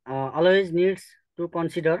अलवेज निड्स टु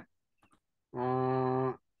कन्सिडर,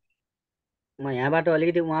 म यहाँबाट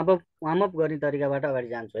अलिकति वार्मअप गर्ने तरिकाबाट अगाडि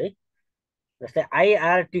जान्छु है। जस्तै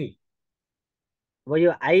आइआरटी, अब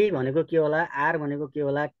यो आई भनेको के होला, आर भनेको के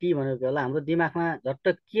होला, टी भनेको के होला, हाम्रो दिमागमा झट्ट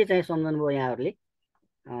के चाहिँ सम्झनु भयो यहाँहरूले?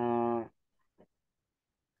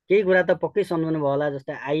 केही कुरा त पक्कै सम्झनु भयो होला,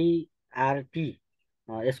 जस्तै आइआरटी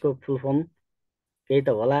यसको फुल फर्म केही त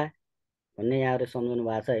होला भन्ने यहाँहरू सम्झनु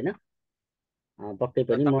भएको छ होइन? पक्कै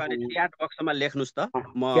पनि म च्याट बक्समा लेख्नुस् त,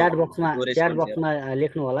 म च्याट बक्समा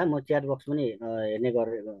लेख्नु होला, म च्याट बक्स पनि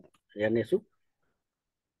हेर्नेछु।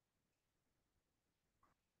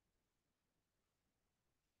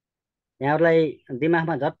 यहाँहरूलाई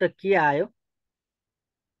दिमागमा झट्ट के आयो?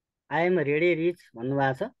 आई एम रेडी रिच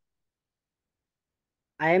भन्नुभएको छ,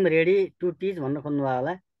 I am ready to teach भन्न खोज्नुभयो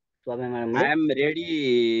होला शोभा म्याडमले। आई एम रेडी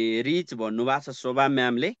रिच भन्नुभएको छ शोभा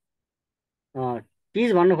म्यामले,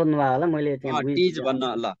 टिच भन्न खोज्नुभयो होला, मैले त्यहाँ टिच भन्न।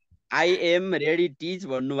 ल, आई एम रेडी टिच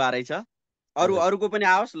भन्नुभएको रहेछ। अरूको पनि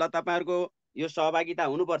आओस् ल, तपाईँहरूको यो सहभागिता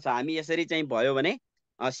हुनुपर्छ। हामी यसरी चाहिँ भयो भने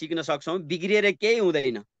सिक्न सक्छौँ, बिग्रिएर केही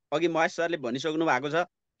हुँदैन। अघि महेश सरले भनिसक्नु भएको छ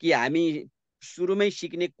कि हामी सुरुमै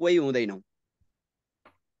सिक्ने कोही हुँदैनौँ।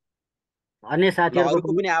 अन्य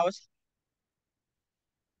साथीहरूको पनि आओस्।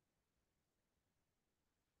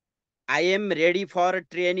 I am ready for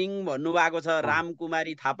training भन्नुभएको छ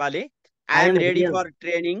रामकुमारी थापाले। I am ready for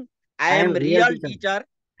training, I am real teacher.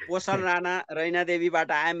 पोषण Rana Raina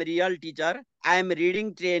देवीबाट I am real teacher, I am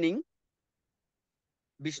reading training.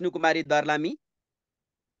 Vishnu कुमारी दर्लामी,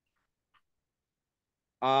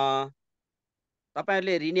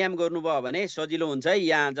 तपाईँहरूले रिन्याम गर्नुभयो भने सजिलो हुन्छ है।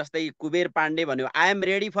 यहाँ जस्तै कुबेर पाण्डे भन्यो I am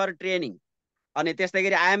ready for training, अनि त्यस्तै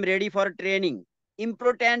गरी I am ready for training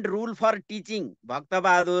important rule for teaching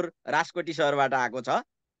Bhaktabahadur Rajkoti सरबाट आएको छ।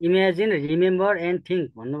 इमेजिन, रिमेम्बर एन्ड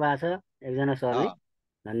थिङ्क भन्नुभएको छ एकजना सरले,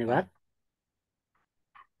 धन्यवाद।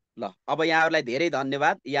 ल, अब यहाँहरूलाई धेरै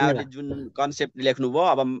धन्यवाद, यहाँहरूले जुन कन्सेप्ट लेख्नुभयो।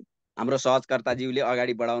 अब हाम्रो सहजकर्ताज्यूले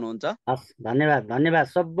अगाडि बढाउनुहुन्छ। हस्, धन्यवाद धन्यवाद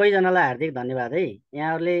सबैजनालाई हार्दिक धन्यवाद है।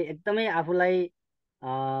 यहाँहरूले एकदमै आफूलाई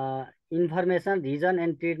इन्फर्मेसन रिजन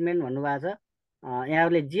एन्ड ट्रिटमेन्ट भन्नुभएको छ।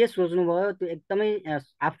 यहाँहरूले जे सोच्नुभयो त्यो एकदमै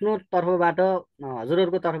आफ्नो तर्फबाट,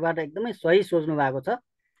 हजुरहरूको तर्फबाट एकदमै सही सोच्नु भएको छ।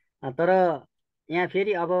 तर यहाँ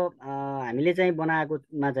फेरि अब हामीले चाहिँ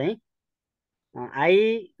बनाएकोमा चाहिँ आई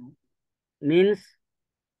मिन्स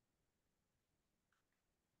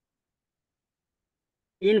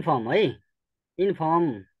इन्फर्म है, इन्फर्म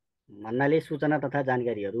भन्नाले सूचना तथा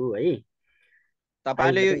जानकारीहरू है।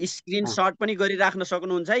 तपाईँले यो स्क्रिनसट पनि गरिराख्न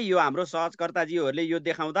सक्नुहुन्छ है। यो हाम्रो सहजकर्ताज्यूहरूले यो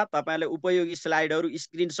देखाउँदा तपाईँले उपयोगी स्लाइडहरू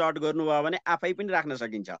स्क्रिनसट गर्नुभयो भने आफै पनि राख्न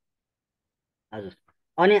सकिन्छ। हजुर,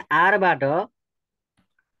 अनि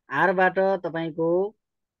आरबाट तपाईँको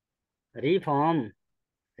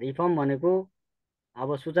रिफर्म भनेको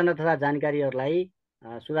अब सूचना तथा जानकारीहरूलाई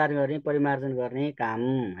सुधार गर्ने, परिमार्जन गर्ने काम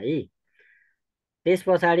है। त्यस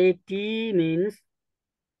पछाडि टी मिन्स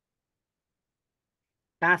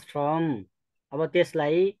ट्रान्सफर्म, अब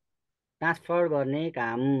त्यसलाई ट्रान्सफर गर्ने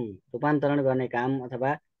काम, रूपान्तरण गर्ने काम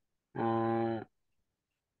अथवा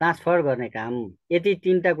ट्रान्सफर गर्ने काम। यति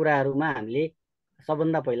 3टा कुराहरूमा हामीले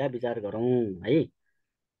सबभन्दा पहिला विचार गरौँ है।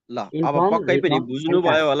 ल, अब पक्कै पनि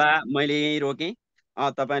बुझ्नुभयो होला, मैले यहीँ रोकेँ।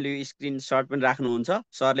 तपाईँले यो स्क्रिनसट पनि राख्नुहुन्छ।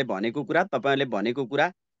 सरले भनेको कुरा, तपाईँले भनेको कुरा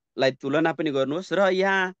लाई तुलना पनि गर्नुहोस्। र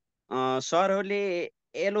यहाँ सरहरूले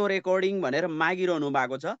एलो रेकर्डिङ भनेर मागिरहनु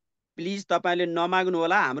भएको छ। प्लिज तपाईँले नमाग्नु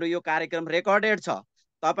होला, हाम्रो यो कार्यक्रम रेकर्डेड छ।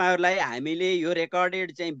 तपाईँहरूलाई हामीले यो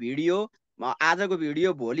रेकर्डेड चाहिँ भिडियो आजको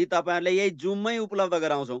भिडियो भोलि तपाईँहरूलाई यही जुममै उपलब्ध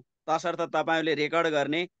गराउँछौँ। तसर्थ तपाईँहरूले रेकर्ड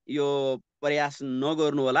गर्ने यो प्रयास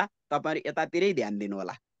नगर्नु होला, तपाईँहरू यतातिरै ध्यान दिनु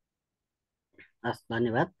होला। हस्,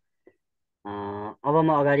 धन्यवाद। अब म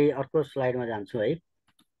अगाडि अर्को स्लाइडमा जान्छु है।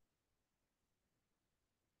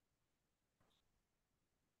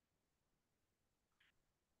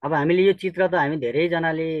 अब हामीले यो चित्र त हामी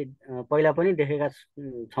धेरैजनाले पहिला पनि देखेका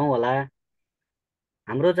छौँ होला।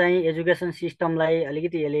 हाम्रो चाहिँ एजुकेसन सिस्टमलाई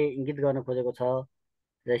अलिकति यसले इङ्गित गर्न खोजेको छ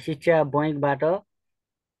र शिक्षा बैङ्कबाट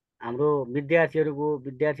हाम्रो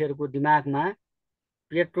विद्यार्थीहरूको दिमागमा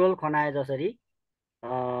पेट्रोल खनाए जसरी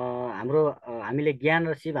हामीले ज्ञान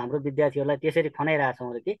र सिप हाम्रो विद्यार्थीहरूलाई त्यसरी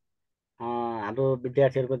खनाइरहेछौँ कि हाम्रो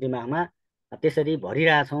विद्यार्थीहरूको दिमागमा त्यसरी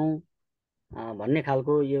भरिरहेछौँ भन्ने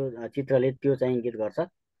खालको यो चित्रले त्यो चाहिँ इङ्गित गर्छ।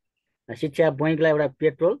 शिक्षा बैङ्कलाई एउटा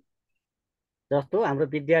पेट्रोल जस्तो हाम्रो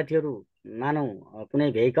विद्यार्थीहरू मानौ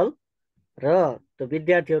कुनै भेहिकल र त्यो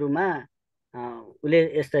विद्यार्थीहरूमा उसले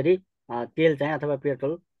यसरी तेल चाहिँ अथवा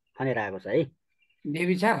पेट्रोल खनिरहेको छ है।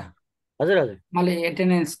 देवी सर, हजुर हजुर, मैले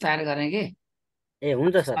एटेन्डेन्स तयार गरेँ कि। ए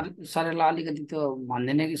हुन्छ सर। सरलाई अलिकति त्यो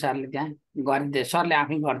भनिदिने कि सरले त्यहाँ गरिदिए, सरले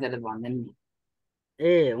आफै गरिदिएर भनिदिनु नि।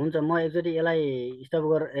 ए हुन्छ, म एकचोटि यसलाई स्टप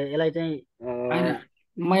यसलाई चाहिँ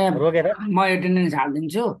रोकेर म एटेन्डेन्स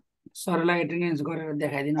हालिदिन्छु, सरलाई एटेन्डेन्स गरेर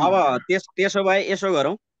देखाइदिनु। अब त्यसो भए यसो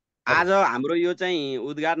गरौँ, आज हाम्रो यो चाहिँ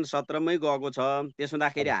उद्घाटन सत्रमै गएको छ। त्यसो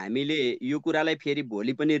हुँदाखेरि हामीले यो कुरालाई फेरि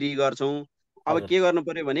भोलि पनि गर्छौँ। अब के गर्नु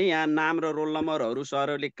पर्यो भने यहाँ नाम र रोल नम्बरहरू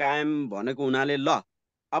सरहरूले कायम भनेको हुनाले ल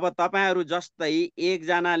अब तपाईँहरू जस्तै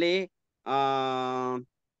एकजनाले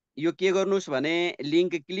यो के गर्नुहोस् भने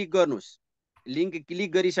लिङ्क क्लिक गर्नुहोस्। लिङ्क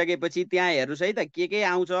क्लिक गरिसकेपछि त्यहाँ हेर्नुहोस् है त के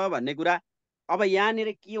आउँछ भन्ने कुरा। अब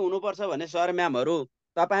यहाँनिर के हुनुपर्छ भने सर म्यामहरू,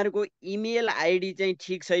 तपाईँहरूको इमेल आइडी चाहिँ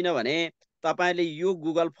ठिक छैन भने तपाईँले यो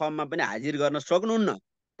गुगल फर्ममा पनि हाजिर गर्न सक्नुहुन्न।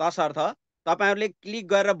 तसर्थ तपाईँहरूले क्लिक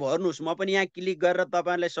गरेर भर्नुहोस्। म पनि यहाँ क्लिक गरेर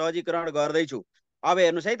तपाईँहरूलाई सहजीकरण गर्दैछु। अब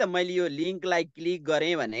हेर्नुहोस् है त, मैले यो लिङ्कलाई क्लिक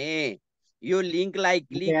गरेँ भने यो लिङ्कलाई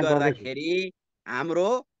क्लिक गर्दाखेरि हाम्रो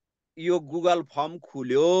यो गुगल फर्म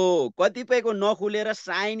खुल्यो। कतिपयको नखुलेर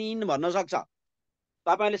साइन इन भन्न सक्छ।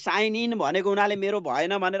 तपाईँले साइन इन भनेको हुनाले मेरो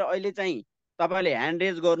भएन भनेर अहिले चाहिँ तपाईँले ह्यान्ड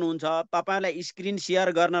रेज गर्नुहुन्छ। तपाईँलाई स्क्रिन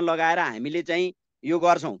सेयर गर्न लगाएर हामीले चाहिँ यो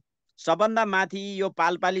गर्छौँ। सबभन्दा माथि यो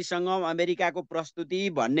पाल्पाली सङ्गम अमेरिकाको प्रस्तुति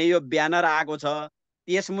भन्ने यो ब्यानर आएको छ।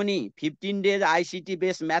 त्यसमुनि 15 days ICT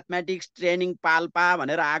based mathematics training Palpa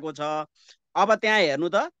भनेर आएको छ। अब त्यहाँ हेर्नु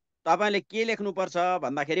त, तपाईँले के लेख्नुपर्छ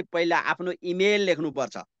भन्दाखेरि पहिला आफ्नो इमेल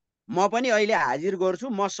लेख्नुपर्छ। म पनि अहिले हाजिर गर्छु,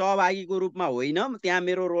 म सहभागीको रूपमा होइन। त्यहाँ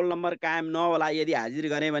मेरो रोल नम्बर कायम नहोला। यदि हाजिर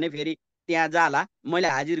गरेँ भने फेरि त्यहाँ जाला, मैले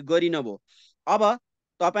हाजिर गरिनँ भो। अब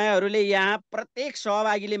तपाईँहरूले यहाँ प्रत्येक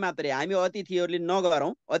सहभागीले मात्रै, हामी अतिथिहरूले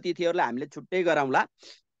नगरौँ, अतिथिहरूलाई हामीले छुट्टै गराउँला।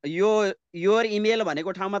 यो इमेल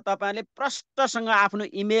भनेको ठाउँमा तपाईँहरूले प्रष्टसँग आफ्नो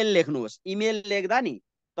इमेल लेख्नुहोस्। इमेल लेख्दा नि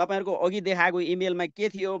तपाईँहरूको अघि देखाएको इमेलमा के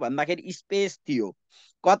थियो भन्दाखेरि स्पेस थियो,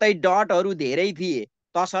 कतै डटहरू धेरै थिए।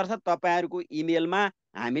 तसर्थ तपाईँहरूको इमेलमा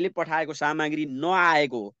हामीले पठाएको सामग्री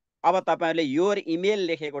नआएको। अब तपाईँहरूले यो इमेल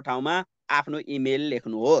लेखेको ठाउँमा आफ्नो इमेल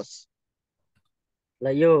लेख्नुहोस्। ल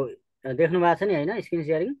यो देख्नु भएको छ नि होइन, स्क्रिन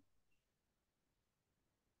सेयरिङ?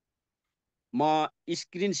 म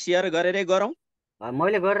स्क्रिन सेयर गरेरै गरौँ?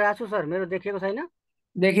 मैले गरिरहेको छु सर, मेरो देखिएको छैन?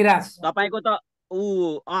 देखिरहेको छ तपाईँको त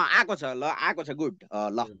आएको छ। ल आएको छ, गुड।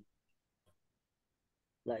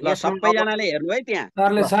 ल सबैजनाले हेर्नु है त्यहाँ।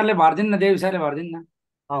 सरले भरिदिनु न, देवी सरले भरिदिनु न।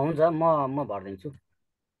 हुन्छ, म भरिदिन्छु।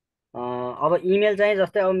 अब इमेल चाहिँ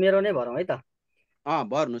जस्तै अब मेरो नै भरौँ है त।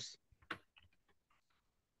 भर्नुहोस्।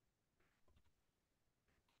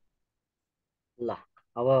 ल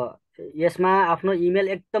अब यसमा आफ्नो इमेल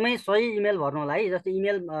एकदमै सही इमेल भर्नु होला है। जस्तै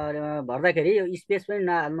इमेल भर्दाखेरि यो स्पेस पनि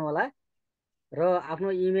नहाल्नु होला र आफ्नो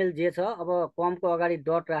इमेल जे छ अब कमको अगाडि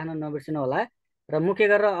डट राख्न नबिर्सिनु होला। र मुख्य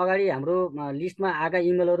गरेर अगाडि हाम्रो लिस्टमा आएका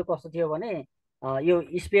इमेलहरू कस्तो थियो भने यो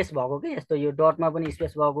स्पेस भएको के, यस्तो यो डटमा पनि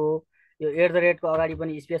स्पेस भएको, यो @ अगाडि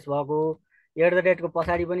पनि स्पेस भएको, @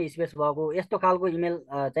 पछाडि पनि स्पेस भएको, यस्तो खालको इमेल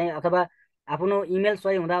चाहिँ, अथवा आफ्नो इमेल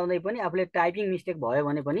सही हुँदाहुँदै पनि आफूले टाइपिङ मिस्टेक भयो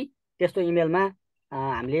भने पनि त्यस्तो इमेलमा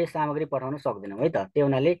हामीले सामग्री पठाउन सक्दैनौँ है त। त्यो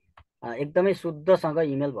हुनाले एकदमै शुद्धसँग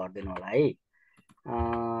इमेल भरिदिनु होला है।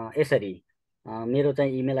 यसरी मेरो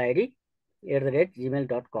चाहिँ इमेल आइडी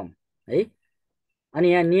 @gmail.com है। अनि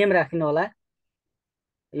यहाँ नियम राखिदिनु होला।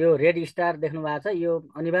 यो रेड स्टार देख्नु भएको छ, यो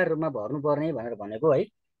अनिवार्य रूपमा भर्नुपर्ने भनेर भनेको है।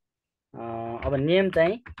 अब नेम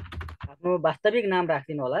चाहिँ आफ्नो वास्तविक नाम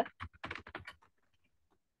राखिदिनु होला।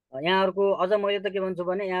 यहाँहरूको अझ मैले त के भन्छु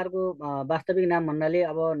भने यहाँहरूको वास्तविक नाम भन्नाले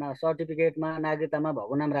अब सर्टिफिकेटमा नागरिकतामा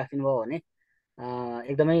भएको नाम राखिदिनु भयो भने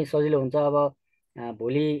एकदमै सजिलो हुन्छ। अब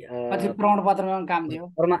भोलि प्रमाणपत्रमा काम दियो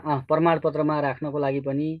प्रमाणपत्रमा राख्नको लागि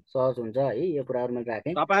पनि सहज हुन्छ है। यो कुराहरू मैले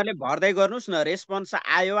राखेँ। तपाईँहरूले भर्दै गर्नुहोस् न, रेस्पोन्स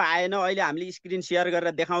आयो आएन अहिले हामीले स्क्रिन सेयर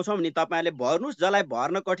गरेर देखाउँछौँ नि, तपाईँहरूले भर्नुहोस्। जसलाई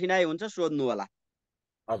भर्न कठिनाइ हुन्छ सोध्नु होला।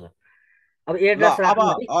 हजुर अब ल एड्रेस अब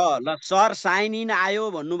राख्नु है। ल सर साइन इन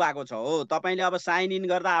आयो भन्नुभएको छ हो। तपाईँले अब साइन इन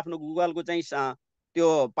गर्दा आफ्नो गुगलको चाहिँ त्यो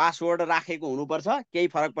पासवर्ड राखेको हुनुपर्छ। केही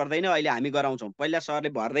फरक पर्दैन, अहिले हामी गराउँछौँ। पहिला सरले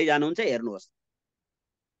भर्दै जानुहुन्छ, हेर्नुहोस्।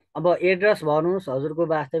 अब एड्रेस भर्नुहोस् हजुरको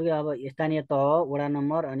वास्तविक अब स्थानीय तह, वडा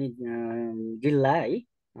नम्बर अनि जिल्ला है,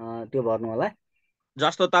 त्यो भर्नु होला।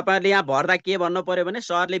 जस्तो तपाईँहरूले यहाँ भर्दा के भन्नु पर्यो भने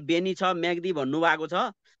सरले बेनी छ म्याग्दी भन्नुभएको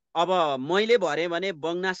छ। अब मैले भरेँ भने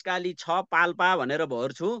बङ्नासकाली छ पाल्पा भनेर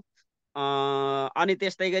भर्छु। अनि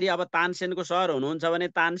त्यस्तै गरी अब तानसेनको सर हुनुहुन्छ भने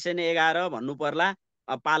तानसेन 11 भन्नु पर्ला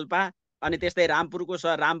पाल्पा। अनि त्यस्तै रामपुरको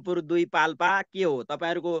सर रामपुर 2 पाल्पा। के हो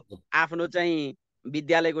तपाईँहरूको आफ्नो चाहिँ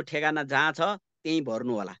विद्यालयको ठेगाना जहाँ छ त्यहीँ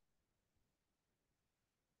भर्नु होला।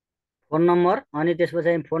 फोन नम्बर अनि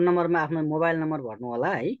त्यसपछि फोन नम्बरमा आफ्नो मोबाइल नम्बर भर्नु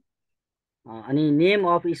होला है। अनि नेम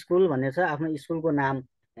अफ स्कुल भन्ने छ, आफ्नो स्कुलको नाम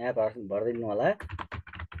यहाँ भरिदिनु होला।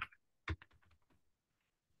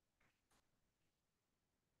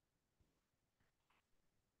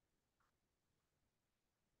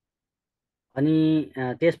 अनि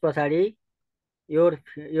त्यस पछाडि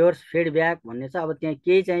योर फिडब्याक भन्ने छ। अब त्यहाँ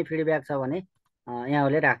केही चाहिँ फिडब्याक छ भने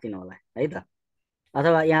यहाँहरूले राखिदिनु होला है त।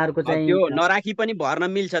 अथवा यहाँहरूको चाहिँ त्यो नराखी पनि भर्न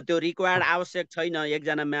मिल्छ, त्यो रिक्वायर्ड आवश्यक छैन।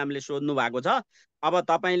 एकजना म्यामले सोध्नु भएको छ। अब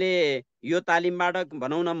तपाईँले यो तालिमबाट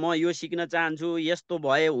भनौँ न म यो सिक्न चाहन्छु, यस्तो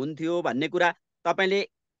भए हुन्थ्यो भन्ने कुरा तपाईँले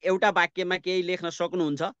एउटा वाक्यमा केही लेख्न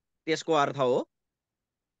सक्नुहुन्छ, त्यसको अर्थ हो।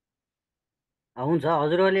 हुन्छ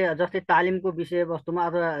हजुरहरूले जस्तै तालिमको विषयवस्तुमा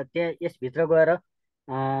अथवा त्यहाँ यसभित्र गएर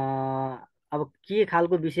अब के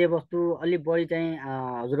खालको विषयवस्तु अलिक बढी चाहिँ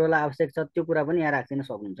हजुरहरूलाई आवश्यक छ त्यो कुरा पनि यहाँ राखिदिन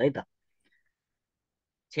सक्नुहुन्छ है त।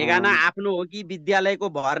 ठेगाना आफ्नो हो कि विद्यालयको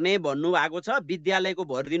भर्ने भन्नुभएको छ। विद्यालयको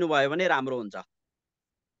भरिदिनु भयो भने राम्रो हुन्छ।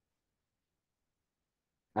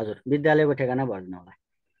 हजुर विद्यालयको ठेगाना भरिदिनु होला।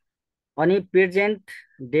 अनि प्रेजेन्ट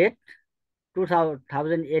डेट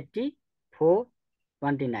 2080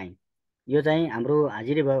 4/29 यो चाहिँ हाम्रो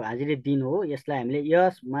हाजिरी दिन हो। यसलाई हामीले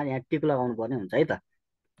यसमा यहाँ टिक लगाउनु पर्ने हुन्छ है त।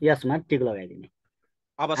 यसमा टिक लगाइदिने।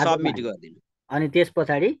 अब सबमिट गरिदिनु। अनि त्यस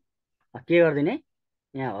पछाडि के गरिदिने,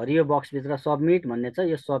 यहाँ हरियो बक्सभित्र सबमिट भन्ने छ,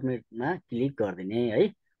 यो सबमिटमा क्लिक गरिदिने है।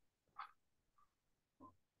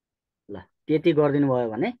 ल त्यति गरिदिनु भयो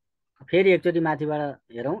भने फेरि एकचोटि माथिबाट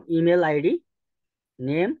हेरौँ। Email ID,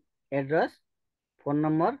 name, address, phone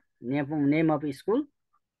number, name of school,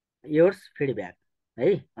 yours feedback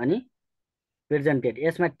है। अनि प्रेजेन्ट डेट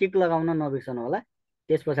यसमा टिक लगाउन नबिर्सनु होला।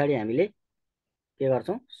 त्यस पछाडि हामीले के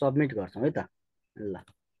गर्छौँ, सबमिट गर्छौँ है त।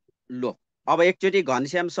 ल अब एकचोटि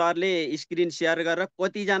घनश्याम सरले स्क्रिन सेयर गरेर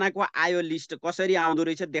कतिजनाको आयो लिस्ट कसरी आउँदो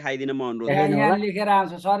रहेछ देखाइदिन म अनुरोध गर्छु। यहाँ लेखेर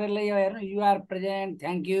आउँछ सरले, यो हेर्नु युआर प्रेजेन्ट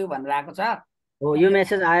थ्याङ्क यू भनेर आएको छ। हो यो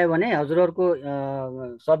मेसेज आयो भने हजुरहरूको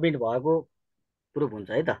सबमिट भएको प्रुफ हुन्छ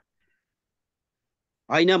है त।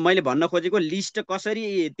 होइन मैले भन्न खोजेको लिस्ट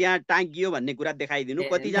कसरी त्यहाँ टाँगियो भन्ने कुरा देखाइदिनु,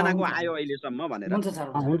 कतिजनाको आयो अहिलेसम्म भनेर। हुन्छ सर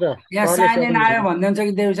हुन्छ। यहाँ साइन इन आयो भनिदिन्छ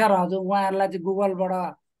कि देव सर हजुर उहाँहरूलाई चाहिँ गुगलबाट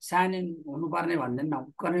साइन इन हुनुपर्ने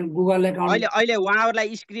भनिदिनु। गुगल एकाउन्ट अहिले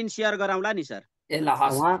उहाँहरूलाई स्क्रिन सेयर गराउँला नि सर। ए ल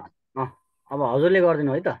हस्। अब हजुरले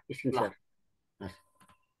गरिदिनु है त स्क्रिन सेयर।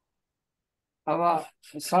 अब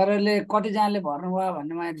सरले कतिजनाले भन्नुभयो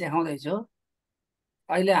भन्ने म देखाउँदैछु।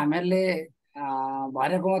 अहिले हामीहरूले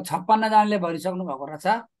भरेको 56 जनाले भरिसक्नु भएको रहेछ।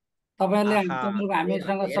 तपाईँहरूले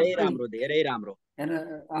हामीसँग धेरै राम्रो धेरै राम्रो। हेर्नु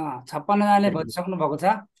 56 जनाले भरिसक्नु भएको छ।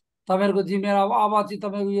 तपाईँहरूको जिमेल अब चाहिँ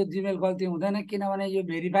तपाईँको यो जिमेल गल्ती हुँदैन, किनभने यो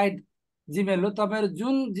भेरिफाइड जिमेल हो। तपाईँहरू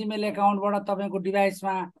जुन जिमेल एकाउन्टबाट तपाईँको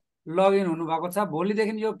डिभाइसमा लगइन हुनुभएको छ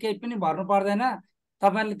भोलिदेखि यो केही पनि भर्नु पर्दैन।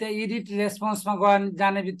 तपाईँहरूले त्यहाँ एडिट रेस्पोन्समा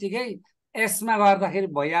जाने बित्तिकै यसमा गर्दाखेरि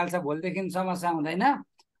भइहाल्छ। भोलिदेखि समस्या हुँदैन।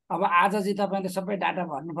 अब आज चाहिँ तपाईँले सबै डाटा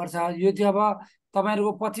भर्नुपर्छ। यो चाहिँ अब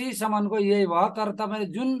तपाईँहरूको पछिसम्मको यही भयो। तर तपाईँले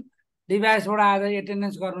जुन डिभाइसबाट आज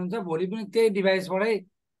एटेन्डेन्स गर्नुहुन्छ भोलि पनि त्यही डिभाइसबाटै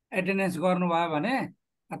एटेन्डेन्स गर्नुभयो भने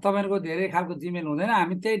तपाईँहरूको धेरै खालको जिमेल हुँदैन।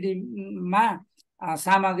 हामी त्यहीमा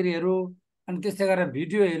सामग्रीहरू अनि त्यस्तै गरेर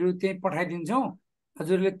भिडियोहरू त्यहीँ पठाइदिन्छौँ।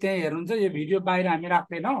 हजुरले त्यहीँ हेर्नुहुन्छ। यो भिडियो बाहिर हामी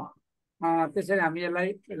राख्दैनौँ। त्यसरी हामी यसलाई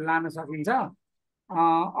लान सकिन्छ।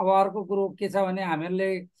 अब अर्को कुरो के छ भने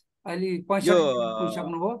हामीहरूले अहिले 65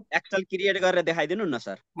 पुगिसक्नुभयो। एक्सेल क्रिएट गरेर देखाइदिनु न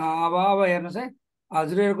सर। अब हेर्नुहोस् है,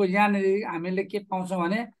 हजुरहरूको यहाँनिर हामीले के पाउँछौँ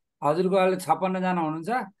भने हजुरको अहिले 56 जना हुनुहुन्छ।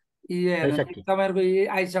 तपाईँहरूको यो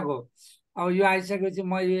आइसक्यो। अब यो आइसकेपछि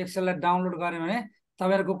म यो एक्सेललाई डाउनलोड गरेँ भने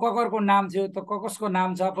तपाईँहरूको ककरको नाम थियो त कसको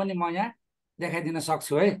नाम छ पनि म यहाँ देखाइदिन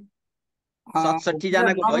सक्छु है। 67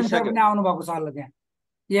 जनाको नवीन सर भइसक्यो। पनि आउनु भएको छ होला त्यहाँ।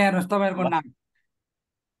 यहाँ हेर्नुहोस् तपाईँहरूको नाम।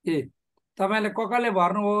 तपाईँले कसले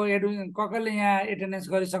भर्नुभयो कसले यहाँ एटेन्डेन्स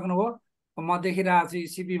गरिसक्नुभयो म देखिरहेको छु।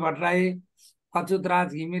 सिपी भट्टराई, अच्युत राज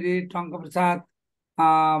घिमिरे, टङ्कप्रसाद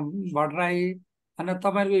भट्टराई, अनि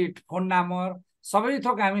तपाईँहरूको फोन नम्बर सबै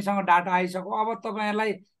थोक हामीसँग डाटा आइसक्यो। अब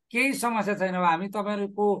तपाईँहरूलाई केही समस्या छैन, हामी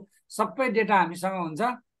तपाईँहरूको सबै डेटा हामीसँग हुन्छ।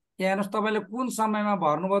 यहाँ हेर्नुहोस् तपाईँले कुन समयमा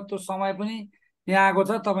भर्नुभयो त्यो समय पनि यहाँ आएको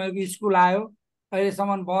छ। तपाईँहरूको स्कुल आयो,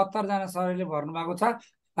 अहिलेसम्म 72 जना सरले भर्नुभएको छ।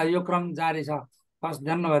 यो क्रम जारी छ। हस्,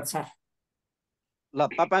 धन्यवाद सर। ल,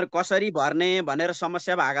 तपाईँहरू कसरी भर्ने भनेर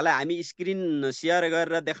समस्या भएकालाई हामी स्क्रिन सेयर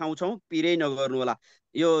गरेर देखाउँछौँ, पिरै नगर्नु होला।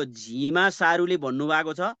 यो झिमा सारूले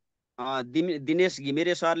भन्नुभएको छ, दिनेश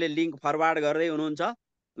घिमिरे सरले लिङ्क फरवार्ड गर्दै हुनुहुन्छ।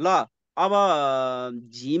 ल, अब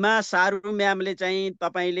झिमा सारू म्यामले चाहिँ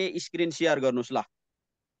तपाईँले स्क्रिन सेयर गर्नुहोस्।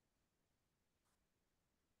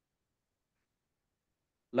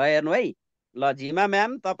 ल हेर्नु है। ल झिमा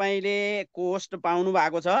म्याम, तपाईँले कोस्ट पाउनु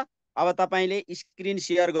भएको छ। अब तपाईँले स्क्रिन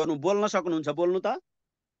सेयर गर्नु, बोल्न सक्नुहुन्छ, बोल्नु त।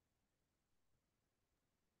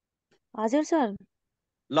 हजुर सर।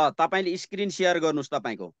 ल, तपाईँले स्क्रिन सेयर गर्नुहोस्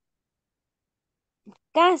तपाईँको।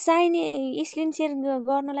 कहाँ चाहिने स्क्रिन सेयर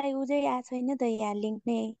गर्नलाई उजै आएको छैन त यहाँ लिङ्क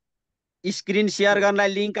नै। स्क्रिन सेयर गर्नलाई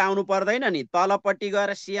लिङ्क आउनु पर्दैन नि, तलपट्टि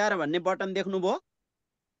गएर सेयर भन्ने बटन देख्नुभयो?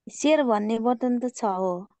 सेयर भन्ने बटन त छ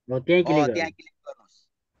हो। त्यहाँ क्लिक गर्नुहोस्।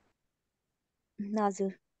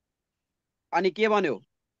 हजुर। अनि के भन्यो?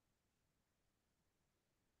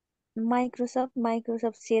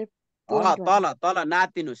 माइक्रोसफ्ट सेयर तल तल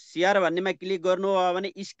नातिनुहोस्, सेयर भन्नेमा क्लिक गर्नु हो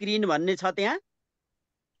भने स्क्रिन भन्ने छ त्यहाँ।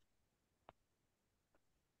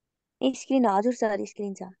 स्क्रिन, हजुर सर,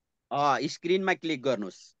 स्क्रिन छ। स्क्रिनमा क्लिक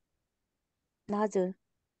गर्नुहोस्। हजुर।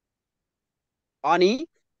 अनि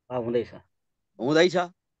हुँदैछ।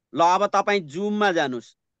 ल, अब तपाईँ जुममा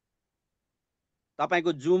जानुहोस्।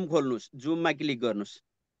 तपाईँको जुम खोल्नुहोस्, जुममा क्लिक गर्नुहोस्।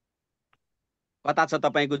 कता छ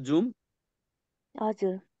तपाईँको जुम?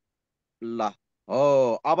 हजुर। ल, हो,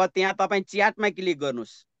 अब त्यहाँ तपाईँ च्याटमा क्लिक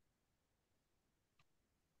गर्नुहोस्।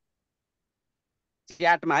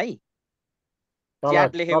 च्याटमा है,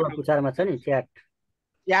 च्याट लेखेको पुछारमा छ नि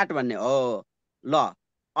च्याट भन्ने हो। ल,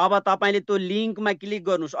 अब तपाईँले त्यो लिङ्कमा क्लिक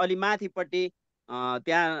गर्नुहोस्। अलि माथिपट्टि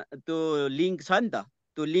त्यहाँ त्यो लिङ्क छ नि त,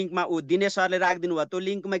 त्यो लिङ्कमा दिनेश सरले राखिदिनु भयो, त्यो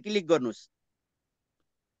लिङ्कमा क्लिक गर्नुहोस्।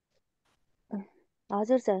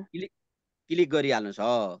 हजुर सर। क्लिक गरिहाल्नुहोस्।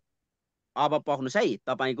 हो, अब पख्नुहोस् है,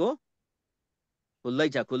 तपाईँको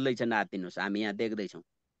खुल्दैछ नातिनुहोस्, हामी यहाँ देख्दैछौँ।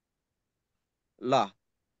 ल,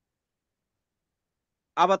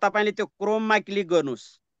 अब तपाईँले त्यो क्रोममा क्लिक गर्नुहोस्।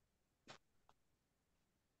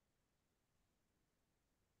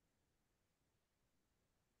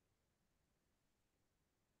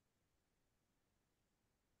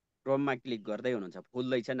 क्रोममा क्लिक गर्दै हुनुहुन्छ,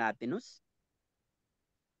 खुल्दैछ नातिनुहोस्।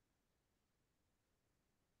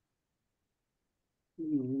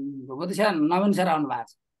 नवीन सर आउनु भएको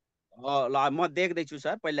छ। ल, म देख्दैछु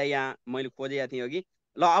सर, पहिला यहाँ मैले खोजेको थिएँ अघि।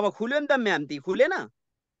 ल, अब खुल्यो नि त म्याम, ती खुलेन?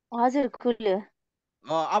 हजुर, खुल्यो।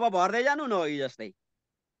 अब भर्दै जानु न, अघि जस्तै।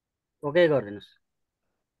 ओके गरिदिनुहोस्।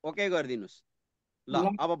 ओके गरिदिनुहोस्। ल,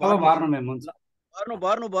 अब भर्नु म्याम, हुन्छ।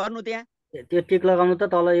 भर्नु त्यहाँ। त्यो टिक लगाउनु त,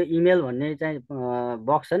 तल यो इमेल भन्ने चाहिँ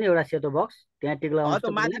बक्स छ नि, एउटा सेतो बक्स, त्यहाँ टिक लगाउनुहोस् त।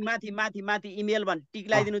 माथि इमेल भन् टिक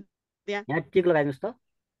लगाइदिनु त्यहाँ। यहाँ टिक लगाइदिनुहोस् त।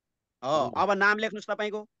 अब नाम लेख्नुहोस्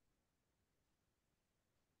तपाईँको।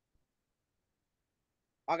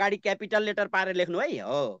 अगाडि क्यापिटल लेटर पारेर लेख्नु है।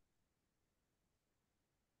 हो,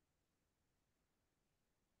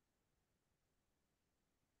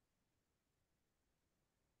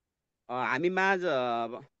 हामी माझ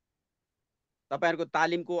तपाईँहरूको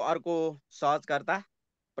तालिमको अर्को सहजकर्ता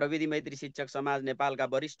प्रविधि मैत्री शिक्षक समाज नेपालका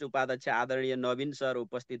वरिष्ठ उपाध्यक्ष आदरणीय नवीन सर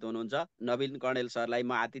उपस्थित हुनुहुन्छ। नवीन कणेल सरलाई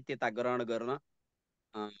म आतिथ्यता ग्रहण गर्न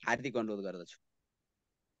हार्दिक अनुरोध गर्दछु।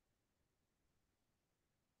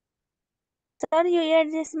 सर, यो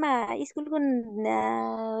एड्रेसमा स्कुलको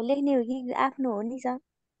लेख्ने हो कि आफ्नो हो नि सर?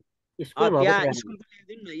 त्यहाँ स्कुलको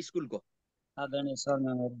लेखिदिनु न, स्कुलको। आदरणीय सर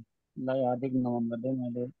म्यामहरूलाई हार्दिक नमन गर्दै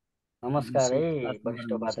मैले नमस्कार है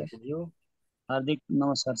वरिष्ठ उपाध्यक्षज्यू। हार्दिक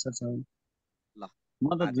नमस्कार सर सबै। ल, म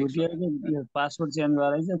त झुटिएर कि यो पासवर्ड चेन्ज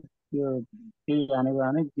गरेर चाहिँ त्यो केही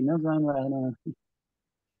हाने किन जोइन भएन।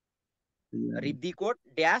 रिद्धि कोड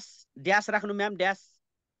ड्यास राख्नु म्याम,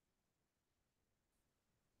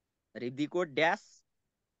 रिद्धि कोड ड्यास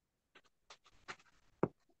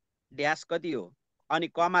कति हो? अनि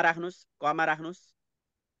कमा राख्नुहोस्।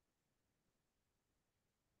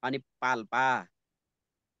 अनि पाल्पा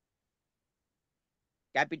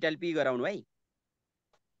क्यापिटल पी गराउनु है।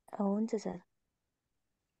 हुन्छ सर।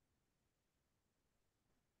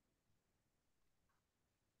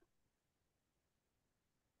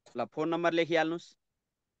 ल फोन नम्बर लेखिहाल्नुहोस्।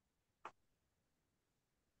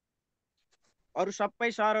 अरू सबै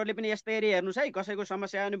सरहरूले पनि यस्तै गरी हेर्नुहोस् है, कसैको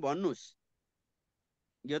समस्या आयो भने भन्नुहोस्।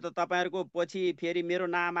 यो त तपाईँहरूको पछि फेरि मेरो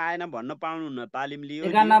नाम आएन भन्न पाउनुहुन्न। तालिम लियो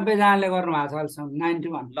 91 जनाले गर्नु भएको छ अहिलेसम्म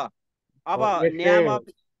 91। ल अब हो,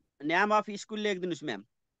 name of school लेखिदिनुहोस् ma'am.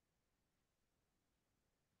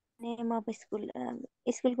 Name of school,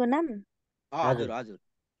 स्कुलको नाम? हजुर हजुर।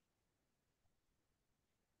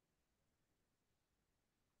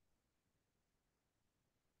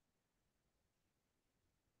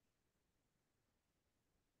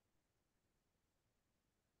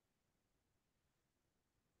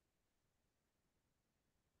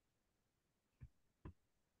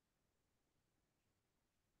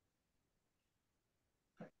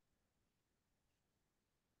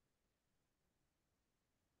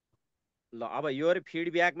 ल अब यो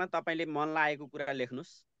फिडब्याकमा तपाईँले मन लागेको कुरा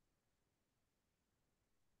लेख्नुहोस्।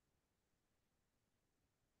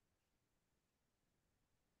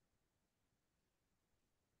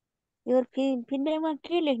 यो फिडब्याकमा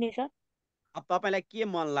के लेख्ने सर? अब तपाईँलाई के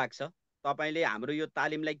मन लाग्छ, तपाईँले हाम्रो यो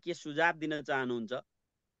तालिमलाई के सुझाव दिन चाहनुहुन्छ?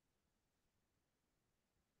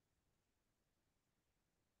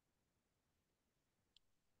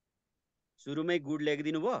 सुरुमै गुड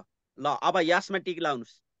लेखिदिनु भयो। ल अब यसमा टिक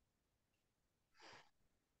लाउनुहोस्।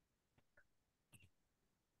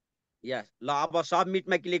 यस। ल अब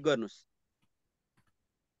सबमिटमा क्लिक गर्नुहोस्।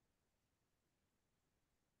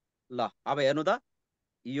 ल अब हेर्नु त,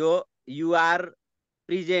 यो युआर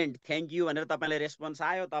प्रेजेन्ट थ्याङ्क यू भनेर तपाईँलाई रेस्पोन्स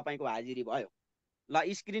आयो, तपाईँको हाजिरी भयो। ल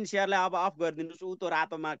स्क्रिन सेयरलाई अब अफ गरिदिनुहोस्। उतो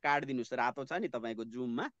रातोमा काटिदिनुहोस्, रातो छ नि तपाईँको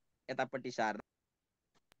जुममा यतापट्टि सार।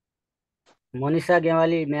 मनिषा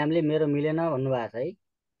गेवाली म्यामले मेरो मिलेन भन्नुभएको छ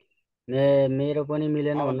है। मेरो पनि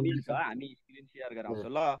मिलेन अब भन्नुभएको मिल्छ, छ। हामी स्क्रिन सेयर गराउँछौँ।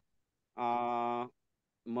 ल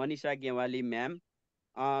मनिषा गेवाली म्याम,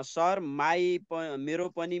 सर मेरो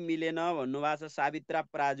पनि मिलेन भन्नुभएको छ सावित्रा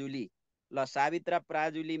प्राजुली। ल सावित्रा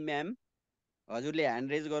प्राजुली म्याम, हजुरले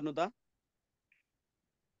ह्यान्ड रेज गर्नु त।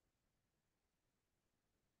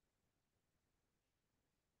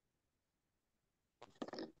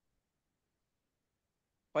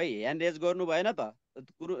 खै ह्यान्ड रेज गर्नु भएन त,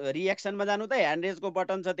 रिएक्सनमा जानु त, ह्यान्ड रेजको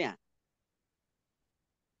बटन छ त्यहाँ।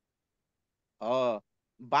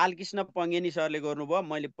 बालकृष्ण पङ्गेनी सरले गर्नुभयो,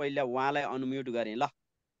 मैले पहिला उहाँलाई अनम्युट गरेँ। ल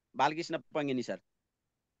बालकृष्ण पङ्गेनी सर।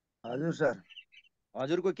 हजुर सर।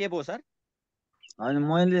 हजुरको के भयो सर? होइन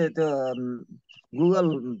मैले त्यो गुगल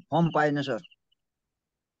फर्म पाइनँ सर।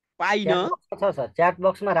 पाइन? च्याट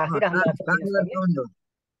बक्समा राखिराख्नु भएको छ।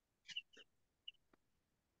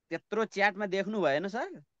 त्यत्रो च्याटमा देख्नु भएन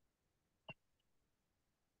सर?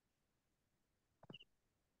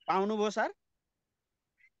 पाउनुभयो सर?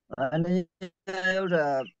 अनि एउटा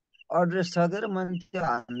एड्रेस छ के मैले त्यो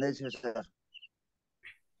हान्दैछु सर।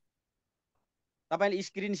 तपाईँले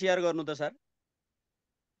स्क्रिन सेयर गर्नु त सर।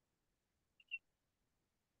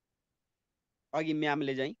 अघि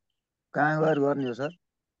म्यामले चाहिँ कहाँ गएर गर्ने हो सर?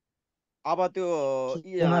 अब त्यो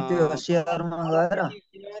सेयरमा गएर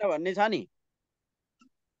भन्ने छ नि,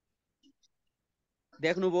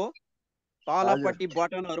 देख्नुभयो? तलपट्टि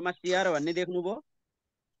बटनहरुमा सेयर भन्ने देख्नुभयो?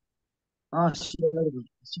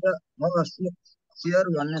 सेयर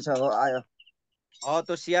भन्ने छ, हो आयो।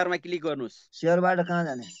 त्यो सेयरमा क्लिक गर्नुहोस्। सेयरबाट कहाँ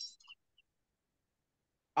जाने?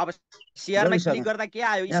 अब सेयरमा क्लिक गर्दा के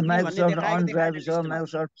आयो? स्क्रिन भन्ने देखायो कि देखाएन लिस्टमा?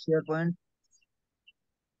 Microsoft share point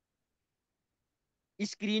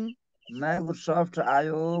screen, Microsoft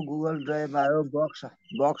आयो, गुगल ड्राइभ आयो,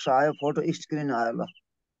 बक्स आयो, फोटो स्क्रिन आयो।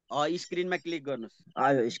 ल स्क्रिनमा क्लिक गर्नुहोस्।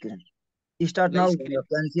 आयो स्क्रिन। Start now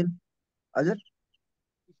cancel. हजुर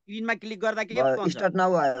स्क्रिनमा क्लिक गर्दा के हुन्छ? स्टार्ट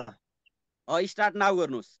नाउ आयो। स्टार्ट नाउ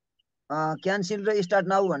गर्नुहोस्। क्यान्सिल र स्टार्ट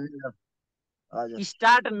नाउ भन्ने। हजुर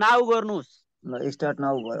स्टार्ट नाउ गर्नुहोस्। ल स्टार्ट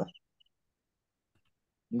नाउ भयो,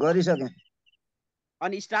 गरिसके।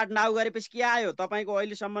 अनि स्टार्ट नाउ गरेपछि के आयो? तपाईको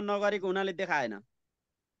अहिलेसम्म नगरेको हुनाले देखाएन।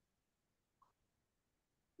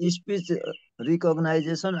 स्पिच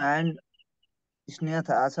रिकग्नाइजेसन एन्ड स्नेह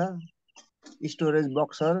थाहा छ, स्टोरेज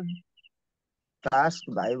बक्सर, टास्क,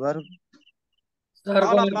 भाइबर।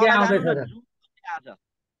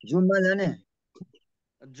 जुममा जाने,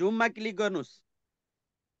 जुममा क्लिक गर्नुहोस्।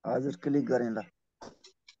 हजुर क्लिक गरेँ। ल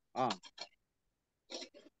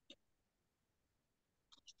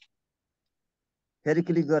फेरि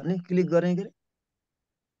क्लिक गर्ने, क्लिक गरेँ के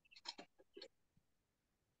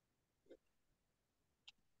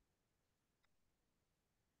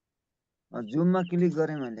जुममा क्लिक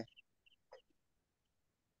गरेँ मैले।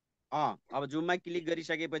 अब जुममा क्लिक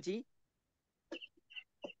गरिसकेपछि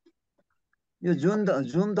यो जुम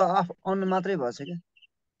त अफ अन मात्रै भएछ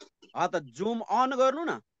क्या। त जुम अन गर्नु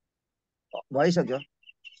न। भइसक्यो।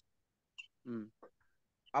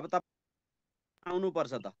 अब त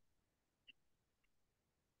आउनुपर्छ त।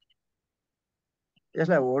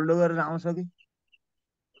 यसलाई होल्ड गरेर आउँछ कि?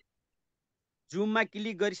 जुममा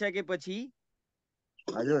क्लिक गरिसकेपछि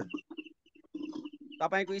हजुर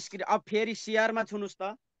तपाईँको स्क्रिन अब फेरि सेयरमा छुनुस्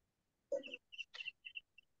त।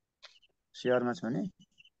 सेयरमा छ नि।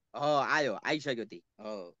 आयो, आइसक्यो ती।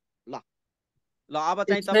 ल ल अब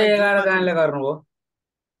चाहिँ 111 तपाईँ जुममा जनाले छुनुस्। गर्नुभयो।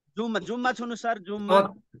 जुममा छुनुस् सर, जुममा।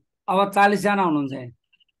 अब 40 जना हुनुहुन्छ।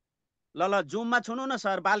 ल जुममा छुनु न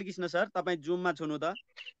सर, बालकृष्ण सर, तपाईँ जुममा छुनु त।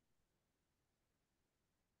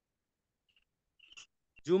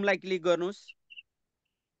 जुमलाई क्लिक गर्नुहोस्।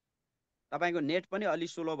 तपाईँको नेट पनि अलि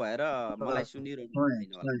स्लो भएर मलाई सुनिरहनु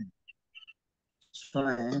छैन होला।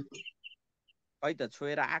 खै त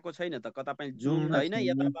छोएर आएको छैन त। कता तपाईँ जुम होइन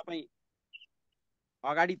या त तपाईँ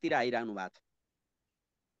अगाडितिर आइरहनु भएको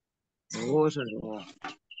छ। हो सर हो।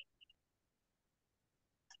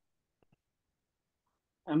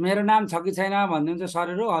 मेरो नाम छ कि छैन भनिदिनुहुन्छ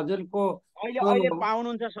सरहरू। हजुरको अहिले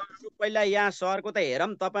पाउनुहुन्छ सरहरू। पहिला यहाँ सरको त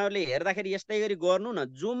हेरौँ। तपाईँहरूले हेर्दाखेरि यस्तै गरी गर्नु न।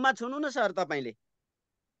 जुममा छुनु न सर तपाईँले।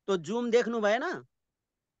 त्यो जुम देख्नु भएन?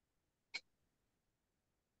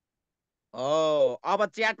 अब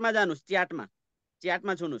च्याटमा जानुहोस्।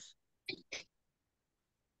 च्याटमा छुनुहोस्।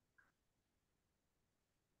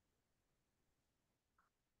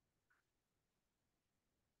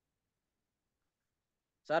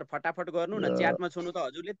 सर फटाफट गर्नु न। च्याटमा छुनु त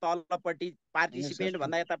हजुरले। तलपट्टि पार्टिसिपेन्ट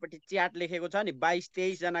भन्दा यतापट्टि च्याट लेखेको छ नि,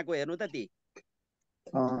 22-23 जनाको हेर्नु त ती।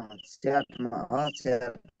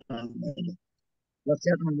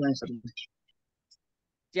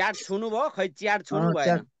 च्याट छुनु भयो? खै च्याट छुनु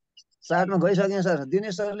भएन। च्याटमा गइसकेँ सर।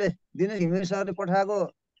 दिनेश घिमिरे सरले पठाएको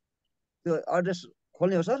त्यो एड्रेस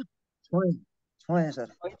खोल्ने हो सर? छोएँ सर।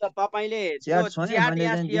 खै त तपाईले च्याट त्यो छोएँ च्याट मैले।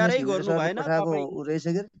 यहाँ चाहिँ दिनेश सेयरै घिमिरे गर्नु सरले भएन। पठाएको उ रहेछ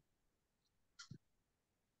कि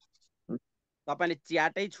तपाईले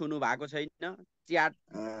च्याटै छुनु भएको छैन। च्याट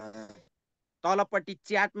तलपट्टि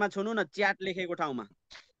च्याटमा छुनु न, च्याट लेखेको ठाउँमा।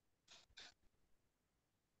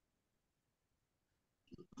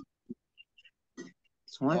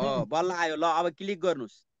 बल्ल आयो। ल अब क्लिक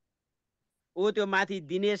गर्नुहोस्। त्यो माथि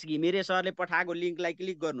दिनेश घिमिरे सरले पठाएको लिङ्कलाई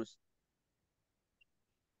क्लिक गर्नुहोस्।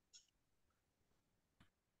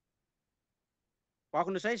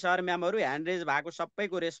 पक्नुहोस् है सर म्यामहरू। ह्यान्ड रेज भएको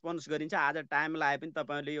सबैको रेस्पोन्स गरिन्छ। आज टाइम लाए पनि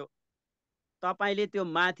तपाईँले त्यो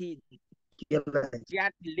माथि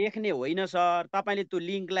च्याट लेख्ने होइन सर। तपाईँले त्यो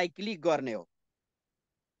लिङ्कलाई क्लिक गर्ने हो।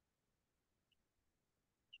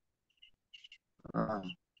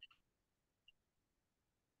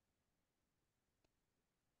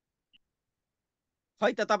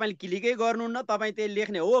 खै त तपाईँले क्लिकै गर्नुहुन्न। तपाईँ त्यही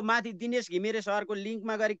लेख्ने हो। माथि दिनेश घिमिरे सरको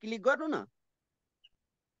लिङ्कमा गएर क्लिक गर्नु न।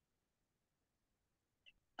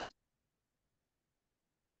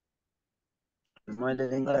 मैले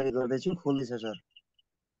लिङ्क लागि गर्दैछु। खोल्दैछ सर।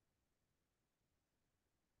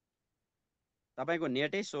 तपाईँको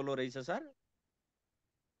नेटै स्लो रहेछ सर।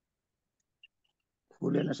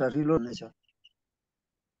 खुलेन सर। रिलोड नै छ।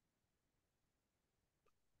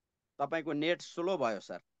 तपाईँको नेट स्लो भयो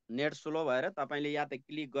सर। नेट स्लो भएर तपाईँले या त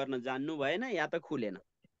क्लिक गर्न जान्नु भएन या त खुलेन।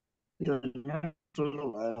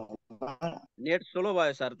 नेट स्लो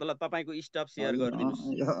भयो सर। ल तपाईँको स्टप सेयर गरिदिनुहोस्।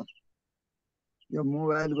 यो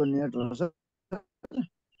मोबाइलको नेट हो सर।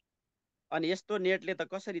 अनि यस्तो नेटले त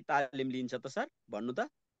कसरी तालिम लिन्छ त सर भन्नु त।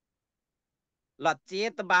 ल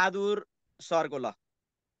चेत बहादुर सरको। ल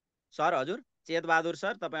सर हजुर चेत बहादुर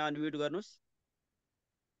सर तपाईँ अनम्युट गर्नुहोस्।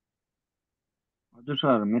 हजुर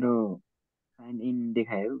सर मेरो साइन इन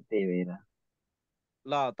देखायो त्यही भएर।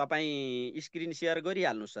 ल तपाईँ स्क्रिन सेयर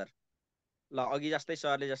गरिहाल्नु सर। ल अघि जस्तै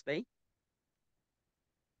सरले जस्तै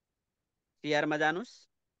सेयरमा जानुहोस्।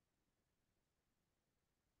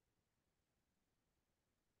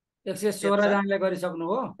 116 जनाले गरिसक्नु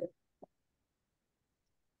हो।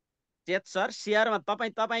 चेत सर सेयरमा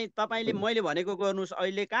तपाईँले मैले भनेको गर्नुहोस्।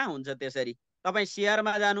 अहिले कहाँ हुन्छ त्यसरी। तपाईँ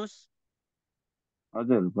सेयरमा जानुहोस्।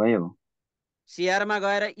 हजुर भयो। सेयरमा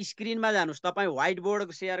गएर स्क्रिनमा जानुहोस्। तपाईँ व्हाइट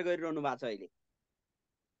बोर्ड सेयर गरिरहनु भएको छ अहिले।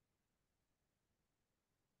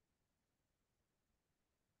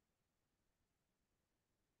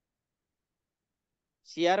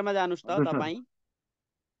 सेयरमा जानुहोस् त तपाईँ।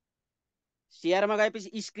 सेयरमा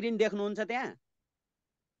गएपछि स्क्रिन देख्नुहुन्छ त्यहाँ।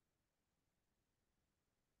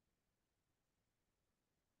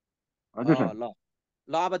 ल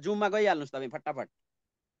ल अब जुममा गइहाल्नुहोस् तपाईँ फटाफट।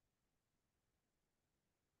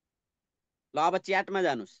 ल अब च्याटमा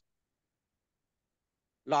जानुहोस्।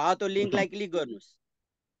 ल त्यो लिङ्कलाई क्लिक गर्नुहोस्।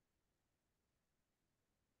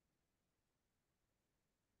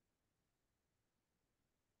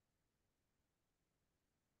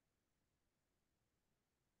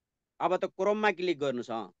 अब त क्रोममा क्लिक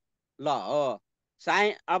गर्नुहोस्। ल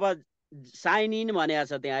अब साइन इन भनेको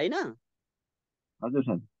छ त्यहाँ होइन? हजुर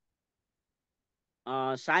सर।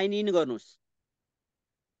 साइन इन गर्नुहोस्।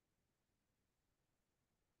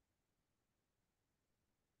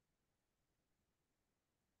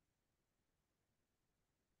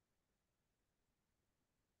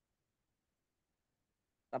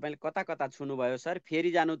 तपाईँले कता कता छुनुभयो सर?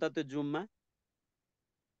 फेरि जानु त त्यो जुममा।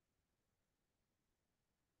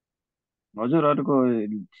 हजुरहरूको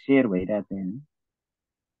सेयर भइरहेको छ यहाँ।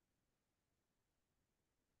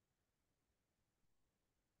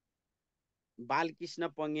 बालकृष्ण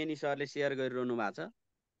पङ्गेनी सरले सेयर गरिरहनु भएको छ।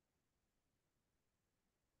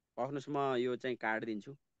 पर्खनुहोस्, म यो चाहिँ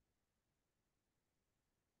काटिदिन्छु।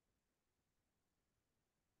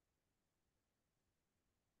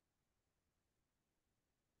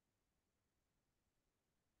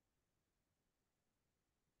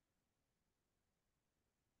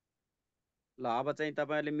 ल अब चाहिँ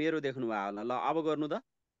तपाईँहरूले मेरो देख्नुभयो होला। ल अब गर्नु त।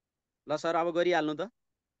 ल सर अब गरिहाल्नु त।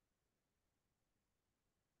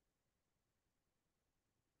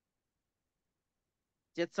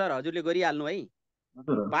 चेत सर हजुरले गरिहाल्नु है।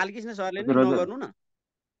 बालकृष्ण सरले नि नगर्नु न।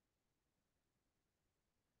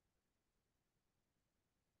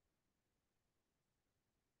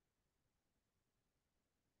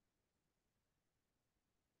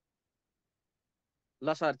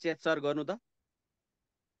 ल सर चेत सर गर्नु त।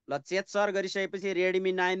 ल चेत सर गरिसकेपछि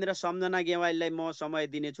रेडमी 9 र सम्झना गेवालीलाई म समय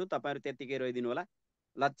दिनेछु, तपाईँहरू त्यतिकै रहिदिनु होला।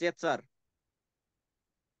 ल चेत सर।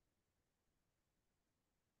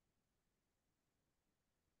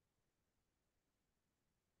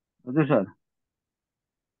 हजुर सर।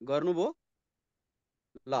 गर्नुभयो?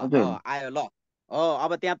 ल आयो। ल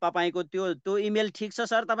अब त्यहाँ तपाईँको त्यो इमेल ठिक छ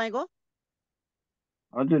सर तपाईँको?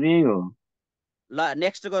 हजुर यही हो। ल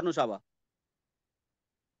नेक्स्ट गर्नुहोस् अब।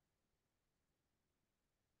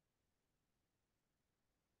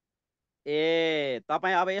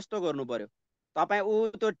 तपाईँ अब यस्तो गर्नु पर्यो। तपाईँ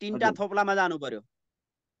त्यो तिनवटा थोप्लामा जानु पर्यो।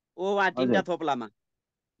 वहाँ तिनवटा थोप्लामा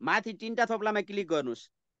माथि तिनवटा थोप्लामा क्लिक गर्नुहोस्।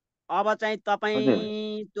 अब चाहिँ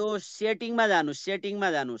तपाईँ त्यो सेटिङमा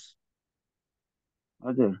जानुहोस्।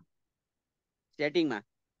 हजुर। सेटिङमा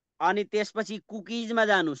अनि त्यसपछि कुकिजमा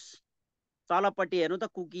जानुहोस्। तलपट्टि हेर्नु त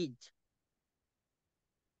कुकिज।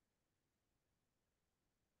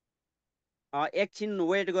 एकछिन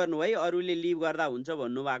वेट गर्नु है, अरूले लिभ गर्दा हुन्छ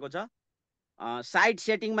भन्नुभएको छ। साइट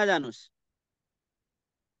सेटिङमा जानुहोस्।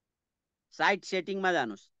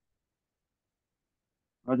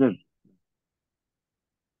 हजुर।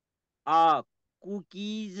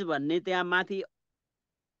 कुकिज भन्ने त्यहाँ माथि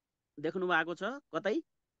देख्नु भएको छ कतै?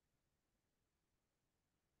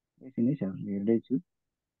 एकछिन है सर, हेर्दैछु।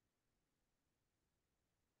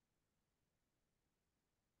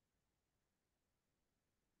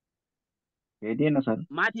 भेटिएन सर।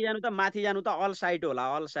 माथि जानु त अल साइड होला।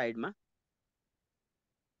 अल साइडमा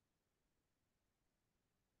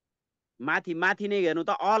माथि नै हेर्नु त।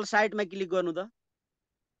 अल साइडमा क्लिक गर्नु त।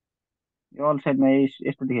 यो अल साइडमा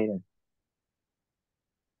यस्तो देखाइरहेको छ।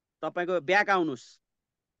 तपाईँको ब्याक आउनुहोस्।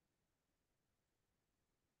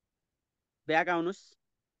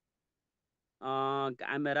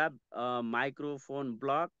 क्यामेरा माइक्रोफोन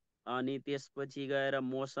ब्लक अनि त्यसपछि गएर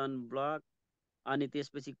मोसन ब्लक अनि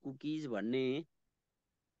त्यसपछि कुकिज भन्ने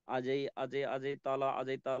अझै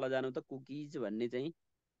तल जानु त। कुकिज भन्ने चाहिँ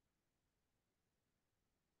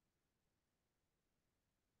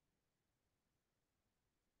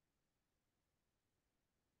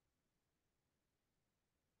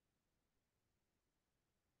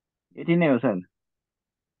यति नै हो सर।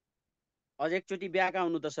 अझ एकचोटि ब्याक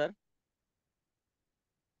आउनु त सर।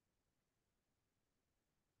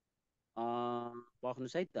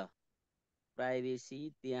 पख्नुहोस् है त। प्राइभेसी,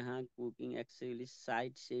 त्यहाँ कुकिङ एक्सेस,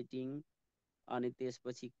 साइट सेटिङ अनि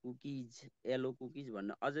त्यसपछि कुकिज, एलो कुकिज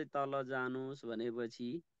भन्न अझै तल जानुहोस् भनेपछि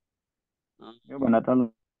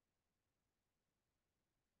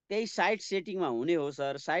त्यही साइट सेटिङमा हुने हो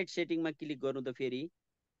सर। साइट सेटिङमा क्लिक गर्नु त। फेरि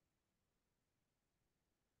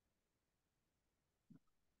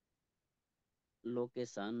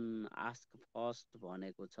लोकेसन, आस्क फर्स्ट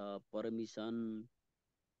भनेको छ, permission,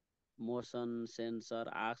 motion sensor,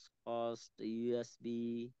 ask first,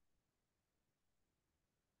 USB,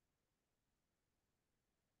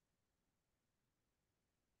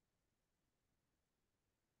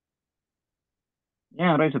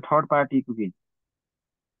 यहाँ रहेछ थर्ड पार्टी कुकिज।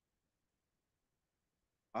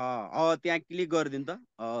 त्यहाँ क्लिक गरिदिनु त।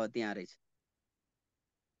 त्यहाँ रहेछ।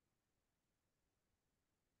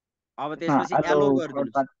 अब त्यसपछि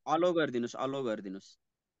अलो गरिदिनुहोस्।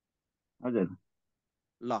 हजुर।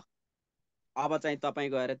 ल अब चाहिँ तपाईँ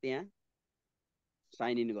गएर त्यहाँ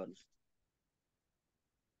साइन इन गर्नुहोस्।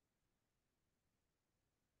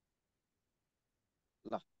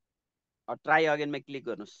 ट्राई अगेनमा क्लिक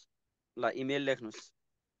गर्नुहोस्। ल इमेल लेख्नुहोस्,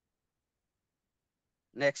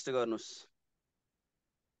 नेक्स्ट गर्नुहोस्।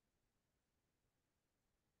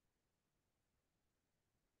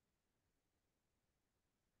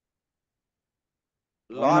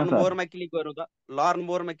 लर्न मोरमा क्लिक गर्नु त, लर्न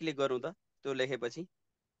मोरमा क्लिक गर्नु त। त्यो लेखेपछि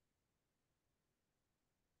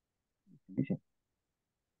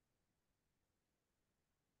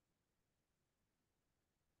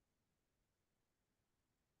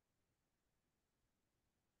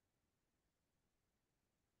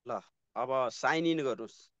ल अब साइन इन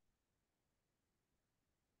गर्नुहोस्।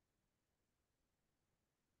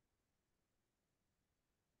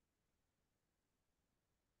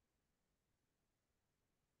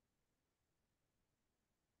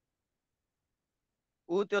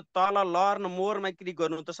 ऊ त्यो तल लर्न मोरमा क्लिक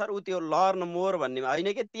गर्नु त सर। ऊ त्यो लर्न मोर भन्ने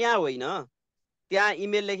होइन कि, त्यहाँ होइन, त्यहाँ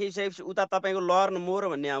इमेल लेखिसकेपछि उता तपाईँको लर्न मोर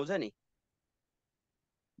भन्ने आउँछ नि।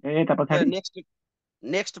 नेक्स्ट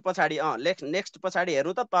नेक्स्ट पछाडि नेक्स्ट पछाडि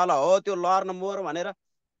हेर्नु त, तल हो त्यो लर्न मोर भनेर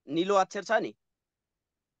निलो अक्षर छ नि,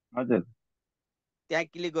 हजुर त्यहाँ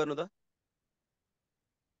क्लिक गर्नु त।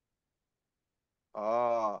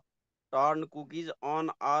 Turn cookies on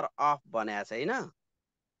or of भनेको छ होइन।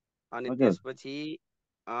 अनि त्यसपछि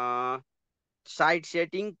side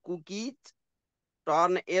setting cookies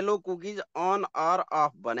turn yellow cookies on or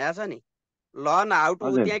of भनेको छ नि। लर्न हाउ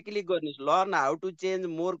टु, त्यहाँ क्लिक गर्नुहोस्। Learn how to change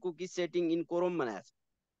more cookies setting in Chrome भनेको छ।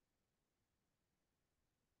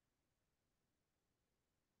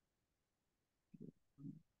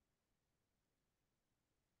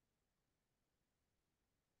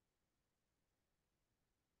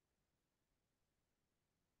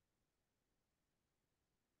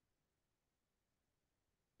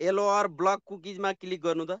 येलो अर ब्लक कुकिजमा क्लिक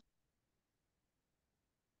गर्नु त।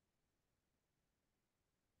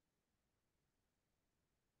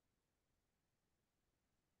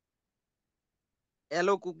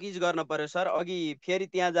 येलो कुकिज गर्न पर्यो सर। अघि फेरि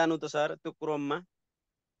त्यहाँ जानु त सर, त्यो क्रोममा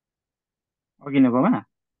अघि नकोमा।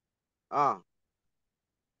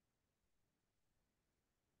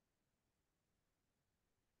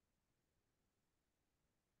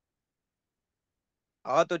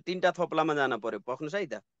 त्यो तिनवटा थोप्लामा जान पर्यो। पक्नुहोस् है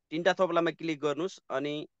त, तिनवटा थोप्लामा क्लिक गर्नुहोस्।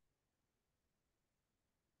 अनि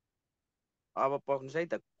अब पक्नुहोस् है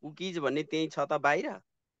त, कुकिज भन्ने त्यही छ त बाहिर।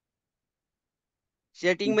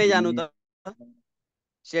 सेटिङमै जानु त,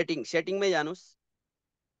 सेटिङमै जानुहोस्।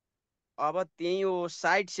 अब त्यही हो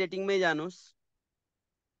साइड सेटिङमै जानुहोस्।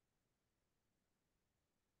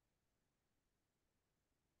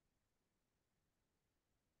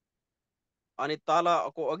 अनि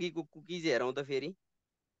तलको अघिको कुकिज हेरौँ त फेरि।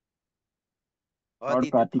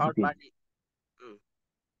 Third party third cookies. Party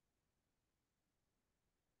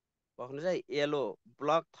पक्नुहोस् है, yellow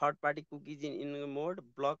block third party cookies in mode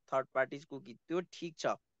block third parties cookies, त्यो ठिक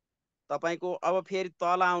छ। तपाईँको अब फेरि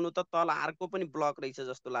तल आउनु त, तल अर्को पनि ब्लक रहेछ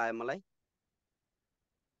जस्तो लाग्यो मलाई।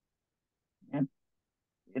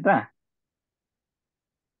 यता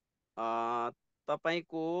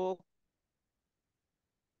तपाईँको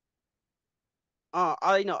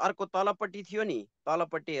होइन, अर्को तलपट्टि थियो नि,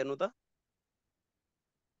 तलपट्टि हेर्नु त।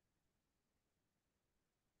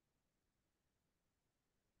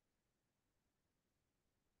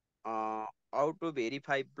 आउटो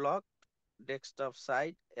verify block desktop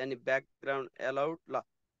site and background allowed. ल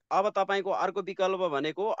अब तपाईँको अर्को विकल्प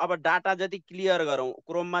भनेको, अब डाटा जति क्लियर गरौँ,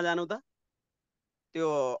 क्रोममा जानु त। त्यो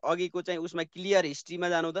अघिको चाहिँ उसमा क्लियर हिस्ट्रीमा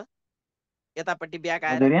जानु त, यतापट्टि ब्याक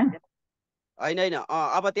आएर। होइन होइन,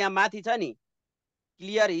 अब त्यहाँ माथि छ नि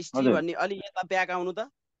क्लियर हिस्ट्री भन्ने, अलि यता ब्याक आउनु त।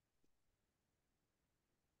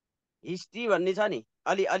 हिस्ट्री भन्ने छ नि,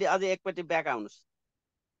 अलि अलि अझै एकपट्टि ब्याक आउनुहोस्।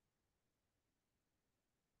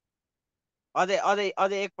 अझै अझै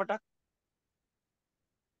अझै एकपटक।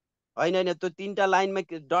 होइन होइन, त्यो तिनवटा लाइनमा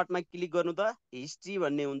डटमा क्लिक गर्नु त, हिस्ट्री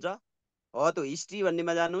भन्ने हुन्छ। हो त्यो हिस्ट्री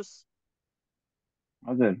भन्नेमा जानुहोस्।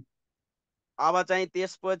 हजुर। अब चाहिँ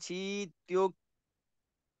त्यसपछि त्यो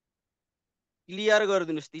क्लियर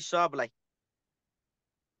गरिदिनुहोस् ती सबलाई।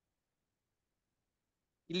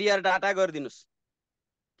 क्लियर डाटा गरिदिनुहोस्,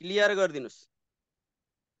 क्लियर गरिदिनुहोस्।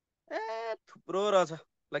 थुप्रो रहेछ।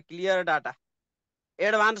 ल क्लियर डाटा,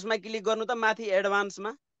 एडभान्समा क्लिक गर्नु त, माथि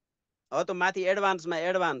एडभान्समा। हो त्यो माथि एडभान्समा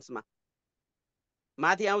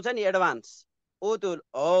माथि आउँछ नि एडभान्स। त्यो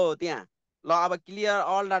हो त्यहाँ। ल अब क्लियर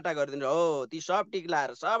अल डाटा गरिदिनु। हो ती सब टिक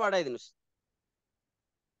लाएर सब हटाइदिनुहोस्।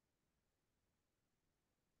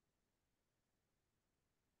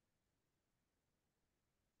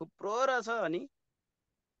 थुप्रो रहेछ अनि।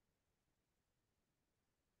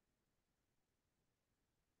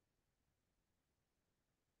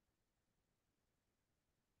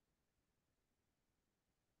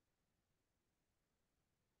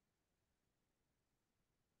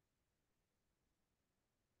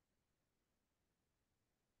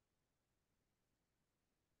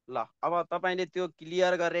 ल अब तपाईँले त्यो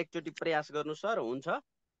क्लियर गरेर एकचोटि प्रयास गर्नु सर, हुन्छ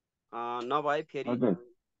नभए फेरि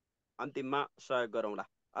अन्तिममा सहयोग गरौँला।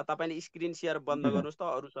 तपाईँले स्क्रिन सेयर बन्द गर्नुहोस् त,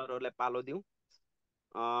 अरू सरहरूलाई पालो दिउँ।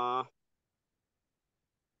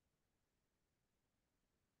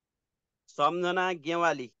 सम्झना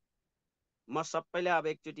गेवाली, म सबैले अब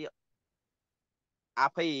एकचोटि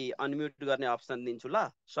आफै अनम्युट गर्ने अप्सन दिन्छु ल।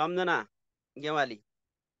 सम्झना गेवाली,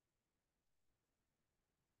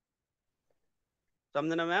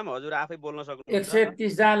 सम्झना म्याम हजुर आफै बोल्न सक्नुहुन्छ।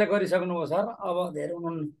 130 जनाले गरिसक्नुभयो सर, अब धेरै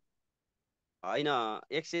हुनुहुन्न। होइन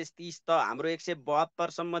 130 त हाम्रो 172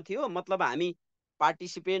 सम्म थियो, मतलब हामी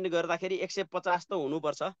पार्टिसिपेन्ट गर्दाखेरि 150 त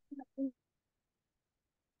हुनुपर्छ।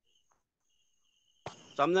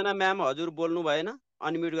 सम्झना म्याम हजुर बोल्नु भएन,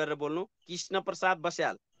 अनम्युट गरेर बोल्नु। कृष्ण प्रसाद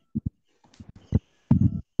बस्याल,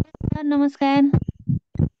 नमस्कार।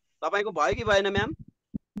 तपाईँको भयो कि भएन म्याम?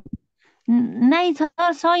 नै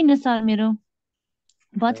सर, छैन सर, मेरो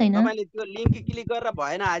भयो छैन। तपाईँले त्यो लिङ्क क्लिक गरेर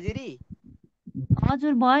भएन हाजिरी?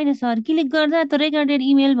 हजुर भएन सर, क्लिक गर्दा त रेकर्डेड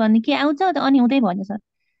इमेल भन्ने के आउँछ अनि हुँदै भएन सर।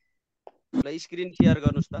 ल स्क्रिन सेयर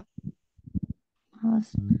गर्नुहोस् त। हस्।